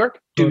that work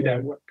do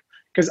that work.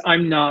 Because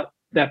I'm not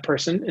that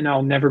person, and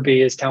I'll never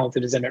be as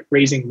talented as them at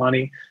raising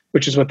money,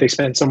 which is what they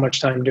spend so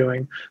much time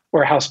doing,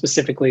 or how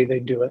specifically they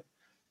do it.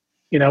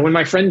 When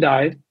my friend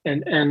died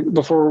and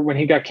before, when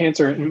he got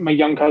cancer, and my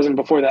young cousin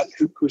before that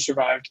who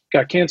survived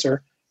got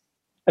cancer,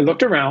 I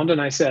looked around and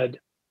I said,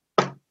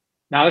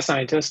 not a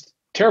scientist,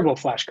 terrible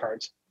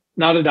flashcards,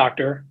 not a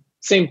doctor,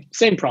 same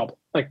problem,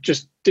 like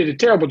just did a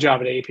terrible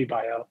job at AP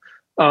Bio,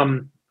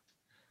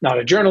 not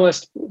a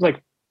journalist,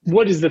 like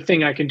what is the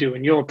thing I can do?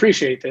 And you'll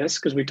appreciate this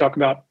because we talk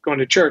about going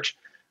to church.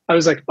 I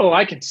was like, oh,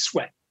 I can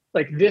sweat.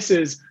 Like this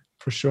is,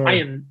 for sure.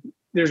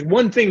 There's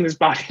one thing this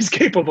body is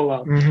capable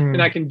of,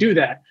 and I can do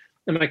that.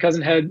 And my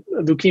cousin had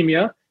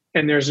leukemia,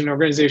 and there's an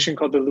organization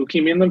called the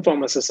Leukemia and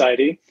Lymphoma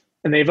Society,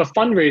 and they have a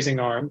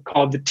fundraising arm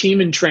called the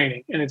Team in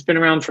Training, and it's been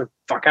around for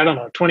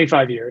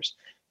 25 years,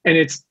 and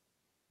it's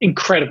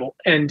incredible.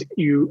 And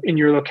in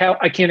your locale,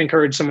 I can't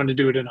encourage someone to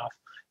do it enough.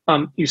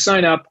 You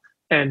sign up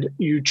and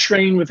you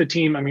train with a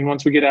team. I mean,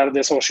 once we get out of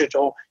this whole shit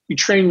hole, you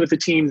train with a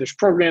team. There's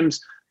programs.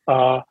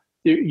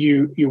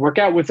 You work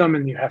out with them,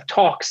 and you have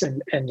talks,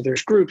 and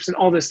there's groups and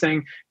all this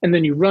thing. And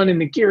then you run in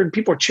the gear, and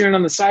people are cheering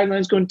on the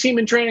sidelines going, Team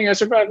in Training, I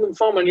survived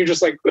lymphoma. And you're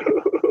just like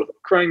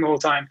crying the whole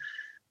time.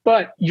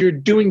 But you're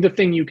doing the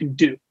thing you can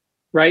do,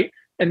 right?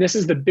 And this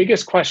is the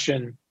biggest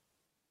question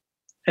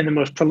and the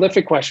most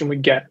prolific question we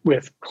get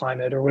with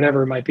climate or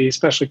whatever it might be,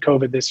 especially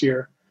COVID this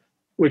year,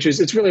 which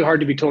is it's really hard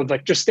to be told,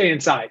 like, just stay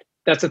inside.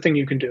 That's the thing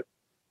you can do.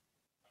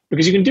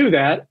 Because you can do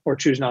that or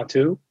choose not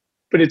to,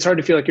 but it's hard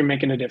to feel like you're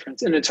making a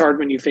difference. And it's hard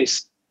when you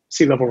face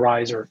sea level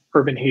rise or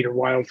urban heat or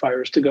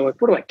wildfires to go like,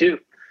 what do I do?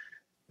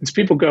 And so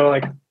people go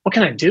like, what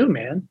can I do,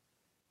 man?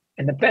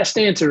 And the best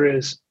answer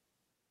is,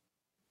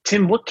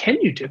 Tim, what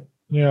can you do?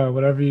 Yeah,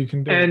 whatever you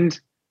can do. And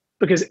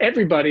because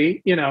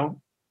everybody,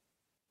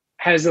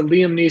 has a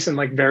Liam Neeson,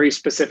 like very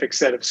specific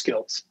set of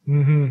skills.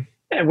 Mm-hmm.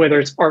 And whether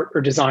it's art or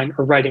design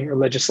or writing or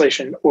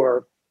legislation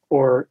or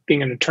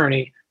being an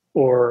attorney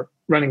or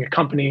running a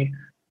company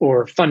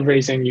or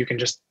fundraising, you can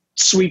just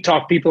sweet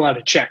talk people out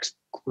of checks.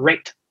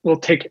 Great. We'll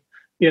take it.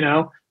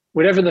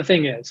 Whatever the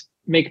thing is,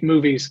 make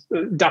movies,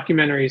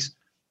 documentaries,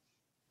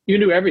 you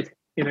can do everything.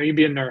 You'd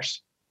be a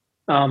nurse.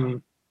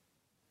 And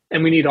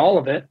we need all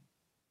of it.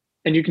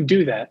 And you can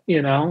do that,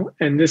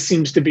 and this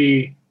seems to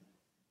be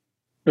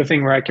the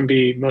thing where I can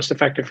be most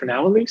effective for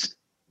now, at least.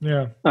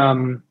 Yeah.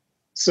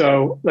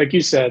 So like you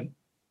said,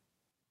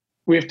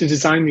 we have to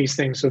design these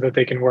things so that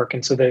they can work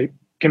and so they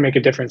can make a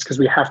difference, because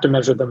we have to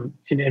measure them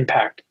in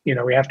impact.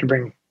 We have to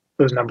bring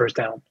those numbers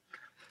down.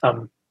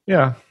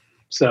 Yeah.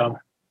 So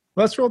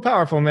that's real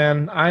powerful,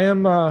 man.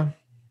 I'm going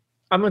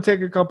to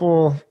take a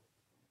couple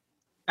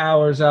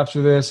hours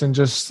after this and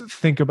just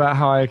think about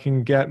how I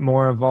can get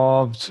more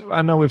involved.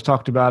 I know we've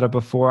talked about it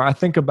before. I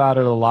think about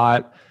it a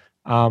lot.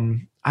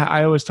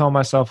 I always tell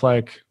myself,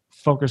 like,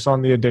 focus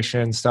on the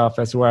addiction stuff.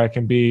 That's where I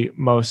can be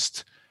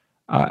most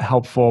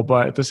helpful.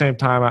 But at the same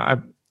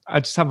time, I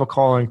just have a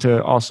calling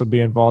to also be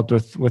involved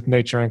with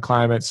nature and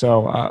climate.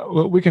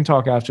 So we can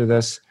talk after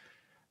this.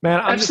 Man,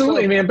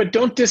 absolutely, man. But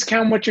don't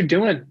discount what you're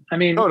doing. I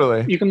mean,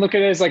 totally. You can look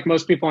at it as like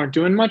most people aren't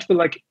doing much, but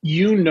like,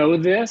 you know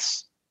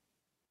this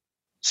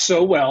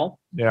so well.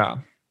 Yeah.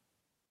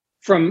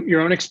 From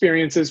your own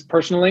experiences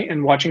personally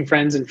and watching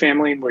friends and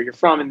family and where you're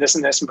from and this,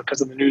 and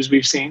because of the news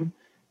we've seen.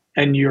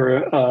 And you're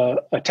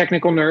a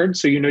technical nerd,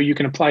 so you know you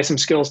can apply some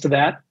skills to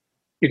that.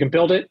 You can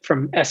build it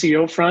from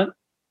SEO front.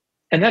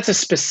 And that's a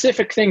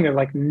specific thing that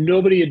like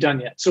nobody had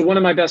done yet. So one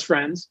of my best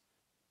friends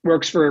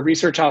works for a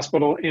research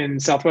hospital in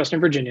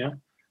Southwestern Virginia.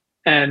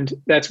 And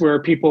that's where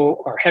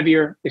people are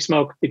heavier, they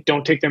smoke, they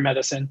don't take their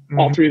medicine.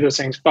 All three of those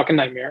things, fucking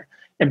nightmare.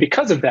 And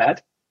because of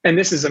that, and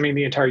this is, I mean,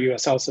 the entire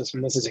US health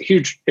system, this is a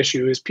huge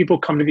issue, is people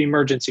come to the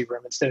emergency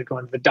room instead of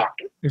going to the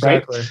doctor.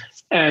 Exactly. Right?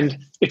 And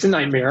it's a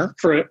nightmare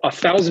for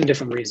 1,000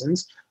 different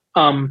reasons.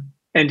 And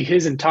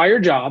his entire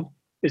job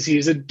is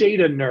he's a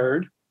data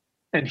nerd,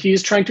 and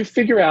he's trying to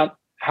figure out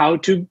how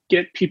to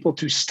get people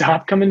to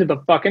stop coming to the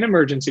fucking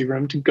emergency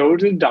room, to go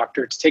to the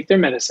doctor, to take their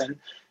medicine,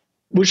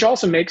 which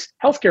also makes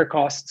healthcare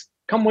costs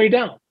come way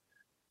down.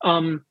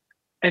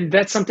 And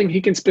that's something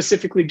he can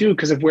specifically do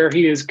because of where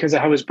he is, because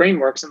of how his brain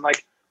works. And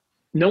like,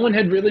 no one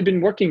had really been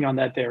working on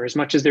that there as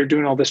much as they're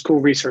doing all this cool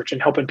research and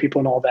helping people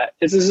and all that.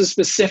 This is a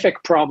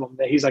specific problem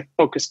that he's like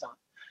focused on.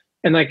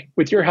 And like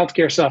with your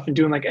healthcare stuff and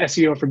doing like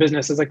SEO for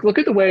business, it's like, look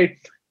at the way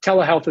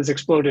telehealth has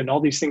exploded and all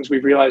these things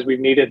we've realized we've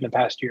needed in the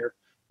past year,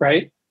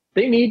 right?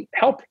 They need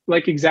help,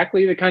 like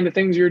exactly the kind of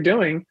things you're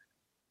doing.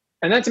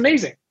 And that's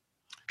amazing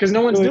because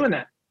no one's doing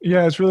that.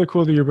 Yeah, it's really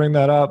cool that you bring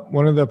that up.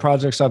 One of the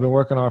projects I've been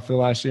working on for the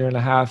last year and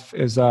a half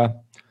is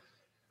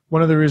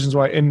one of the reasons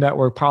why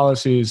in-network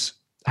policies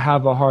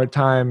have a hard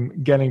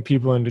time getting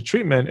people into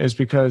treatment is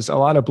because a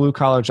lot of blue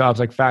collar jobs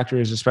like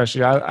factories,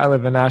 especially I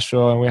live in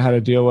Nashville and we had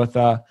to deal with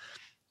a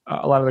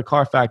lot of the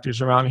car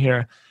factories around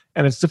here,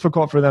 and it's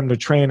difficult for them to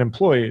train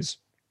employees.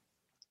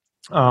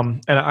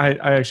 And I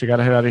actually got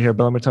to head out of here,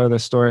 but let me tell you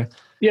this story.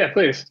 Yeah,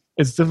 please.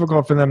 It's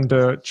difficult for them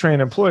to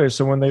train employees.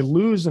 So when they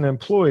lose an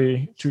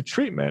employee to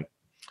treatment,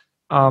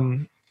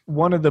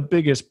 one of the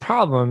biggest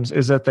problems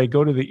is that they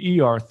go to the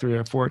ER 3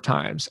 or 4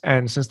 times.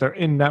 And since they're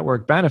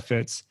in-network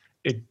benefits,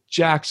 it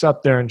jacks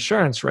up their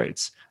insurance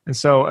rates. And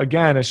so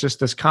again, it's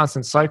just this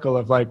constant cycle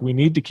of like, we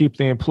need to keep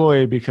the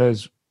employee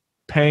because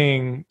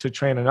paying to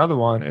train another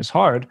one is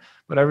hard.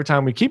 But every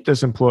time we keep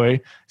this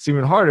employee, it's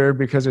even harder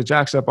because it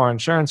jacks up our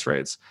insurance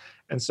rates.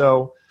 And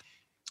so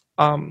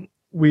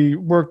we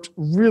worked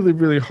really,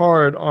 really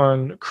hard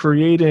on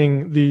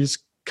creating these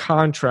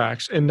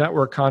contracts,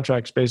 in-network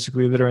contracts,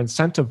 basically, that are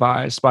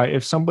incentivized by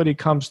if somebody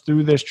comes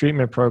through this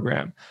treatment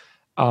program,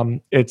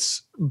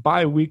 it's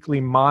bi-weekly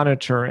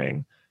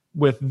monitoring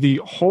with the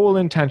whole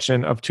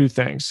intention of 2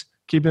 things: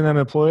 keeping them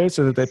employed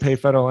so that they pay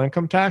federal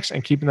income tax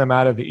and keeping them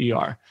out of the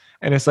ER.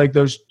 And it's like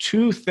those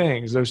 2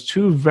 things, those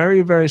 2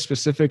 very, very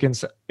specific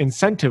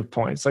incentive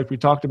points, like we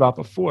talked about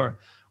before,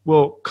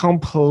 will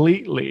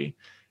completely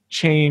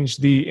change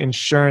the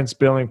insurance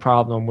billing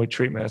problem with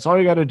treatment. That's all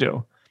you got to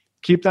do.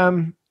 Keep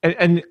them.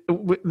 And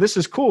this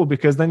is cool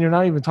because then you're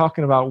not even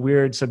talking about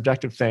weird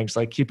subjective things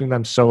like keeping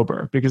them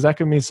sober, because that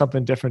could mean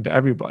something different to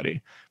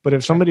everybody. But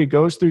if somebody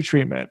goes through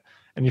treatment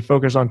and you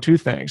focus on 2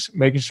 things,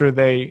 making sure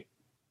they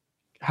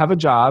have a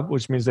job,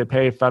 which means they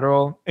pay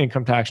federal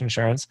income tax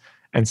insurance,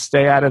 and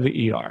stay out of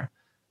the ER.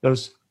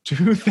 Those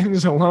 2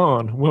 things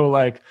alone will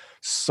like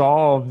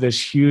solve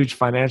this huge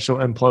financial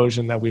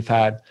implosion that we've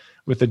had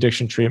with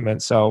addiction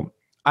treatment. So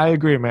I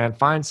agree, man.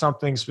 Find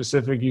something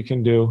specific you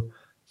can do.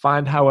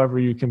 Find however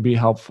you can be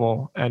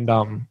helpful. And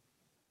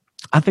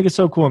I think it's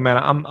so cool, man.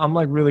 I'm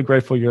like really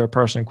grateful you're a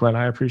person, Quinn.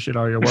 I appreciate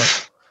all your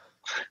work.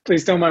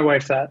 Please tell my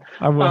wife that.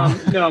 I will.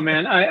 No,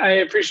 man, I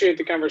appreciate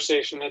the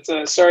conversation. It's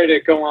sorry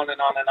to go on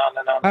and on and on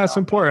and on. That's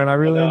important. I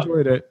really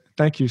enjoyed it.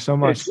 Thank you so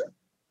much.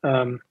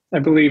 I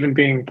believe in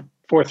being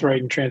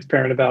forthright and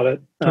transparent about it.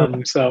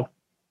 So,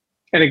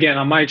 and again,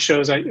 on my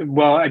shows,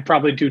 I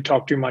probably do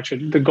talk too much.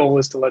 The goal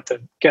is to let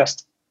the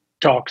guest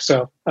talk.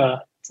 So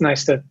it's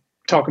nice to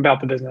talk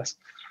about the business.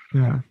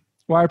 Yeah.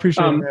 Well, I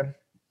appreciate it, man.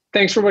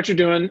 Thanks for what you're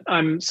doing.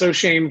 I'm so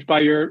shamed by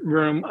your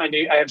room. I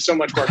have so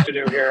much work to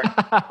do here.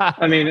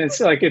 I mean, it's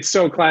like, it's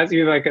so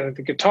classy, like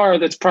the guitar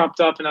that's propped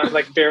up, and I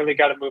like barely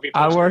got a movie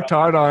poster. I worked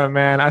hard on it,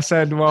 man. I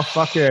said, well,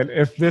 fuck it.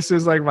 If this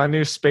is like my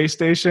new space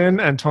station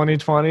and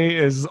 2020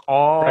 is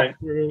all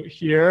through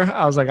here,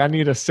 I was like, I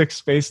need a 6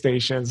 space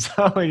stations.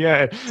 So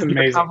yeah, it's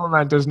amazing. Your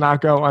compliment does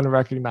not go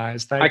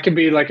unrecognized. I could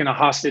be like in a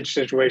hostage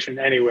situation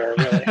anywhere,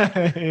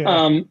 really.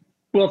 Yeah.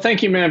 Well,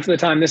 thank you, man, for the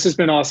time. This has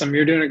been awesome.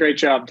 You're doing a great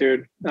job,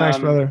 dude. Thanks,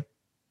 brother.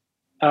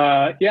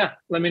 Yeah,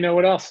 let me know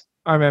what else.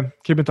 All right, man.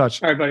 Keep in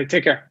touch. All right, buddy.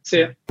 Take care. See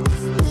ya.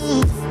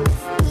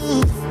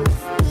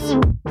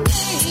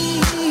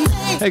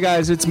 Hey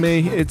guys, it's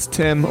me. It's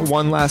Tim.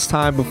 One last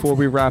time before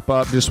we wrap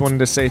up, just wanted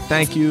to say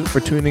thank you for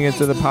tuning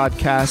into the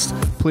podcast.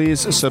 Please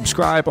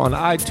subscribe on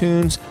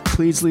iTunes.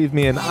 Please leave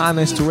me an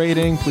honest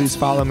rating. Please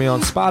follow me on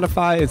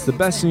Spotify. It's the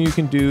best thing you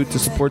can do to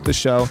support the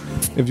show.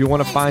 If you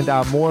want to find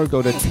out more,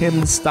 go to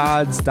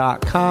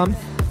timstodds.com.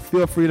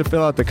 Feel free to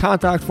fill out the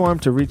contact form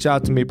to reach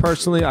out to me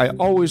personally. I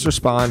always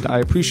respond. I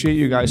appreciate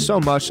you guys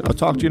so much. I'll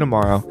talk to you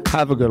tomorrow.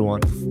 Have a good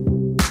one.